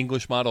 He's an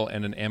English model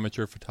and an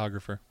amateur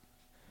photographer.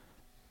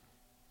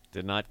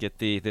 Did not get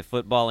the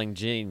footballing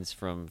genes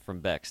from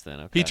Bex then.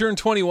 Okay. He turned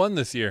 21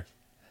 this year.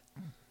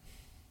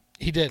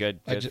 He did. Good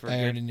I for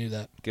already good. knew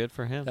that. Good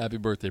for him. Happy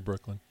birthday,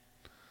 Brooklyn.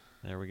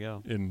 There we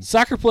go. In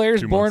Soccer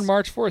players 2 born months.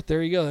 March 4th.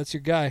 There you go. That's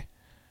your guy.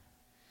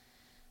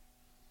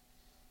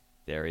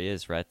 There he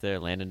is, right there,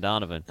 Landon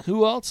Donovan.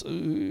 Who else?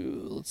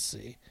 Ooh, let's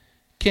see.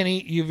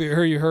 Kenny, you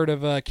heard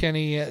of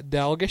Kenny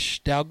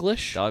Dalglish?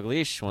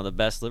 Dalglish, one of the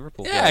best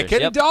Liverpool yeah, players.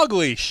 Kenny Yep.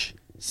 Dalglish.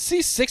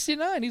 He's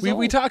 69. He's We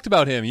old. talked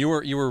about him. You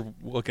were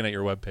looking at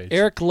your webpage.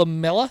 Eric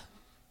Lamela.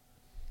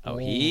 Oh,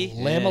 he?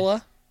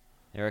 Lamela.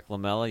 Yeah. Eric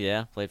Lamela,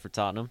 yeah, played for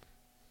Tottenham.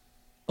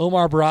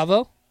 Omar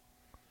Bravo.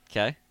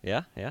 Okay,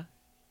 yeah.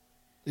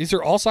 These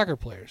are all soccer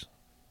players.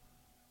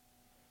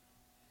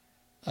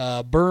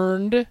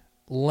 Bernd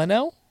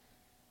Leno.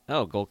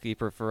 Oh,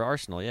 goalkeeper for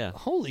Arsenal, yeah.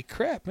 Holy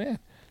crap, man.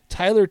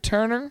 Tyler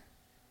Turner.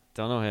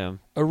 Don't know him.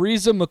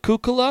 Ariza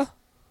Makukula.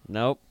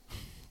 Nope.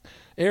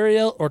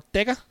 Ariel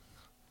Ortega.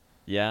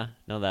 Yeah,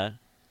 know that.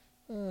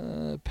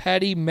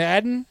 Patty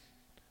Madden.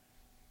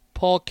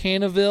 Paul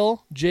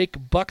Canaville. Jake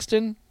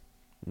Buxton.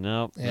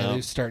 Nope. Yeah, nope.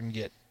 they're starting to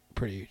get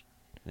pretty.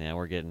 Yeah,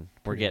 we're getting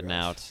rough.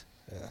 out.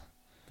 Yeah.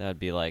 That would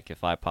be like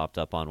if I popped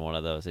up on one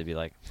of those, they'd be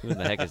like, who in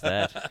the heck is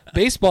that?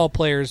 Baseball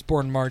players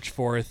born March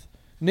 4th.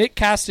 Nick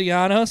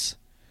Castellanos.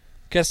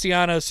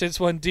 Castellanos hits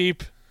one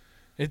deep.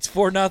 It's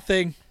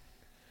 4-0.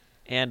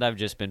 And I've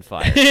just been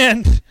fired.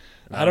 And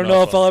I don't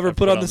know if I'll ever I've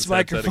put on this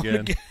headset microphone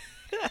again.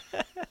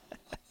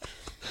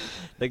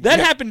 That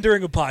happened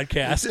during a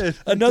podcast.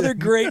 Another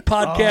great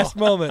podcast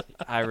moment.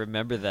 I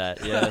remember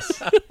that,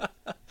 yes.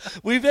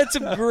 We've had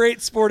some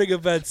great sporting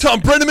events.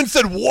 Tom Brenneman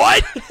said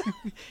what?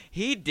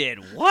 He did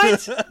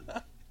what?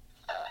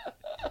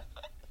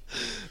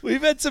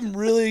 We've had some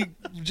really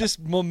just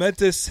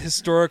momentous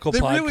historical They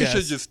podcasts. really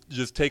should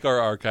just take our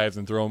archives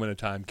and throw them in a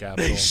time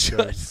capsule. They should.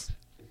 because-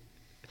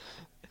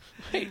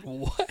 Wait,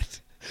 what?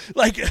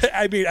 Like,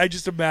 I mean, I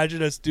just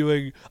imagine us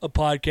doing a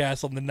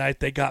podcast on the night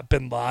they got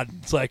Bin Laden.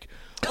 It's like,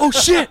 oh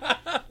shit,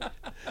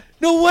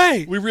 no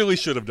way. We really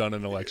should have done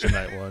an election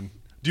night one.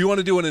 Do you want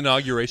to do an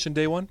inauguration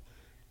day one?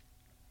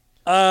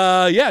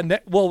 Yeah.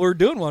 Well, we're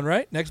doing one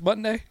right next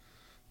Monday.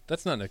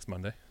 That's not next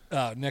Monday.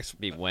 Next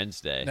Be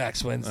Wednesday.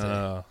 Wednesday.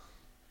 All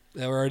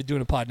Yeah, we're already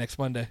doing a pod next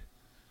Monday.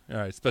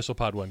 right, special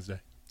pod Wednesday.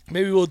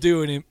 Maybe we'll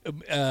do an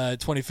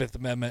 25th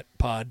Amendment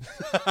pod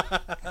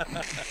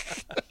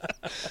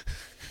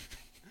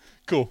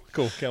Cool.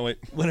 Can't wait.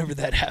 whenever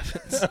that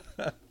happens.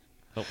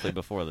 Hopefully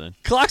before then.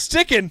 Clock's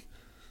ticking.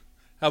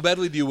 How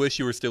badly do you wish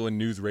you were still in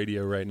news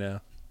radio right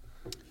now?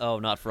 Oh,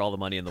 not for all the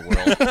money in the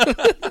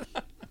world.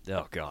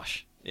 Oh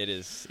gosh. It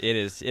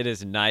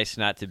is nice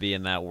not to be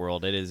in that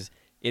world. It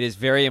is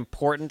very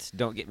important,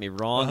 don't get me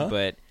wrong,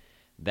 but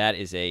that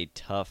is a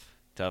tough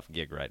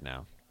gig right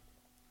now.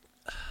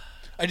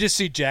 I just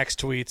see Jack's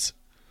tweets.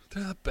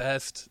 They're the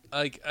best.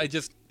 I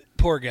just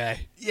Poor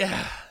guy.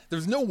 yeah.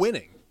 There's no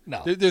winning.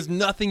 No. There's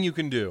nothing you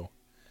can do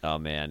Oh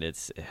man,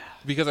 it's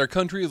because our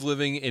country is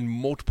living in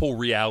multiple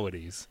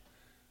realities.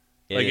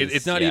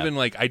 It's not even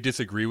like I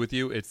disagree with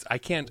you. It's I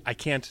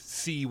can't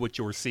see what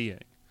you're seeing.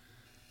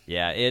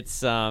 Yeah,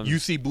 it's You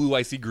see blue,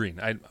 I see green.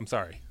 I'm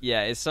sorry.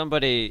 yeah, it's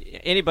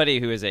anybody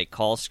who is a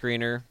call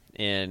screener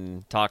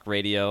in talk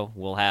radio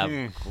will have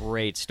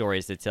great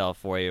stories to tell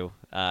for you.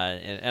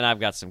 And I've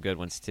got some good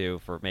ones too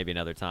for maybe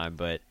another time,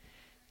 but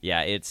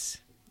yeah, it's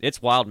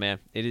wild, man.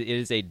 It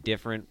is a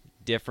different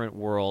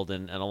world,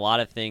 and a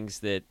lot of things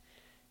that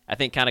I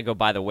think kind of go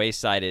by the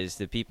wayside is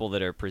the people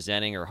that are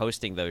presenting or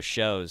hosting those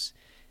shows.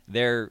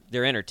 They're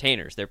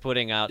entertainers. They're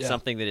putting out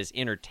something that is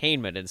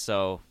entertainment, and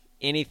so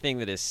anything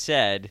that is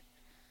said,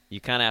 you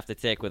kind of have to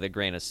take with a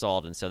grain of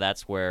salt, and so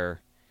that's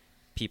where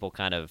people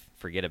kind of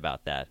forget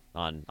about that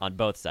on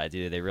both sides.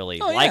 Either they really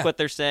like what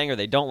they're saying or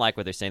they don't like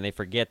what they're saying. They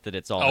forget that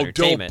it's all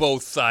entertainment. Don't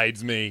both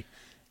sides me.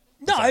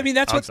 No, I mean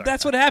that's I'm sorry.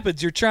 what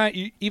happens. You're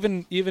trying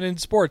even in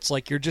sports,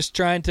 like you're just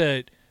trying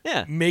to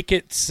make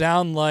it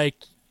sound like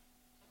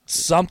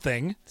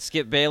something.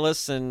 Skip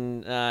Bayless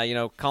and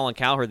Colin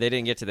Cowherd, they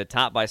didn't get to the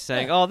top by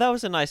saying, "Oh, that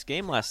was a nice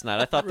game last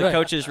night. I thought the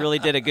coaches really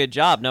did a good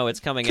job." No, it's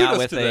coming out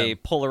with a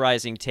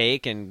polarizing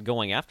take and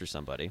going after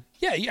somebody.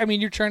 Yeah, I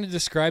mean, you're trying to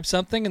describe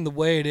something and the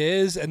way it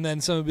is, and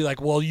then someone would be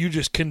like, "Well, you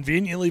just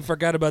conveniently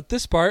forgot about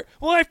this part."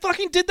 Well, I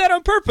fucking did that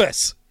on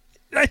purpose.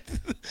 I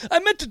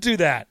meant to do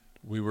that.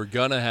 We were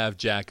gonna have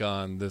Jack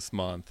on this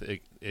month.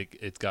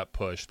 It got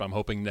pushed, but I'm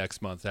hoping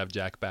next month to have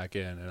Jack back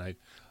in, and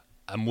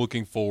I'm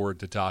looking forward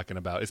to talking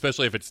about,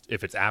 especially if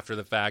it's after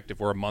the fact, if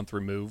we're a month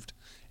removed,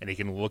 and he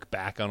can look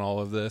back on all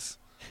of this.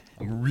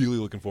 I'm really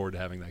looking forward to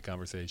having that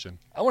conversation.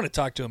 I want to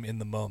talk to him in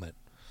the moment.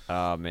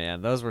 Oh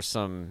man, those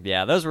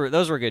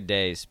were good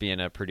days being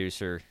a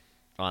producer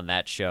on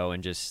that show,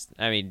 and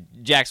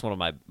Jack's one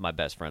of my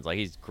best friends. Like,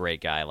 he's a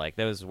great guy. Like,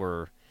 those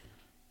were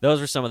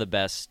some of the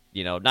best,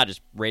 not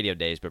just radio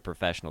days, but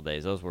professional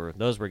days. Those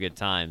were good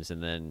times.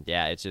 And then,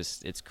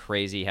 it's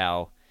crazy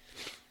how,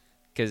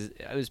 because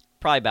it was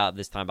probably about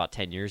this time, about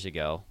 10 years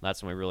ago,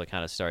 that's when we really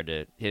kind of started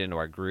to hit into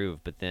our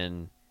groove. But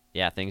then,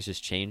 things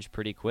just changed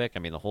pretty quick. I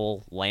mean, the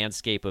whole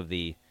landscape of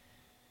the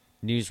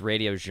news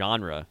radio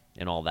genre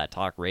and all that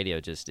talk radio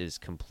just is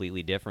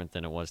completely different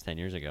than it was 10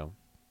 years ago.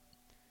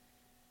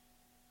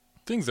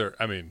 Things are,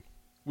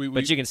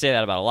 but you can say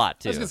that about a lot,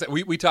 too. I was gonna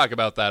say, we talk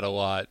about that a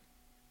lot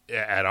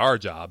at our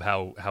job,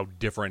 how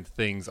different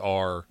things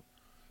are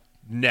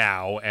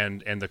now,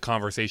 and the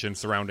conversation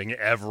surrounding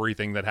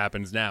everything that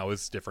happens now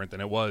is different than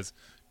it was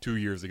 2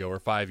 years ago or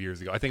 5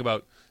 years ago. I think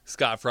about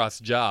Scott Frost's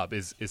job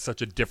is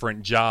such a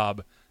different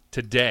job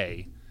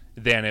today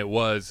than it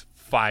was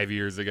 5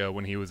 years ago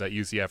when he was at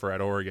UCF or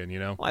at Oregon,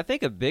 Well, I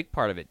think a big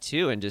part of it,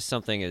 too, and just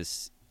something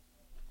is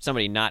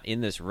somebody not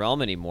in this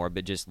realm anymore,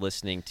 but just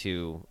listening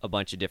to a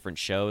bunch of different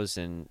shows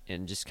and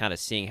just kind of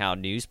seeing how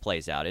news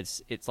plays out.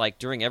 It's like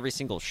during every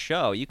single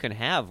show, you can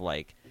have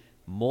like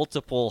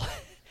multiple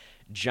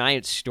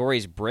giant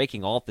stories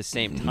breaking all at the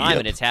same time,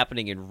 and it's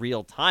happening in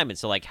real time. And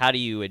so, like, how do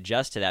you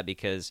adjust to that?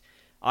 Because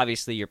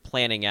obviously you're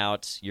planning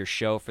out your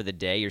show for the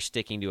day. You're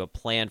sticking to a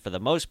plan for the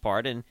most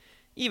part. And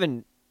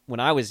even when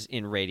I was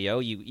in radio,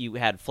 you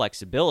had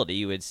flexibility.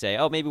 You would say,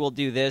 oh, maybe we'll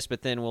do this,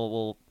 but then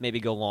we'll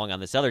maybe go long on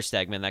this other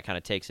segment. That kind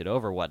of takes it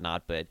over,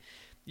 whatnot. But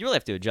you really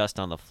have to adjust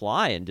on the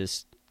fly and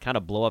just kind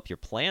of blow up your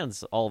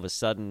plans all of a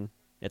sudden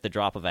at the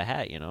drop of a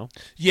hat,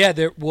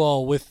 Yeah,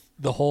 with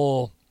the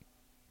whole,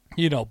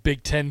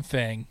 Big Ten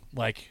thing,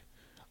 like,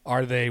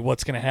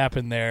 what's going to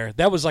happen there?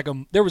 There was like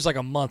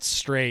a month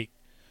straight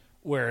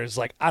where it's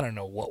like, I don't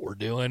know what we're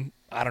doing.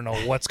 I don't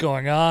know what's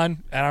going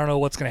on. I don't know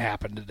what's going to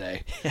happen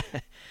today.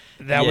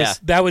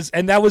 That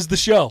was the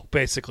show,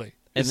 basically.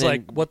 It's then,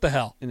 like, what the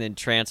hell? And then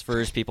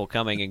transfers, people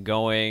coming and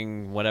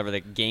going, whatever, the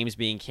games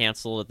being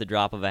canceled at the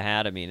drop of a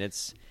hat. I mean,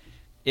 it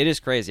is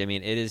crazy. I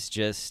mean, it is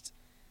just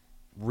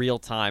real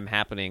time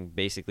happening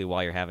basically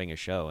while you're having a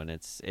show, and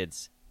that's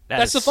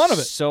the fun of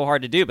it. So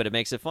hard to do, but it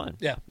makes it fun.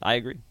 Yeah, I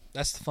agree.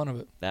 That's the fun of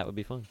it. That would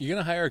be fun. You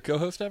gonna hire a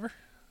co-host ever?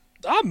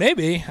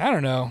 Maybe. I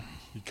don't know.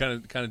 You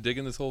kind of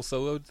digging this whole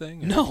solo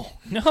thing? No.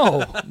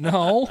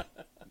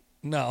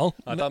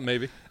 I thought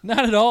maybe.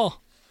 Not at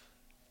all.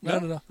 No?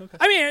 Not at all. Okay.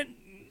 I mean,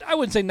 I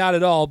wouldn't say not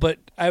at all, but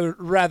I would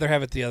rather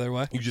have it the other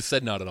way. You just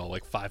said not at all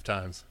like 5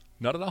 times.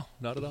 Not at all.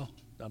 Not at all.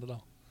 Not at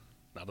all.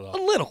 Not at all.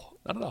 A little.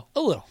 Not at all. A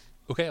little.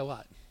 Okay, a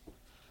lot.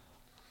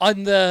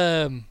 On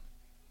the...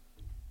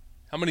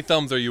 How many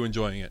thumbs are you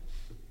enjoying it?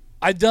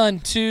 I've done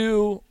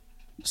 2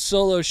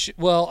 solo...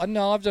 Well,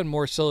 no, I've done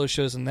more solo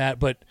shows than that,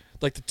 but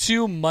like the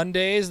 2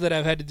 Mondays that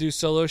I've had to do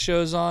solo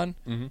shows on,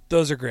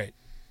 those are great.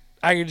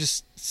 I can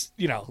just,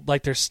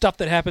 like there's stuff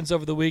that happens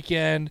over the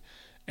weekend,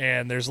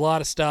 and there's a lot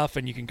of stuff,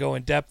 and you can go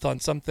in depth on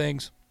some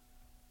things.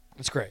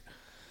 It's great.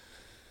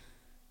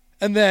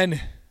 And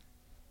then,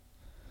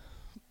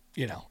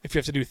 if you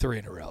have to do 3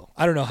 in a row,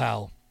 I don't know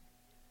how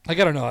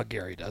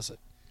Gary does it.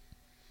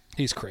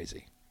 He's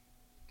crazy.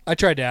 I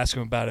tried to ask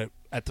him about it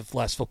at the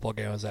last football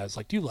game I was at. I was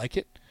like, do you like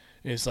it?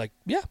 And he's like,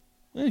 yeah.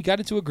 And he got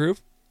into a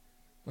groove.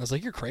 I was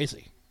like, you're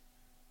crazy.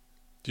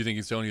 Do you think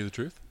he's telling you the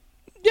truth?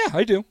 Yeah,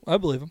 I do. I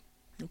believe him.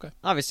 Okay.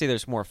 Obviously,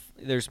 there's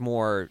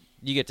more.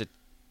 You get to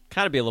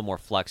kind of be a little more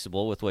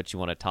flexible with what you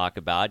want to talk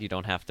about. You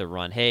don't have to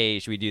run, hey,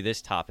 should we do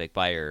this topic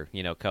by your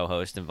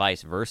co-host, and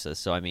vice versa.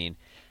 So, I mean,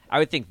 I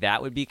would think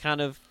that would be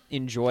kind of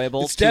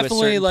enjoyable. It's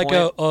definitely like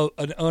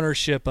an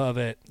ownership of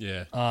it.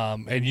 Yeah.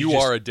 And you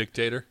are a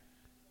dictator.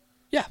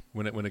 Yeah.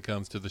 When it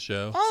comes to the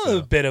show, I'm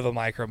a bit of a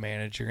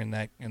micromanager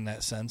in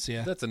that sense.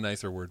 Yeah. That's a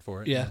nicer word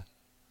for it. Yeah.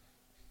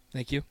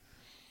 Thank you.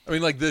 I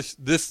mean, like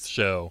this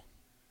show,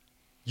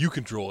 you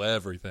control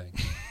everything.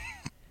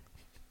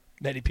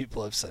 Many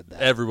people have said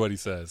that. Everybody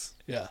says.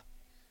 Yeah.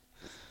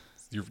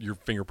 Your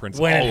fingerprints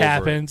when all it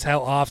happens, over it.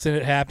 how often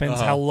it happens,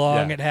 how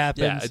long it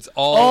happens. Yeah, it's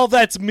all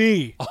that's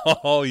me.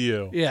 All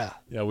you. Yeah.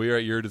 Yeah, we are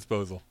at your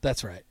disposal.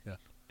 That's right. Yeah.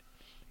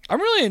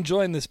 I'm really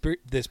enjoying this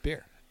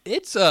beer.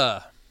 It's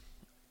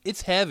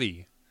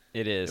heavy.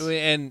 It is.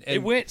 And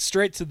it went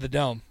straight to the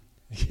dome.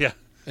 Yeah.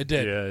 It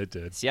did. Yeah, it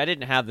did. See, I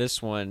didn't have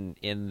this one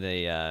in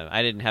the.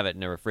 I didn't have it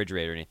in a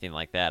refrigerator or anything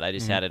like that. I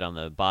just had it on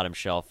the bottom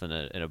shelf in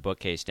a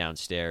bookcase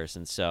downstairs,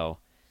 and so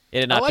it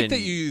had not I like been.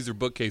 that you use your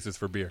bookcases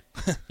for beer.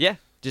 Yeah,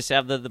 just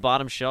have the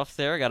bottom shelf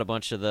there. I got a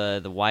bunch of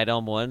the White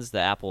Elm ones, the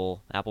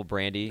apple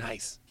brandy.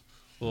 Nice.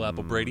 Little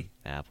Apple Brady.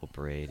 Apple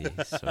Brady,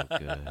 so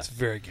good. It's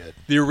very good.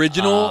 The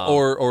original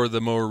or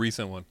the more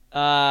recent one?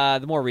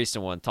 The more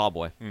recent one, Tall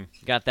Boy.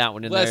 Got that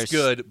one in there. Less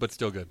good, but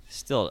still good.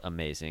 Still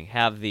amazing.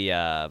 Have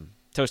the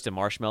toasted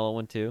marshmallow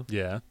one too,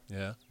 Yeah.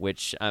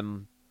 which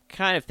I'm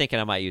kind of thinking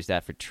I might use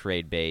that for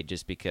trade bait,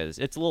 just because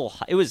it's a little.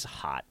 It was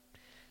hot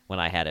when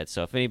I had it,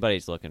 so if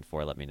anybody's looking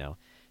for it, let me know.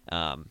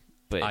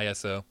 But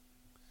ISO.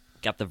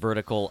 got the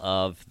vertical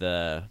of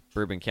the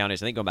Bourbon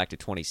Counties. I think going back to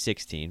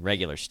 2016,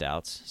 regular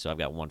stouts. So I've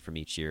got one from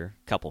each year,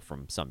 a couple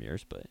from some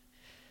years, but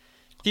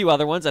a few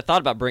other ones. I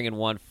thought about bringing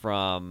one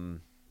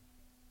from.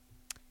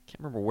 Can't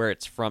remember where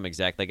it's from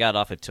exactly. I got it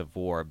off of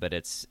Tavor, but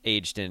it's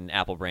aged in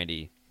apple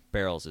brandy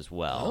barrels as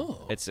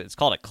well. Oh. It's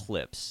called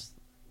Eclipse.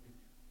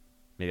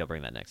 Maybe I'll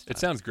bring that next time. It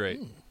sounds great.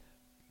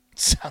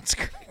 Sounds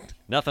great.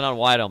 Nothing on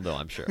White Elm though,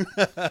 I'm sure.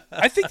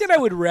 I think that I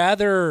would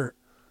rather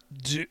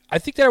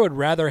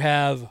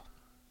have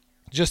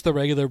just the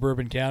regular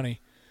Bourbon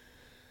County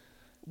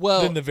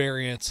Well, than the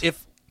variants.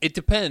 if it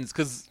depends,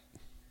 because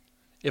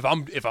if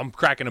I'm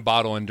cracking a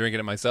bottle and drinking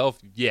it myself,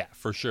 yeah,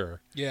 for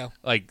sure. Yeah.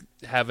 Like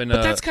having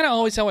But that's kind of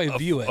always how I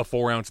view it. a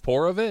 4-ounce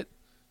pour of it.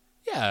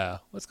 Yeah,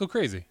 let's go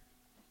crazy.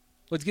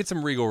 Let's get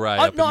some Regal Rye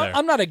up in there.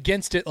 I'm not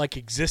against it like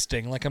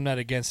existing. Like I'm not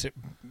against it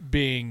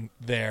being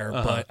there.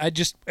 But I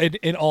just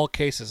in all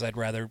cases, I'd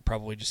rather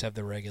probably just have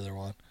the regular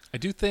one. I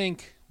do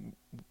think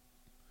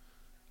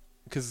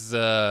because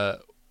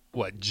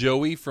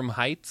Joey from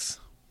Heights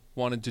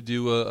wanted to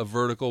do a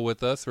vertical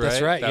with us, right?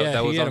 That's right, yeah,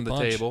 that he was had on a the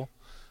bunch. table.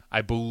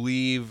 I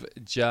believe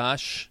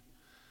Josh,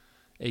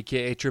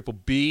 aka Triple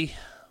B,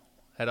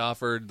 had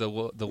offered the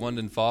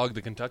London Fog,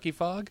 the Kentucky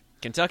Fog.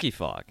 Kentucky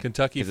Fog.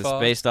 Kentucky 'Cause Fog.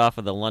 it's based off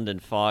of the London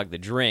Fog, the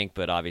drink,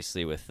 but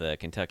obviously with the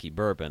Kentucky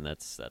bourbon,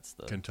 that's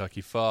the. Kentucky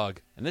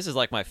Fog. And this is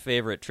like my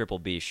favorite Triple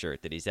B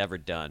shirt that he's ever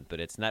done, but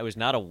it was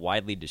not a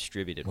widely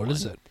distributed one. What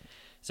is it?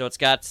 So it's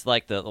got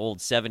like the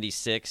old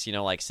 76,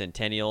 like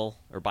centennial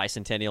or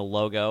bicentennial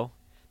logo,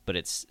 but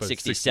it's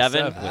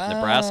 67 with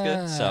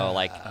Nebraska. So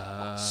like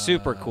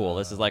super cool.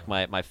 This is like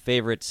my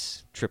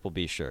favorite Triple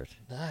B shirt.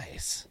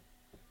 Nice.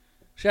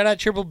 Shout out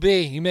Triple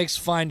B. He makes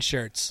fine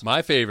shirts.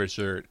 My favorite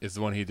shirt is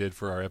the one he did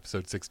for our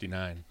episode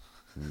 69.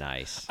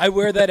 Nice. I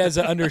wear that as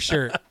an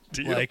undershirt,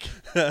 Do you? like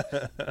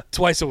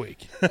twice a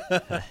week.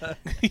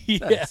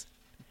 Yeah,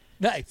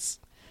 nice.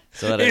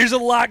 So that There's a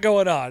lot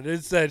going on.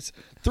 It says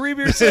 3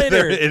 beers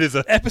later. It is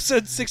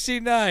episode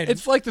 69.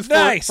 It's like this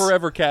nice.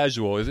 forever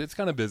casual. It's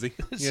kind of busy.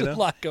 There's You know? a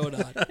lot going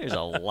on. there's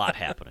a lot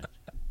happening.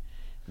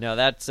 No,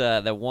 that's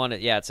the one.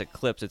 Yeah, it's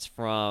Eclipse. It's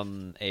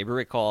from a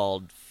brewery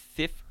called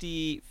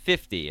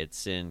 5050.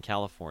 It's in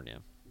California.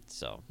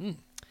 So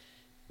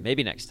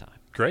maybe next time.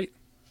 Great.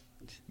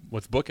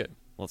 Let's book it.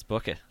 Let's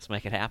book it. Let's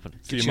make it happen.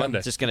 See you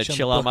Monday. Just gonna Get you on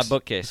chill the out my books.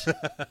 bookcase,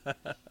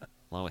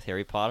 along with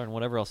Harry Potter and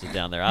whatever else is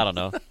down there. I don't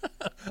know.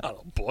 I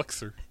don't know,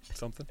 books or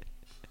something.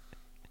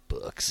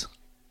 Books.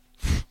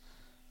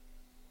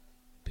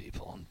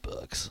 People and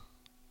books.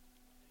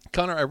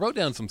 Connor, I wrote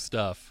down some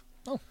stuff.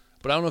 Oh.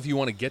 But I don't know if you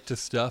want to get to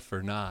stuff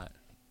or not.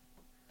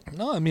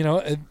 No, I mean,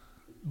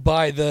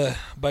 by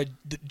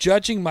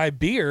judging my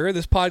beer,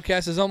 this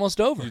podcast is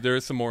almost over. There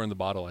is some more in the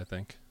bottle, I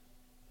think.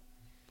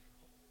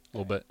 A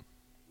little bit.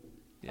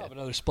 Yeah. Have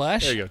another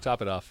splash. There you go.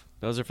 Top it off.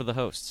 Those are for the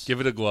hosts. Give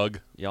it a glug.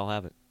 Y'all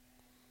have it.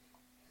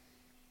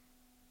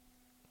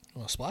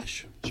 Want a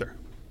splash? Sure.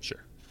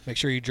 Make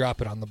sure you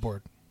drop it on the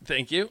board.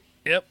 Thank you.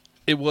 Yep.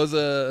 It was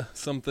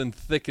something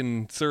thick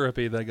and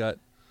syrupy that got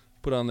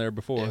put on there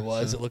before. It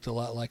was. so- It looked a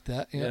lot like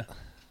that. Yeah.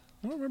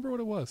 I don't remember what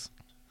it was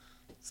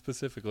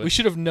specifically. We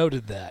should have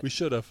noted that. We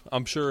should have.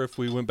 I'm sure if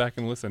we went back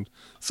and listened,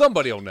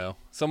 somebody will know.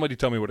 Somebody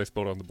tell me what I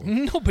spilled on the board.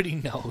 Nobody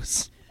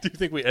knows. Do you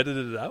think we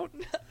edited it out?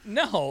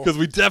 No. Because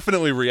we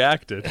definitely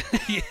reacted.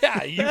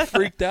 Yeah, you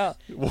freaked out.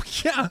 Well,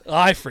 yeah.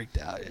 I freaked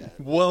out. Yeah.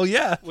 Well,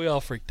 yeah. We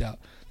all freaked out.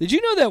 Did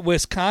you know that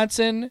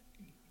Wisconsin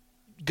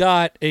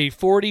got a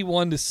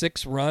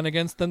 41-6 run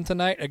against them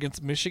tonight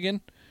against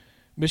Michigan?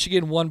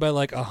 Michigan won by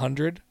like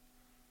 100.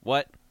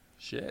 What?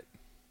 Shit.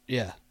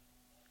 Yeah.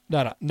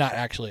 Not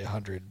actually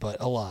 100, but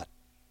a lot.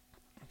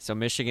 So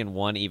Michigan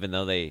won even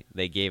though they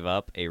gave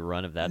up a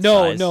run of that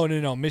No, size?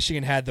 no.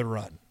 Michigan had the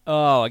run.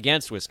 Oh,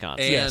 against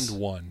Wisconsin. And Yes.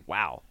 one.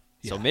 Wow.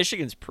 So Yeah.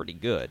 Michigan's pretty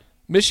good.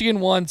 Michigan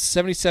won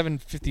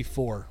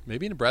 77-54.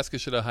 Maybe Nebraska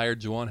should have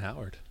hired Juwan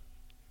Howard.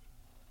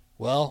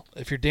 Well,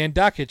 if you're Dan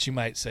Duckett, you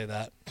might say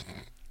that.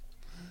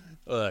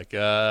 Look,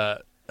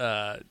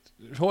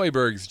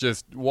 Hoiberg's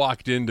just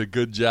walked into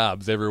good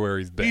jobs everywhere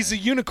he's been. He's a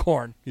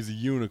unicorn. He's a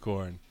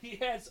unicorn. He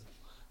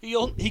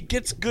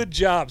gets good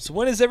jobs.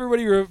 When has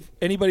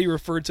anybody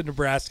referred to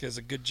Nebraska as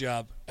a good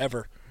job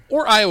ever?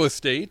 Or Iowa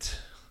State.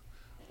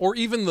 Or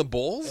even the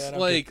Bulls. Yeah, I don't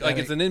like get- I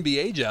it's an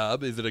NBA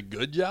job. Is it a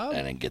good job? I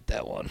didn't get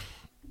that one.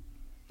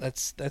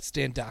 That's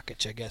Dan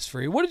Dockich, I guess,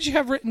 for you. What did you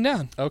have written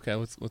down? Okay,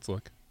 let's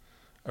look.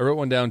 I wrote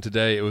one down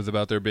today. It was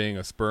about there being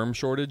a sperm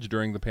shortage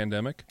during the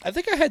pandemic. I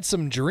think I had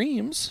some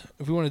dreams.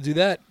 If we want to do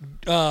that,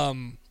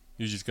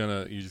 You just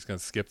gonna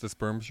skip the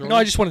sperm shortage? no,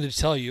 I just wanted to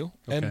tell you.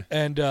 Okay.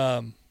 And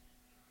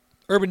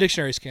Urban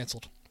Dictionary is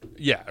canceled.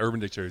 Yeah,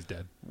 Urban Dictionary is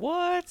dead.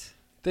 What?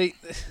 They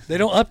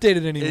don't update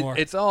it anymore.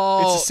 It's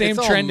all It's the same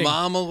all trending.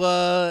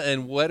 Mamala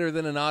and wetter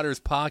than an otter's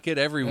pocket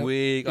every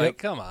week. Yep. Like,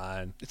 come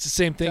on. It's the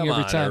same thing Come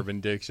every on, time. Urban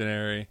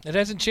Dictionary. It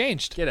hasn't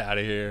changed. Get out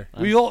of here.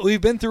 We've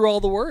been through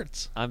all the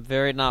words. I'm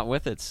very not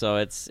with it, so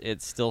it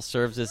still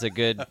serves as a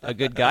good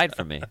guide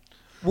for me.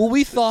 Well,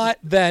 we thought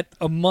that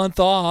a month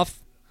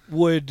off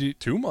would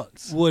 2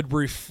 months.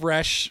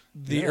 refresh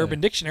the Yeah. Urban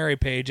Dictionary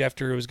page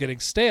after it was getting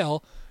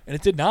stale, and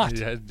it did not.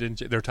 Yeah,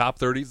 their top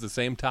 30 is the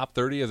same top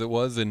 30 as it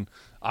was in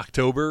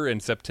October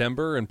and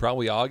September and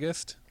probably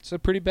August. It's a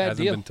pretty bad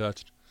Hasn't deal. been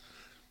touched.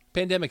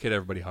 Pandemic hit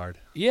everybody hard,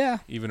 Yeah.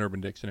 even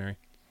Urban Dictionary.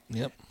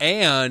 Yep.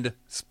 And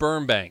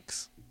sperm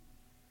banks.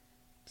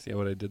 See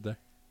what I did there?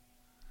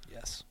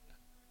 Yes.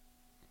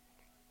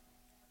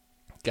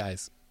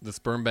 Guys, the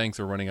sperm banks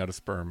are running out of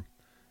sperm.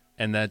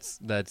 And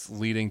that's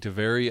leading to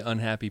very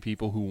unhappy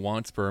people who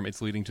want sperm.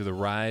 It's leading to the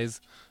rise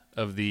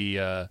of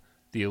the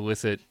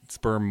illicit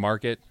sperm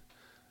market.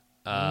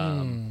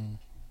 And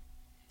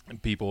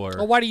people are...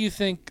 Well, why do you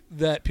think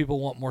that people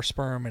want more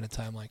sperm in a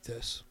time like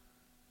this?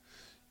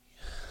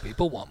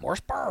 People want more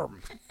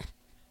sperm.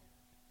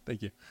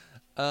 Thank you.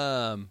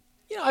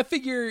 I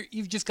figure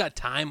you've just got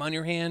time on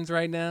your hands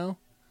right now,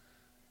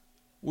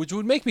 which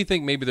would make me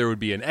think maybe there would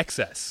be an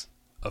excess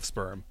of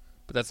sperm,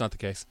 but that's not the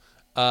case.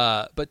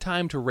 But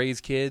time to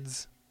raise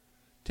kids,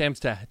 times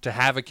to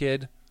have a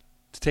kid,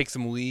 to take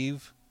some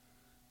leave,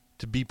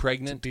 to be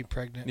pregnant.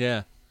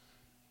 Yeah.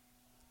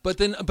 But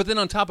then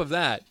on top of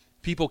that,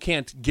 people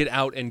can't get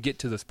out and get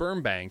to the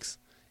sperm banks,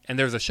 and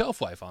there's a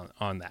shelf life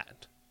on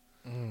that.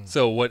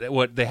 So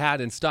what they had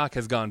in stock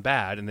has gone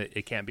bad, and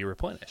it can't be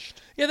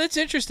replenished. Yeah, that's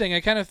interesting. I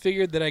kind of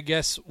figured that.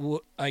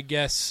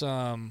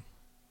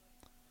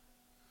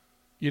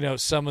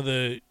 Some of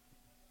the.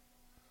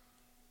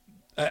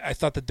 I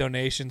thought the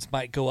donations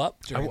might go up.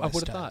 I During would this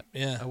have time. thought.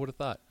 Yeah, I would have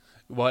thought.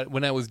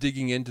 When I was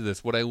digging into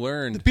this, what I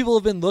learned. people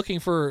have been looking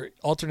for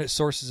alternate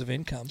sources of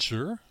income.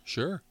 Sure.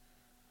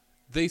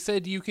 They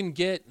said you can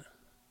get,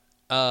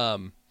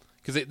 because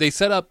they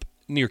set up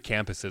near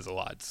campuses a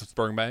lot,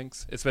 sperm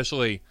banks,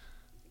 especially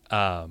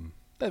That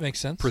makes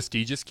sense.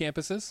 prestigious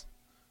campuses,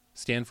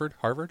 Stanford,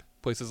 Harvard,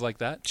 places like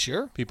that.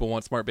 Sure. People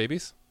want smart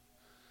babies,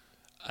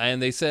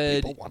 and they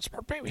said People want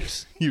smart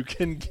babies. you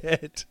can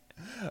get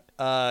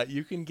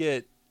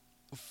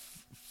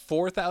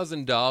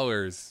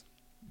 $4,000,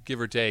 give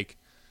or take,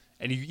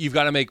 and you've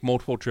got to make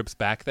multiple trips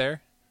back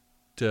there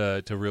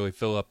to really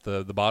fill up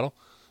the bottle,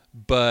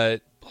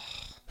 but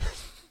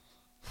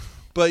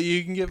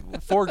you can get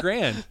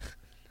 $4,000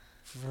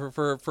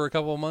 for a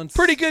couple of months.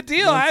 Pretty good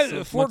deal. Months $4,000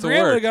 of would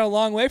work. have got a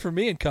long way for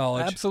me in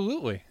college.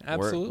 Absolutely.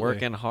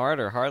 Working hard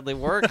or hardly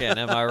working,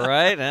 am I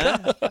right?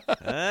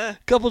 Huh?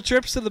 Couple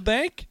trips to the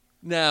bank.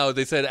 Now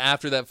they said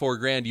after that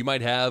 $4,000, you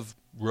might have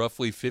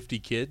roughly 50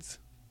 kids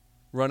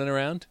running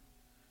around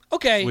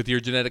Okay. with your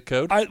genetic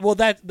code.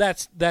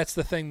 That's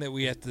the thing that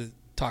we have to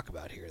talk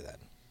about here then.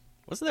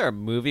 Wasn't there a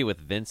movie with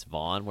Vince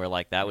Vaughn where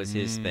that was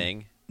his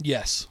thing?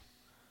 Yes.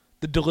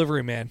 The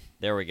delivery man.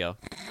 There we go.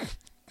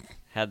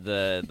 Had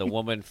the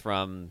woman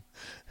from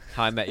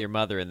How I Met Your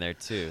Mother in there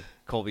too.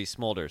 Colby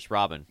Smulders,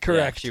 Robin.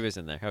 Correct. Yeah, she was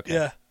in there. Okay.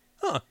 Yeah.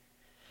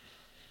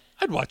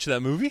 I'd watch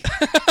that movie.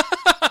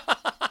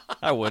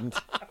 I wouldn't.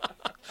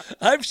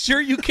 I'm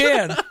sure you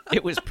can.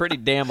 It was pretty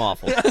damn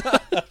awful.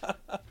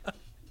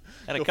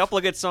 Had a couple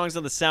of good songs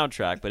on the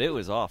soundtrack, but it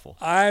was awful.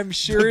 I'm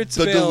sure it's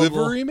the available.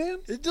 Delivery Man?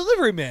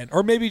 Delivery man.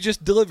 Or maybe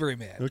just Delivery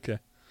Man. Okay.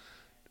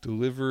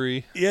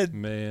 Delivery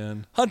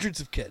Man. Hundreds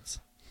of kids.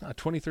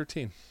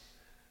 2013.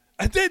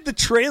 I think the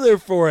trailer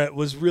for it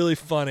was really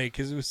funny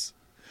because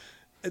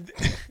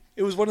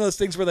it was one of those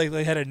things where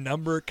they had a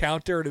number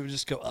counter and it would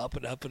just go up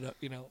and up and up,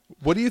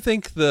 What do you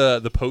think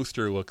the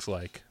poster looks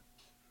like?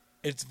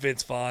 It's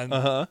Vince Vaughn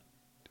Uh-huh.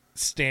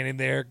 standing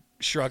there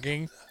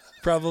shrugging,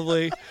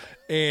 probably,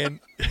 and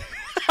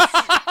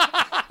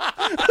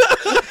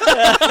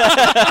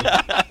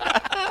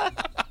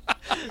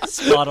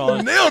Spot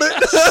on. Nailed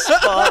it.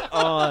 Spot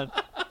on.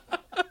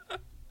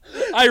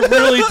 I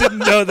really didn't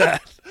know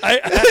that.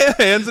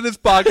 Hands in his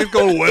pocket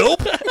going,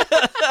 "Welp."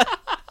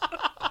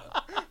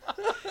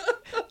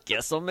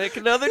 Guess I'll make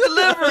another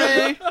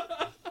delivery.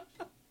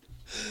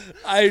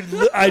 I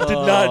did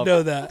not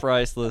know that.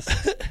 Priceless.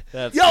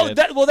 That's Yo,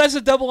 good. that's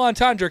a double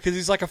entendre because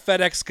he's like a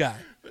FedEx guy.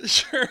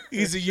 Sure.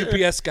 He's a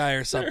UPS guy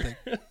or something.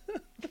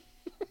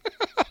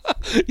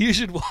 You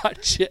should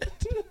watch it.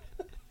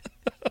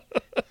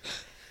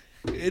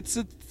 It's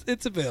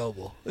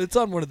available. It's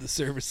on one of the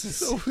services.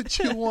 So would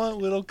you want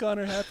little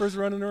Connor Happers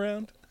running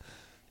around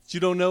that you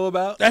don't know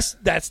about? That's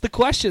the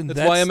question. That's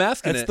why I'm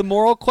asking That's it. the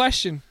moral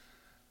question.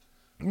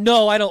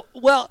 No, I don't.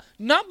 Well,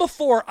 not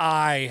before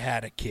I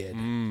had a kid.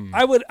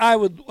 I would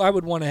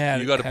want to have.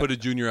 You got to put a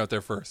junior out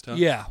there first, huh?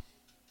 Yeah.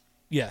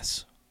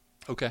 Yes.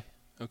 Okay.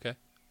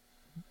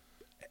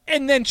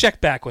 And then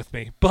check back with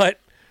me, but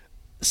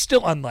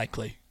still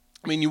unlikely.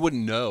 I mean, you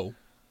wouldn't know.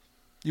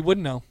 You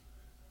wouldn't know.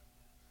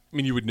 I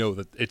mean, you would know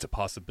that it's a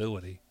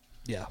possibility.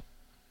 Yeah.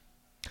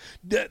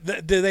 Do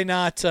they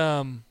not...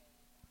 I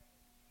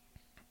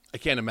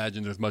can't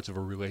imagine there's much of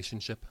a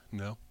relationship.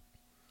 No.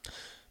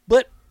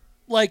 But,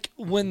 like,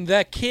 when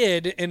that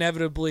kid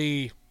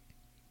inevitably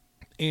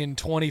in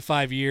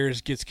 25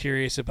 years gets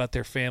curious about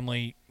their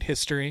family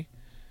history,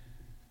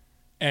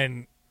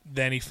 and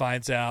then he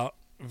finds out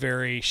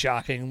very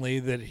shockingly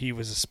that he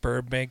was a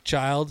sperm bank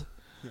child,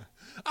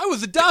 I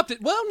was adopted.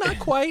 Well, not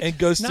quite. and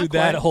goes Not through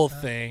quite. that whole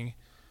thing,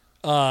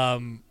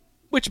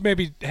 which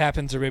maybe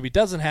happens or maybe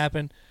doesn't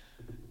happen.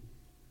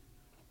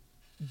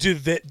 Do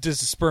they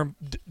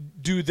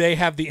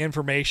have the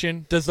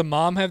information? Does the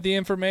mom have the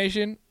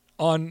information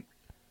on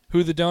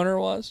who the donor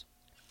was,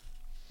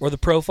 or the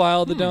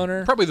profile of the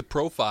donor? Probably the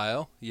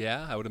profile.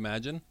 Yeah, I would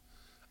imagine.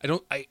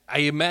 I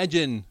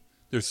imagine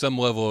there's some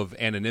level of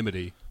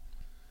anonymity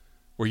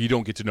where you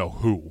don't get to know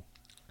who.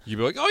 You'd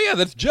be like, oh yeah,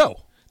 that's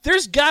Joe.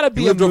 There's got to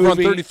be He lived a over on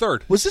movie.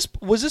 33rd.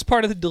 Was this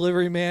part of the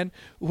Delivery Man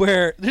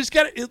where there's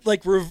got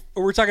to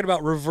we're talking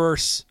about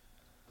reverse,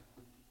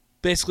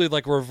 basically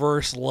like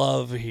reverse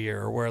love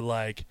here, where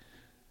like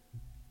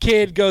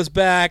kid goes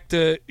back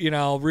to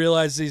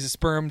realizes he's a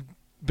sperm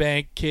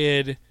bank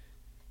kid,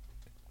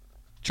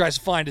 tries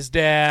to find his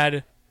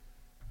dad.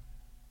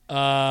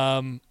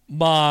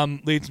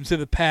 Mom leads him to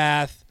the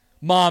path.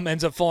 Mom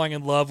ends up falling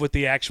in love with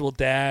the actual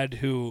dad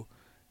who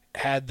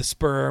had the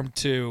sperm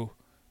to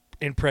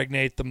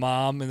impregnate the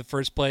mom in the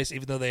first place,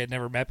 even though they had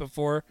never met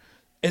before.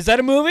 Is that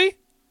a movie?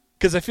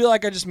 Because I feel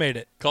like I just made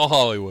it. Call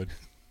Hollywood.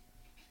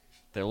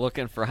 They're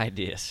looking for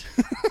ideas.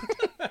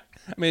 I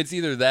mean, it's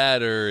either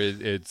that or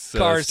it's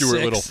Cars Stuart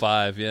 6. Little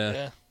 5.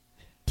 Yeah.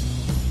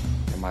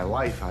 In my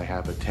life, I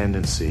have a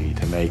tendency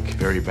to make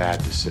very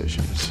bad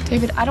decisions.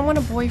 David, I don't want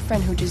a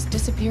boyfriend who just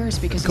disappears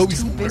because Kobe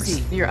he's too Smulders.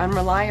 busy. You're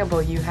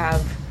unreliable. You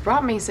have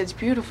brought me such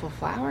beautiful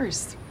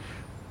flowers.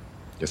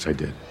 Yes, I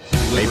did.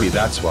 Maybe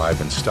that's why I've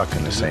been stuck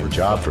in the same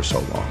job for so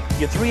long.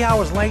 You're 3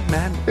 hours late,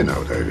 man. You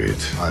know, David,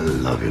 I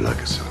love you like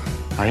a son.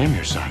 I am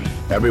your son.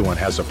 Everyone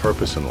has a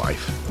purpose in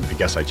life. I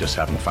guess I just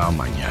haven't found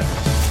mine yet.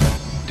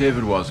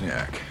 David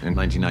Wozniak, in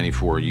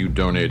 1994, you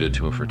donated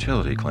to a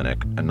fertility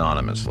clinic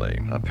anonymously.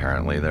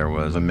 Apparently, there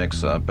was a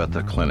mix-up at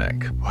the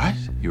clinic. What?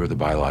 You are the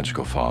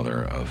biological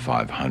father of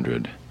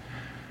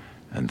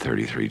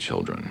 533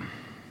 children.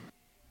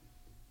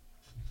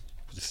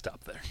 Just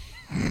stop there.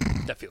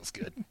 That feels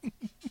good.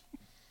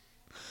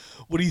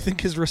 What do you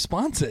think his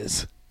response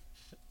is?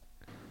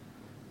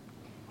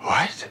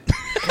 What?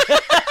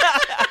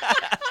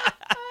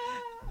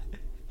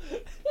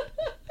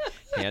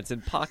 Hands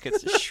in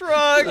pockets.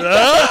 Shrug.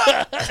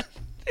 Damn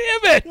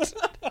it!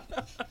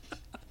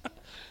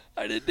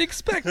 I didn't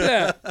expect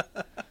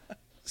that.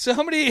 So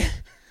how many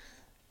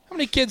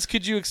kids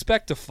could you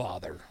expect a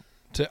father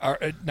to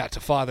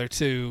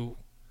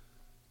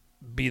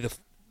be the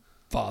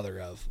father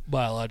of,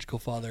 biological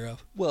father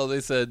of? Well,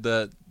 they said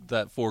that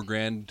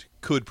 $4,000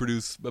 could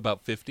produce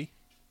about 50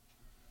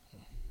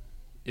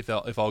 if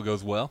all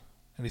goes well.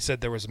 And he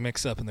said there was a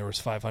mix-up and there was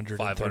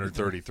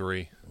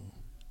 533.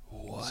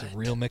 What? It's a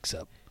real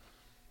mix-up.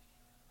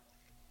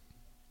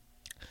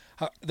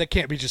 That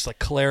can't be just like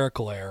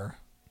clerical error.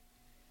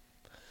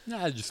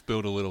 Nah, I just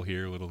spilled a little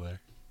here, a little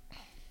there.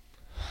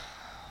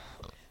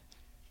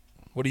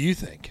 What do you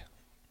think?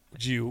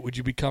 Would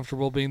you be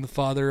comfortable being the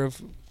father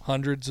of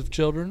hundreds of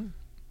children?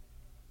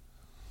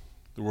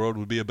 The world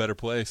would be a better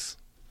place.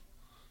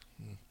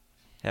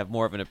 Have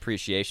more of an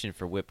appreciation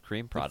for whipped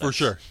cream products.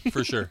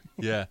 For sure.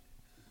 Yeah.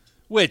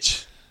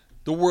 Which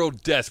the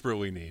world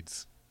desperately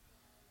needs.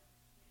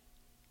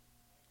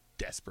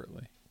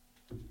 Desperately.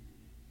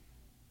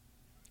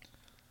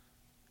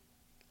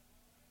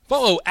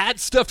 Follow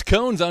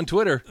 @StuffedCones on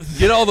Twitter.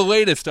 Get all the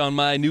latest on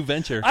my new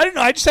venture. I don't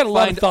know. I just had a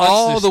lot Find of thoughts.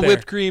 all just the there.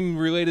 whipped cream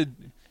related.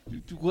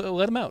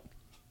 Let them out.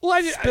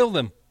 Well, Spill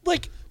them.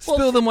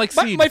 Spill them like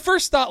seed. My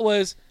first thought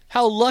was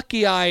how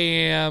lucky I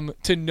am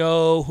to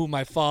know who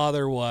my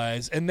father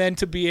was, and then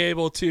to be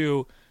able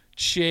to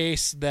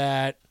trace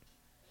that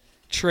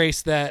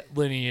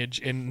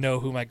lineage and know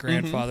who my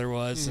grandfather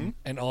was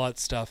and all that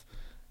stuff.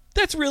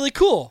 That's really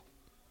cool.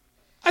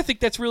 I think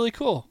that's really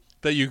cool.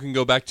 That you can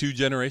go back 2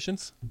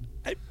 generations?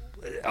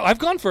 I've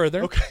gone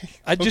further. Okay.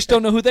 I just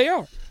don't know who they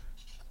are.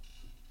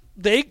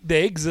 They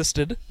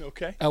existed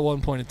Okay. at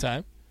one point in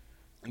time.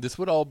 This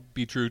would all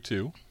be true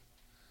too.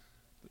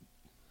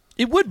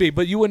 It would be,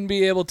 but you wouldn't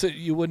be able to.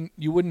 You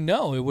wouldn't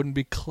know. It wouldn't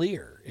be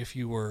clear if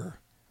you were.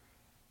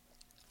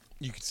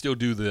 You could still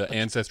do the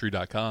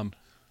Ancestry.com,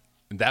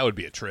 and that would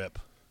be a trip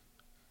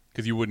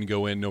because you wouldn't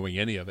go in knowing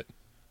any of it.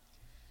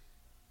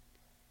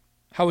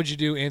 How would you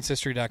do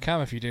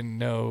Ancestry.com if you didn't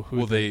know who?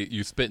 Well,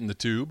 you spit in the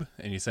tube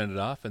and you send it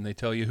off, and they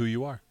tell you who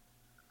you are.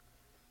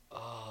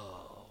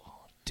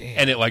 Damn.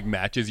 And it like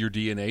matches your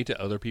DNA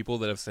to other people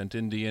that have sent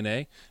in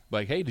DNA.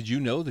 Like, hey, did you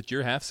know that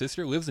your half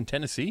sister lives in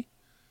Tennessee?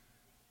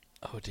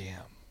 Oh,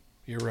 damn.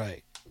 You're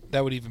right.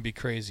 That would even be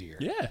crazier.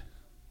 Yeah.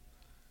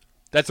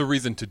 That's a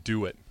reason to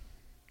do it.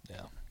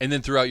 Yeah. And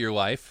then throughout your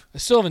life, I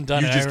still haven't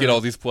done you it. just get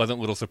all these pleasant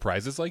little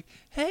surprises like,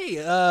 hey,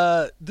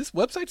 this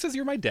website says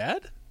you're my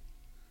dad?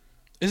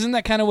 Isn't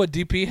that kind of what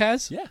DP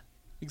has? Yeah,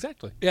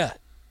 exactly. Yeah.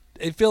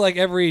 I feel like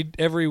every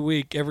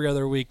week, every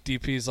other week,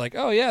 DP's like,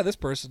 oh, yeah, this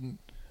person,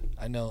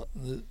 I know,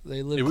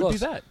 they live It close. would be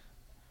that.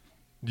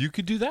 You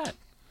could do that,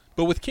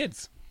 but with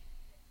kids.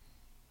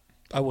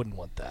 I wouldn't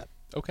want that.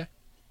 Okay.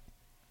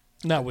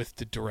 Not with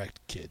the direct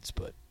kids,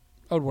 but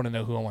I would want to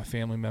know who all my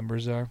family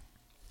members are.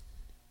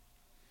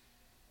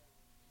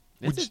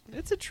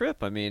 It's a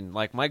trip. I mean,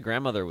 like, my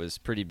grandmother was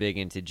pretty big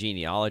into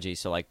genealogy,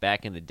 so, like,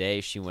 back in the day,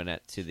 she went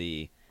out to I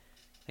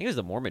think it was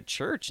the Mormon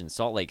Church in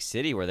Salt Lake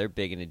City where they're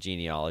big into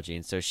genealogy,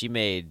 and so she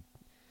made,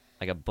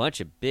 like, a bunch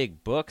of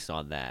big books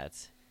on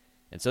that.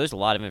 And so there's a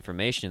lot of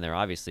information in there,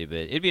 obviously, but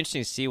it'd be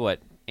interesting to see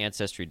what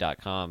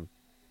Ancestry.com,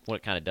 what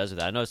it kind of does with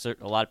that. I know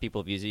a lot of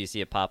people have used it. You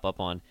see it pop up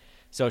on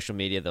social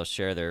media. They'll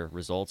share their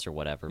results or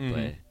whatever,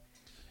 but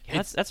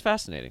yeah, that's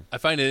fascinating. I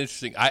find it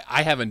interesting.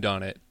 I haven't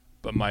done it,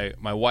 but my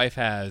wife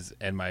has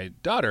and my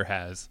daughter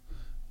has.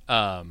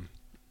 And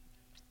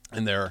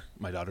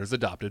my daughter's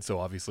adopted, so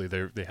obviously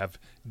they have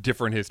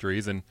different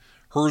histories, and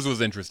hers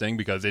was interesting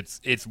because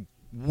it's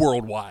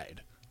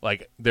worldwide.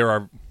 Like,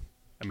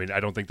 I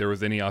don't think there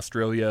was any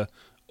Australia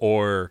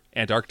or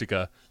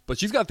Antarctica, but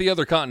she's got the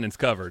other continents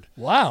covered.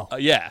 Wow.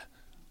 Yeah.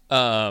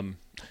 Africa?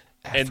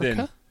 And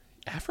then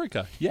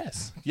Africa,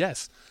 yes.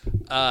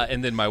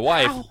 And then my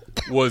wife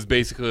was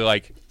basically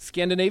like,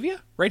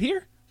 Scandinavia, right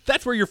here?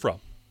 That's where you're from.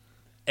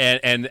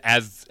 And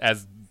as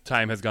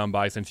time has gone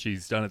by since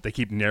she's done it, they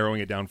keep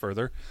narrowing it down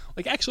further.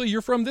 Like, actually,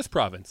 you're from this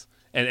province.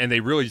 And they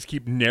really just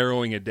keep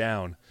narrowing it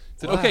down.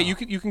 Said, okay, you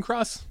can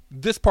cross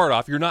this part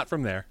off. You're not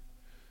from there.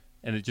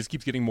 And it just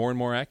keeps getting more and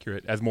more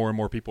accurate as more and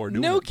more people are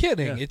doing it. No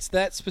kidding. Yeah. It's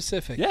that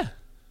specific. Yeah.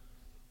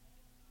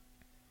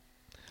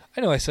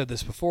 I know I said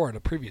this before in a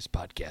previous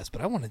podcast, but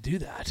I want to do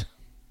that.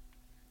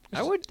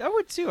 I would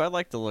too. I'd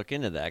like to look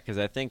into that because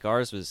I think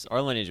our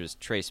lineage was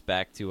traced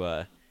back to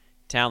a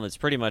town that's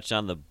pretty much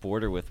on the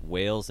border with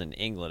Wales and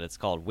England. It's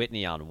called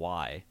Whitney on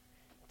Wye.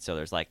 So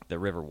there's like the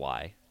River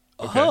Wye.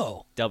 Okay.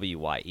 Oh.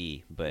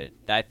 W-Y-E. But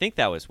I think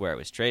that was where it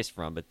was traced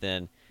from. But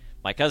then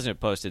my cousin had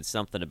posted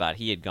something about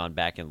he had gone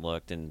back and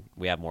looked, and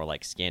we have more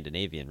like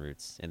Scandinavian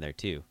roots in there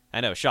too.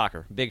 I know,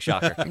 shocker. Big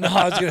shocker. No,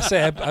 I was going to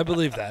say, I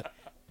believe that.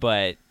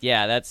 But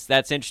yeah,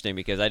 that's interesting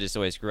because I just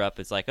always grew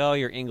up. It's like, oh,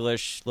 you're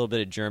English, a little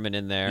bit of German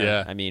in there.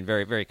 Yeah. I mean,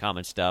 very, very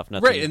common stuff.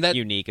 Nothing Right, and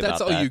unique about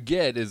that. that's all you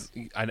get is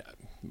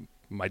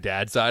my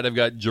dad's side, I've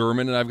got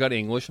German and I've got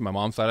English, and my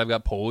mom's side, I've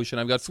got Polish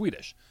and I've got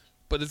Swedish.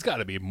 But it's got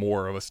to be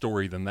more of a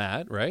story than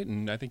that, right?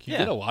 And I think you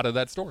get a lot of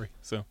that story.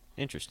 So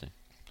interesting,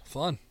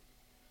 fun.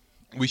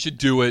 We should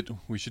do it.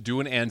 We should do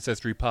an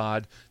ancestry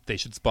pod. They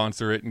should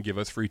sponsor it and give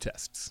us free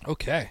tests.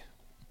 Okay.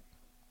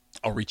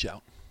 I'll reach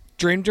out.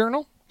 Dream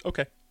Journal?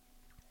 Okay.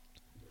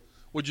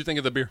 What'd you think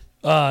of the beer?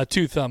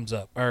 2 thumbs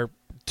up, or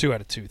 2 out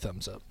of 2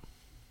 thumbs up.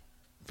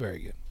 Very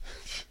good.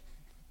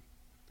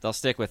 I'll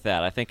stick with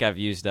that. I think I've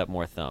used up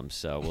more thumbs,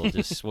 so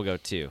we'll go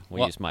 2.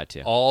 We'll use my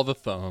 2. All the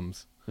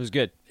thumbs. It was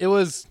good. It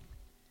was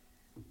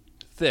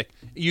thick.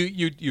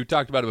 You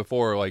talked about it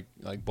before, like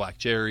black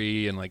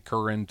cherry and like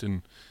currant,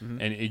 and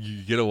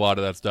you get a lot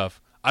of that stuff.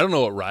 I don't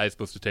know what rye is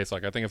supposed to taste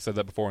like. I think I've said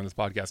that before on this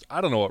podcast.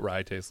 I don't know what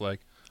rye tastes like.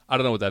 I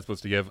don't know what that's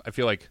supposed to give. I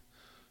feel like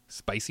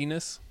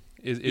spiciness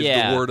is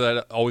the word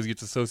that always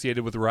gets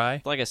associated with rye.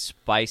 It's like a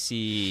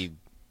spicy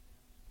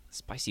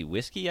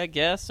whiskey, I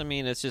guess. I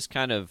mean, it's just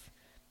kind of,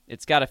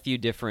 it's got a few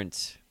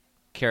different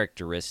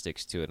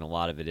characteristics to it, and a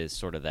lot of it is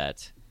sort of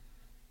that.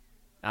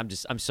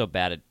 I'm so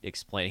bad at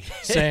explaining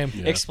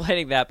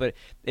explaining that, but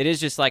it is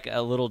just like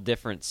a little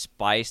different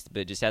spice,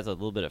 but it just has a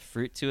little bit of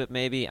fruit to it.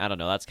 Maybe, I don't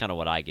know. That's kind of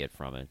what I get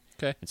from it.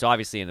 Okay, and so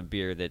obviously in the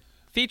beer that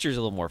features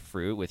a little more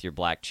fruit with your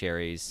black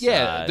cherries.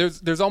 Yeah,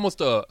 there's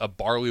almost a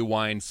barley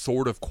wine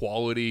sort of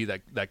quality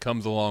that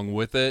comes along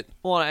with it.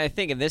 Well, I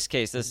think in this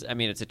case, it's a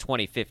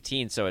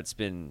 2015, so it's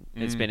been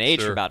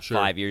aged for about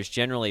 5 years.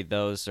 Generally,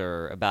 those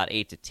are about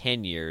 8 to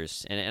 10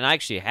 years. And I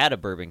actually had a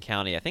Bourbon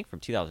County, I think from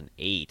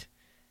 2008,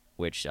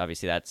 which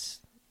obviously that's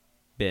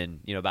been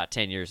about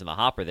 10 years in the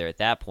hopper there at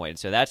that point.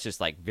 So that's just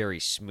like very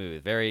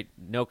smooth, very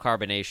no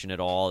carbonation at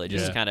all. It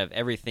just kind of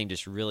everything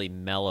just really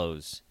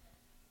mellows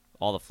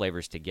all the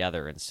flavors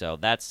together, and so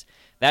that's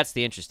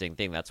the interesting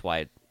thing. That's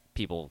why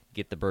people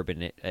get the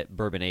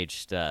bourbon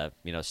aged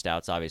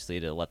stouts,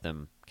 obviously, to let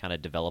them kind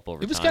of develop over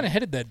time. It was kind of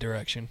headed that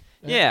direction.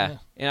 Yeah,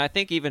 and I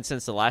think even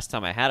since the last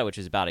time I had it, which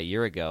was about a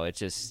year ago, it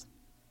just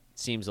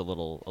seems a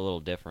little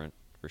different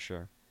for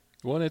sure.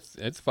 Well,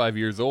 it's 5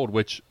 years old,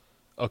 which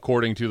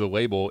according to the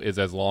label is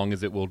as long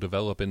as it will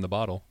develop in the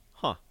bottle.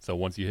 Huh. So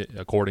once you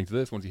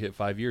hit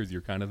 5 years,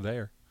 you're kind of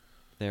there.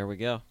 There we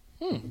go.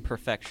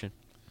 Perfection.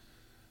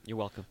 You're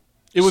welcome.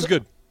 It was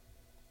good.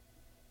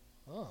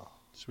 Oh.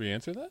 Should we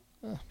answer that?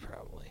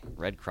 Probably.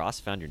 Red Cross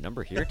found your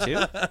number here, too.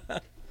 All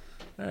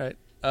right.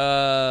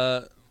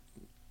 All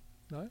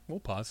right.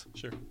 We'll pause.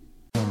 Sure.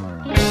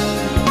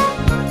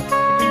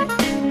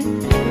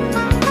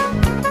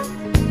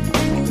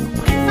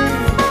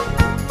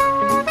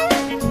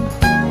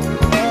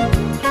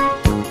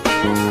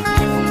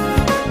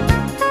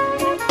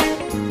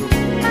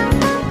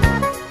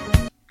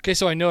 Okay,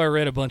 so I know I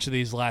read a bunch of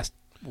these last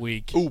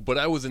week. Ooh, but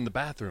I was in the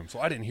bathroom, so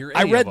I didn't hear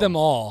I any read of them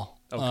all.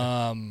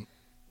 Okay.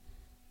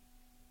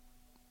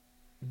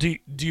 Do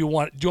you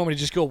want me to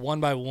just go one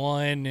by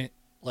one,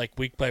 like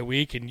week by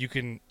week, and you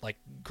can like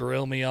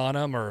grill me on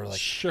them, or like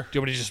Sure. do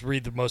you want me to just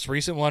read the most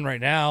recent one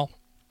right now?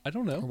 I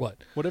don't know. Or what?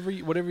 Whatever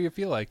you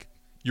feel like.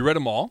 You read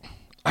them all?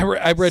 I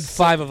read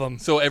 5 of them.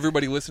 So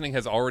everybody listening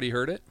has already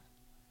heard it?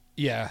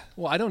 Yeah.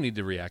 Well, I don't need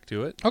to react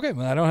to it. Okay,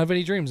 well, I don't have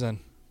any dreams then.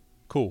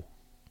 Cool.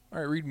 All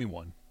right, read me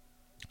one.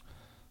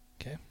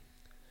 Okay.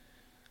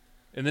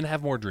 And then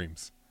have more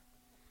dreams.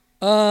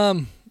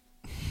 All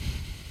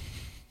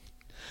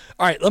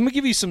right, let me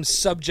give you some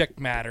subject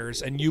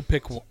matters, and you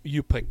pick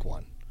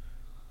one.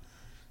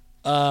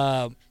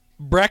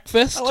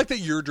 Breakfast. I like that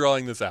you're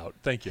drawing this out.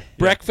 Thank you. Yeah.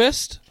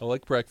 Breakfast. I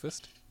like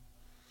breakfast.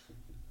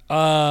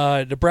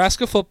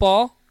 Nebraska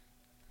football.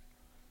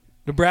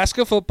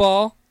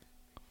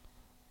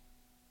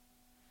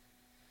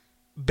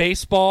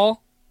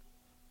 Baseball.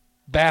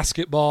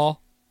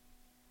 Basketball.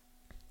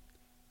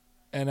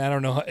 And I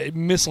don't know,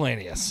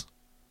 miscellaneous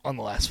on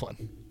the last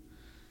one.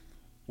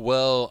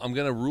 Well, I'm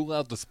going to rule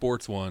out the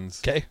sports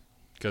ones. Okay.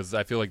 Because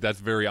I feel like that's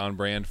very on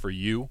brand for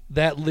you.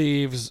 That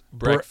leaves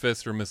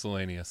Breakfast or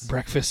miscellaneous?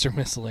 breakfast or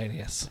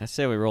miscellaneous. I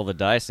say we roll the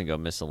dice and go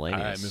miscellaneous.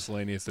 All right,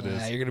 miscellaneous it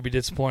is. You're going to be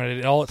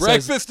disappointed. All it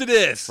Breakfast says, it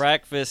is!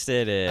 Breakfast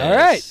it is. all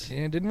right.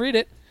 Yeah, didn't read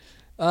it.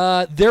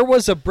 There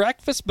was a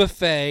breakfast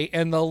buffet,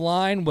 and the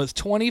line was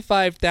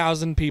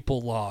 25,000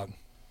 people long.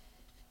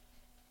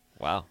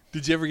 Wow.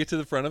 Did you ever get to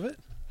the front of it?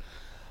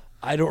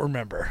 I don't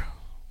remember.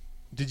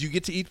 Did you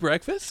get to eat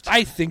breakfast?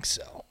 I think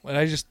so. And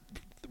I just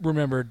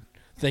remembered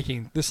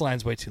thinking, this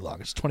line's way too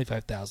long. It's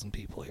 25,000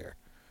 people here.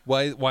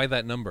 Why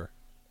that number?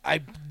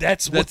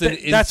 That's what an I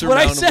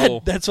insurmountable-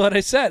 said. That's what I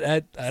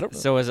said. I don't know.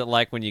 So is it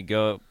like when you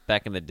go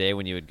back in the day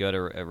when you would go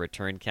to a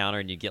return counter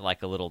and you get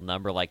like a little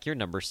number like you're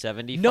number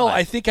 75? No,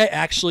 I think I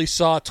actually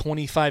saw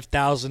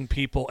 25,000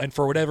 people, and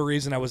for whatever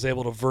reason I was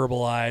able to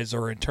verbalize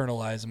or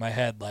internalize in my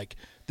head, like,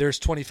 there's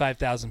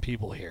 25,000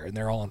 people here, and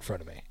they're all in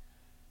front of me.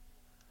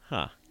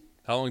 Huh.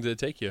 How long did it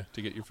take you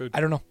to get your food? I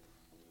don't know.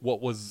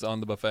 What was on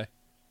the buffet?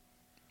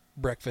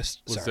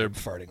 Breakfast. Was Sorry, there- I'm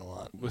farting a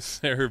lot. Was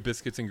there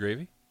biscuits and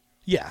gravy?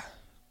 Yeah.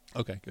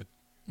 Okay, good.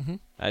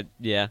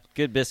 Yeah,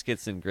 good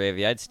biscuits and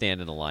gravy. I'd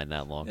stand in a line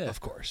that long. Yeah. Of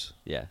course.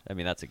 Yeah, I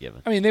mean, that's a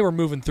given. I mean, they were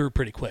moving through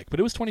pretty quick, but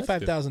it was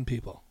 25,000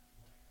 people.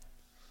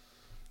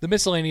 The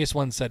miscellaneous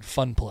one said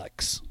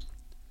Funplex.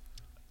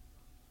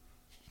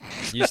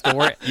 Used to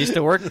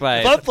work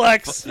by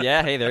Funplex!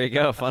 Yeah, hey, there you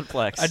go,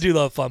 Funplex. I do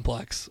love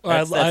Funplex.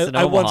 That's an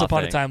I once Omaha upon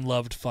a thing. time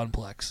loved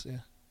Funplex. Yeah.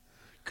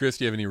 Chris,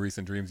 do you have any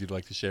recent dreams you'd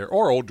like to share?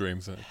 Or old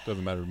dreams? It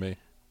doesn't matter to me.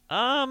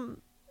 I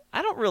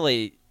don't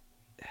really.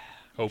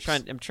 Hopes,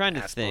 I'm trying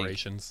to think.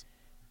 aspirations.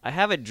 I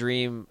have a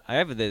dream. I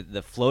have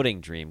the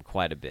floating dream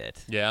quite a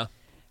bit. Yeah.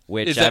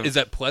 Which Is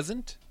that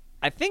pleasant?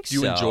 I think Do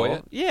you so. enjoy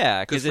it?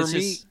 Yeah, Because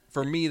because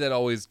for me, that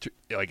always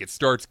it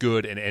starts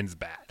good and ends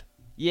bad.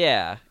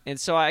 Yeah, and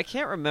so I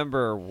can't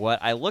remember what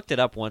I looked it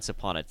up once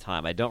upon a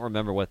time. I don't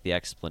remember what the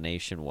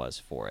explanation was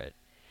for it.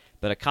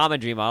 But a common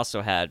dream I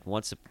also had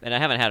once, and I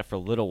haven't had it for a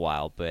little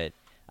while, but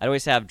I'd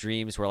always have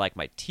dreams where like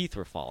my teeth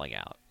were falling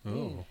out.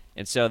 Oh.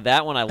 And so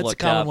that one I That's a looked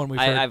common up. one we've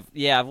heard.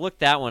 I've looked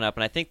that one up,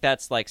 and I think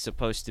that's like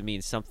supposed to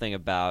mean something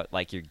about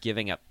like you're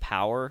giving up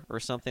power or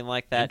something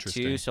like that too.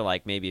 Interesting. So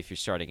like maybe if you're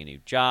starting a new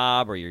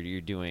job or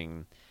you're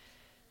doing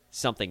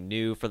something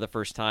new for the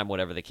first time,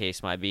 whatever the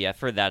case might be. I've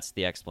heard that's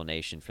the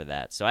explanation for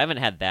that. So I haven't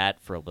had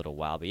that for a little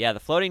while. But yeah, the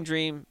floating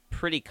dream,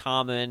 pretty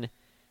common.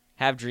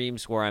 Have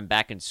dreams where I'm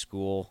back in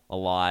school a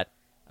lot,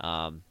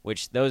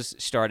 which those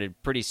started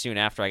pretty soon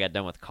after I got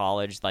done with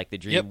college. Like the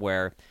dream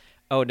where,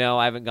 oh no,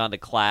 I haven't gone to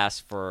class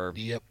for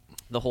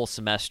the whole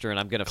semester and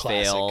I'm going to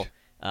fail.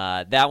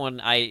 That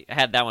one, I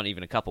had that one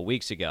even a couple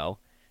weeks ago,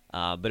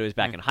 but it was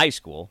back in high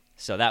school.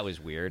 So that was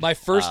weird. My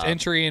first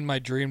entry in my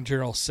dream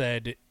journal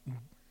said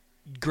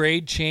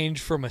grade change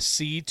from a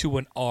C to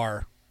an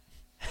R.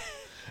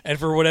 And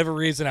for whatever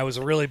reason, I was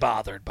really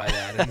bothered by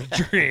that in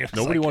the dream.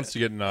 Nobody Like, wants to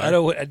get an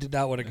R. I did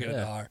not want to get an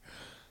R.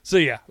 So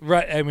yeah,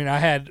 right. I mean, I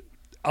had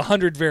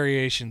 100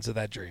 variations of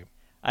that dream.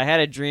 I had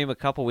a dream a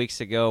couple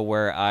weeks ago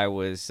where I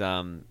was,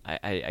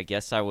 I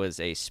guess I was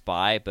a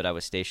spy, but I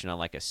was stationed on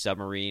like a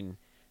submarine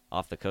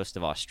off the coast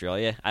of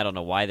Australia. I don't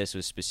know why this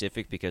was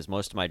specific because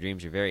most of my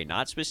dreams are very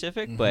not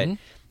specific, but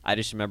I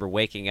just remember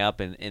waking up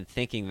and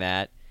thinking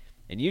that.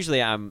 And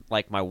usually I'm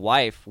like, my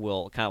wife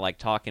will kind of like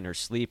talk in her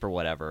sleep or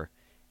whatever.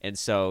 And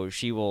so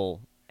she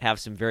will have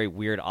some very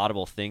weird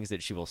audible things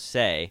that she will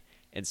say.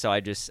 And so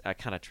I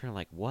kind of turn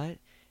like, what?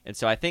 And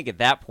so I think at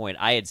that point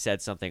I had said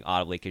something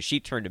audibly because she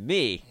turned to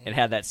me and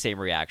had that same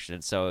reaction.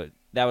 And so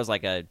that was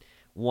like a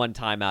one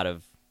time out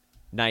of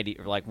 90,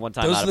 or like one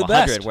time Those out are of the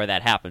 100 best. where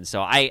that happened.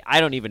 So I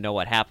don't even know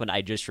what happened.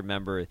 I just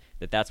remember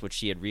that that's what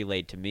she had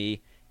relayed to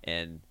me.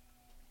 And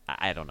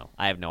I don't know.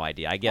 I have no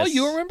idea. I guess. Oh,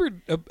 you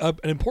remembered an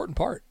important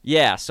part.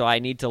 Yeah, so I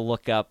need to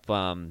look up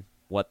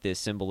what the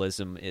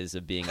symbolism is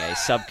of being a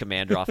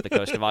sub-commander off the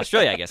coast of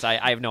Australia, I guess.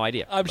 I have no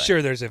idea. I'm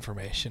sure there's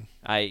information.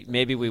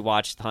 Maybe we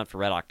watched Hunt for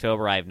Red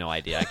October. I have no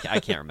idea. I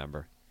can't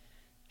remember.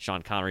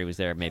 Sean Connery was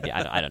there. Maybe.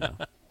 I don't know.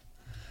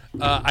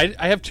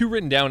 I have 2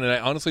 written down, and I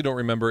honestly don't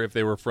remember if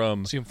they were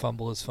from... See him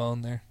fumble his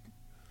phone there.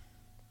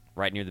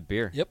 Right near the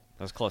beer. Yep.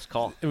 That was a close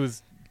call. It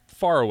was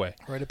far away.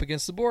 Right up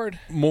against the board.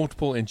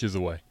 Multiple inches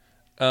away.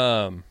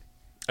 I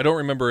don't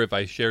remember if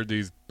I shared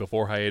these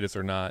before hiatus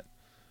or not,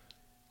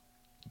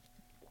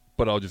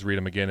 but I'll just read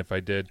them again if I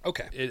did.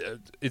 Okay.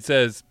 It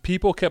says,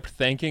 people kept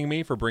thanking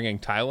me for bringing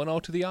Tylenol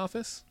to the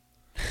office,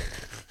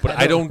 but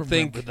I don't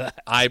think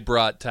I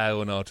brought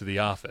Tylenol to the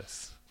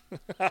office.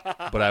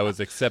 But I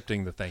was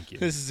accepting the thank you.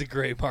 This is a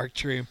great Mark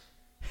dream.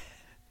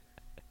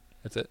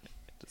 That's it.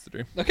 That's the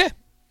dream. Okay.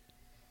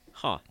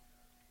 Huh.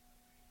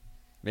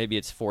 Maybe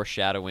it's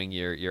foreshadowing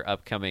your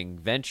upcoming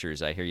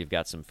ventures. I hear you've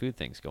got some food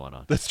things going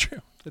on. That's true.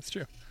 That's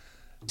true.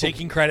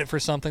 Taking credit for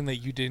something that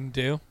you didn't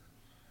do.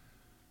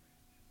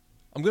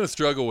 I'm going to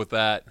struggle with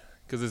that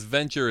because this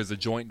venture is a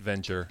joint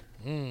venture.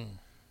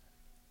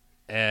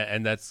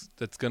 And that's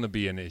going to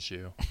be an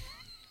issue.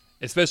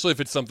 Especially if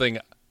it's something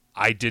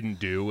I didn't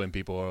do and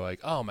people are like,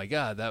 oh, my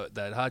God,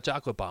 that hot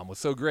chocolate bomb was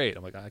so great.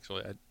 I'm like,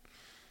 actually,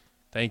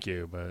 thank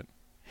you, but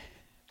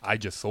I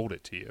just sold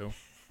it to you.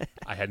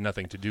 I had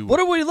nothing to do with it. What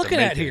are we looking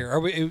at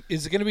here?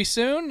 Is it going to be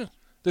soon?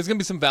 There's going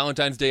to be some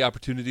Valentine's Day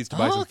opportunities to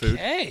buy some food.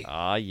 Okay.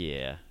 Oh,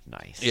 yeah.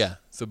 Nice. Yeah,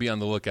 so be on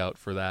the lookout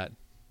for that.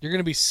 You're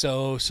going to be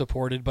so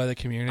supported by the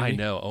community. I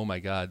know. Oh, my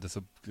God.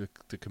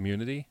 The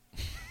community?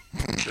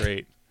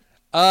 Great.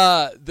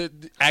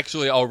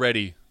 Actually,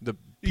 already,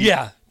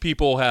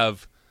 people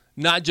have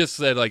not just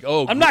said, like,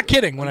 oh. I'm not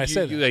kidding when I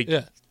said that.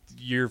 Like,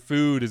 your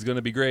food is going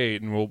to be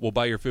great, and we'll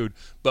buy your food.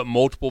 But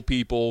multiple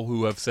people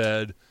who have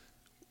said,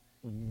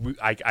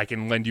 I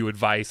can lend you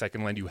advice. I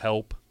can lend you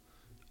help.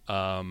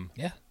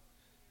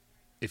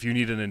 If you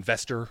need an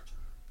investor.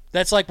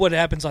 That's like what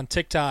happens on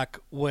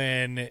TikTok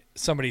when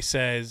somebody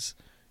says,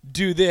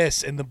 do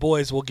this, and the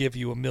boys will give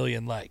you 1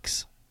 million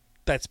likes.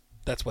 That's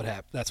what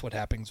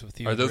happens with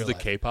you. Are in those real the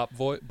life. K-pop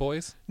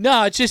boys?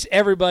 No, it's just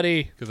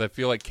everybody. Because I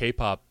feel like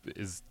K-pop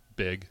is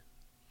big.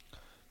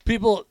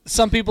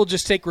 Some people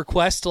just take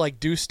requests to like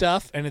do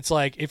stuff, and it's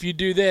like, if you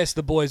do this,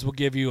 the boys will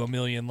give you 1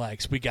 million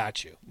likes. We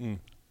got you.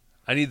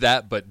 I need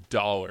that, but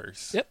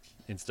dollars. Yep.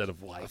 Instead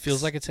of likes. It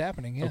feels like it's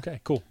happening. Yeah.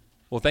 Okay, cool.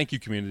 Well, thank you,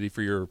 community,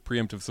 for your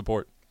preemptive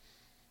support.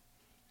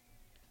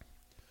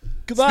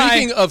 Goodbye.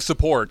 Speaking of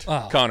support,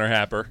 Oh. Connor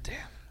Happer.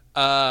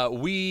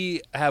 Damn.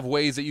 We have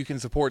ways that you can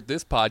support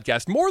this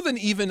podcast more than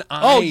even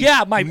I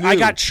knew. I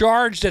got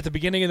charged at the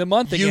beginning of the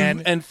month You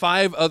again. and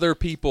 5 other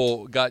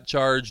people got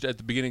charged at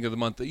the beginning of the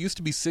month. It used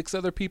to be 6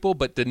 other people,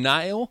 but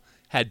Denial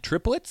had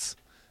triplets,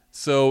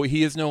 so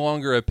he is no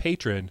longer a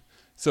patron.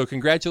 So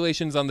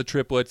congratulations on the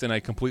triplets, and I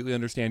completely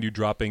understand you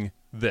dropping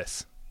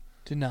this.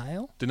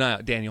 Denial,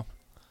 Daniel.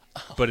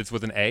 But it's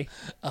with an A.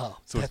 Oh,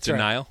 So that's it's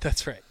Denial.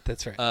 Right.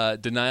 That's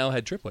right. Denial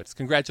had triplets.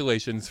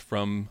 Congratulations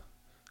from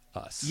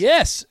us.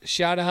 Yes.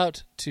 Shout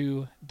out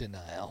to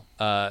Denial.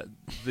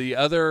 The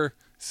other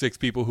 6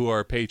 people who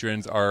are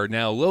patrons are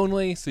now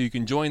lonely, so you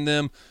can join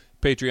them.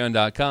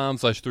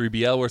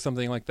 Patreon.com/3BL or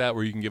something like that,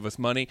 where you can give us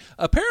money.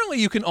 Apparently,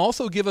 you can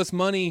also give us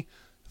money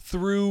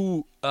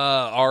through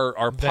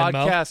our Venmo?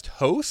 podcast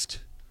host,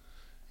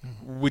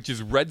 which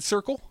is Red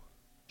Circle.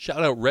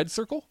 Shout out Red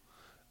Circle.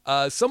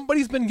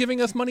 Somebody's been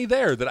giving us money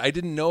there that I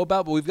didn't know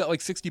about, but we've got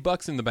like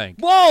 $60 in the bank.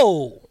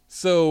 Whoa!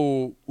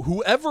 So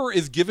whoever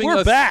is giving We're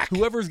us back.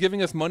 whoever's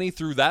giving us money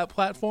through that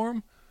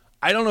platform,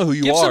 I don't know who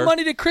you Give are. some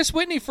money to Chris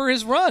Whitney for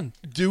his run.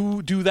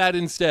 Do that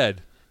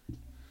instead.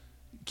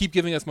 Keep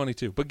giving us money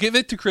too, but give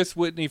it to Chris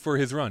Whitney for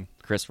his run.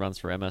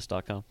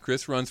 ChrisRunsForMS.com.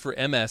 Chris runs for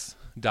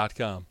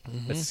ms.com.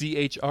 That's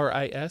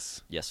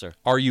CHRIS Yes, sir.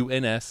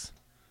 RUNS.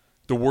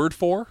 The word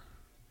for?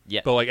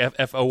 Yeah. But like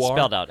FOR?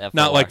 Spelled out, FOR.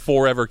 Not like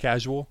forever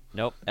casual?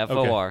 Nope.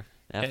 FOR.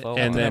 Okay. FOR.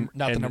 And then-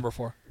 Not the number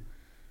 4,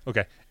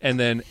 Okay. And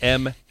then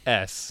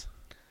MS.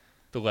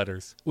 The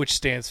letters. which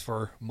stands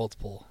for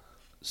multiple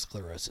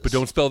sclerosis. But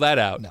don't spell that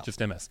out. No.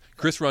 Just MS.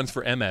 Chris runs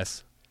for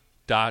ms.com.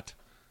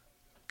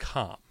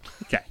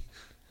 Okay.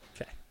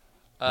 Okay.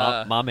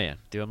 My man.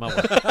 Doing my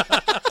work.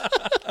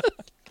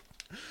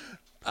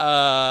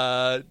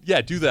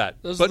 Yeah, do that.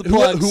 Those are but the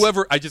plugs.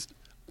 whoever, I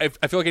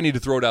feel like I need to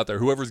throw it out there.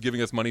 Whoever's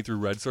giving us money through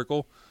Red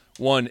Circle,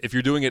 one, if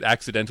you're doing it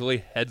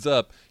accidentally, heads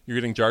up, you're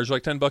getting charged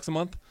like $10 a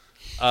month.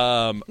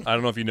 I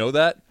don't know if you know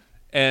that.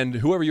 And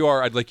whoever you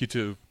are, I'd like you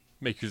to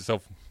make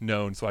yourself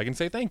known so I can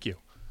say thank you.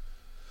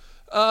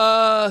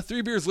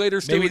 3 beers later,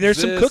 still Maybe there's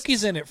some exists.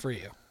 cookies in it for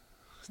you.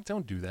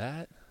 Don't do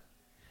that.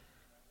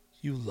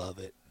 You love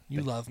it.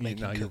 You love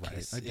making No, you're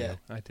cookies. right. Yeah.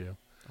 I do.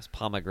 That's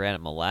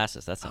pomegranate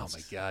molasses. That Oh sounds.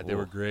 my God, they Ooh.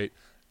 were great.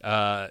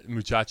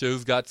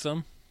 Muchachos got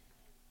some.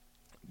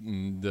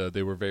 And,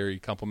 they were very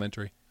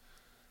complimentary.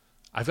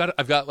 I've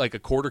got like a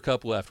quarter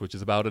cup left, which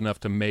is about enough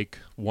to make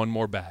one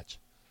more batch.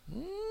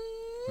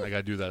 I got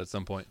to do that at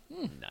some point.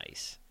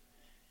 Nice.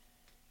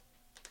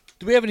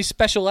 Do we have any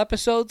special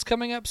episodes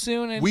coming up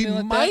soon? We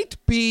Anything like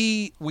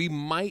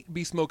might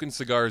be smoking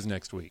cigars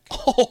next week.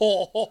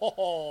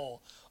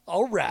 Oh,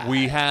 all right.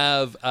 We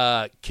have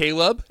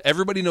Caleb.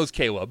 Everybody knows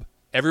Caleb.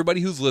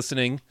 Everybody who's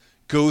listening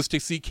goes to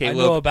see Caleb.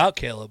 I know about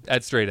Caleb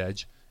at Straight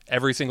Edge.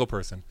 Every single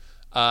person.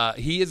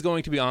 He is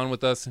going to be on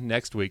with us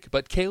next week.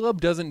 But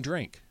Caleb doesn't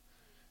drink.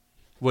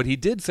 What he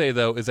did say,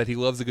 though, is that he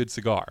loves a good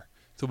cigar.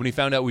 So when he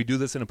found out we do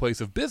this in a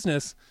place of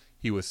business,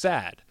 he was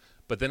sad.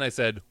 But then I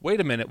said, wait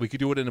a minute, we could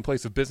do it in a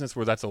place of business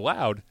where that's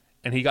allowed.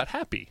 And he got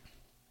happy.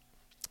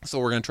 So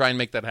we're going to try and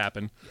make that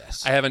happen.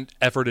 Yes. I haven't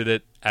efforted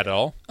it at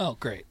all. Oh,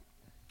 great.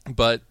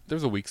 But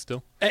there's a week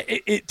still.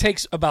 It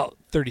takes about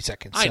 30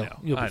 seconds. I so know.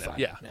 You'll be I know. fine.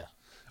 Yeah.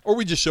 Or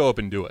we just show up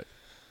and do it.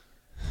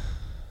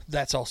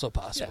 That's also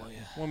possible, yeah.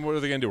 Well, what are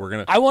they going to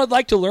do? I would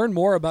like to learn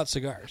more about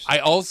cigars. I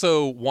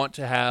also want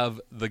to have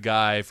the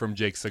guy from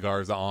Jake's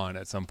Cigars on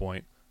at some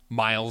point.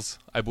 Miles,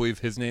 I believe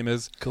his name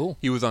is. Cool.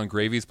 He was on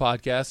Gravy's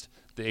podcast.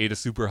 They ate a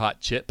super hot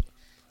chip,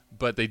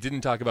 but they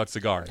didn't talk about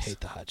cigars. I hate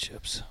the hot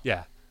chips.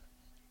 Yeah.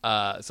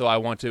 So I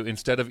want to,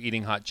 instead of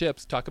eating hot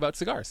chips, talk about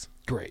cigars.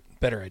 Great.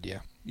 Better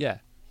idea. Yeah.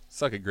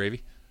 Suck it,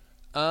 Gravy.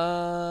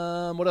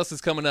 What else is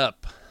coming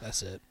up?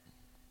 That's it.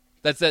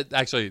 That's it.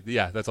 Actually,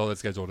 yeah, that's all that's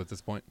scheduled at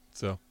this point.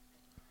 So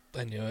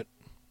I knew it.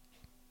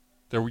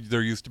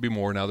 there used to be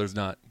more. Now there's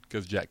not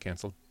because Jack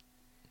canceled.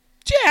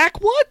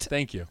 Jack, what?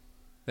 Thank you.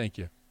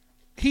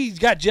 He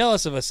got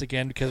jealous of us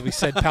again because we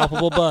said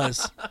palpable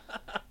buzz.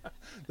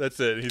 That's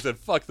it. He said,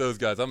 "Fuck those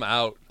guys. I'm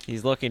out."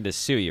 He's looking to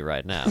sue you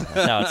right now.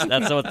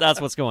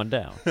 That's what's going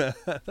down.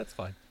 That's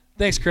fine.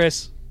 Thanks,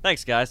 Chris.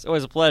 Thanks, guys.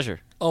 Always a pleasure.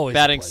 Always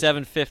batting a pleasure.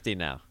 750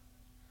 now.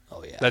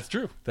 Oh yeah. That's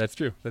true.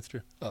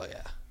 Oh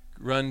yeah.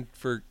 Run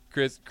for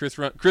Chris.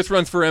 Chris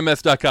runs for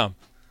MS.com.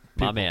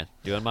 My man,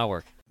 doing my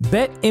work.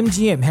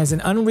 BetMGM has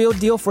an unreal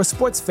deal for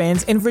sports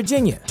fans in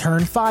Virginia.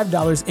 Turn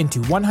 $5 into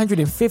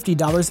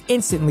 $150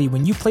 instantly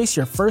when you place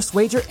your first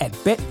wager at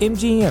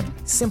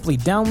BetMGM. Simply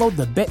download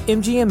the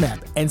BetMGM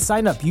app and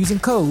sign up using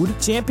code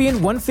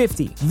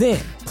Champion150. Then,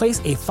 place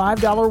a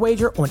 $5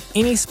 wager on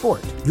any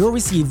sport. You'll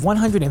receive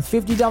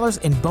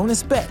 $150 in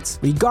bonus bets,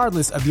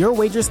 regardless of your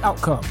wager's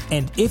outcome.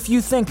 And if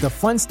you think the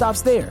fun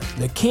stops there,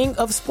 the king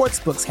of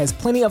sportsbooks has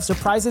plenty of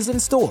surprises in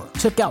store.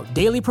 Check out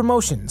daily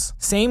promotions,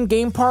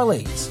 same-game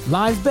parlays,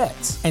 live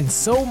bets, and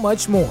so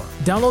much more.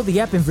 Download the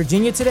app in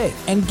Virginia today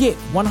and get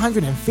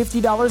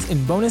 $150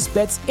 in bonus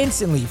bets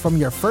instantly from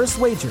your first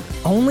wager.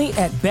 Only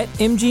at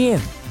BetMGM.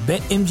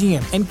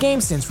 BetMGM and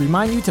GameSense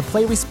remind you to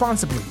play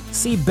responsibly.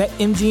 See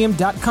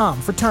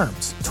BetMGM.com for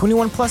terms.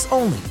 21 plus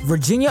only.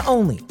 Virginia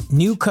only.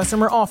 New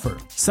customer offer.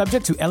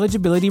 Subject to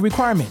eligibility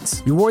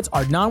requirements. Rewards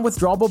are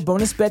non-withdrawable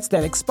bonus bets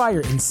that expire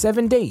in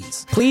 7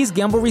 days. Please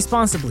gamble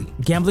responsibly.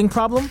 Gambling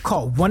problem?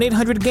 Call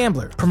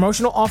 1-800-GAMBLER.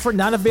 Promotional offer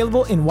not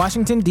available in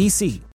Washington, D.C.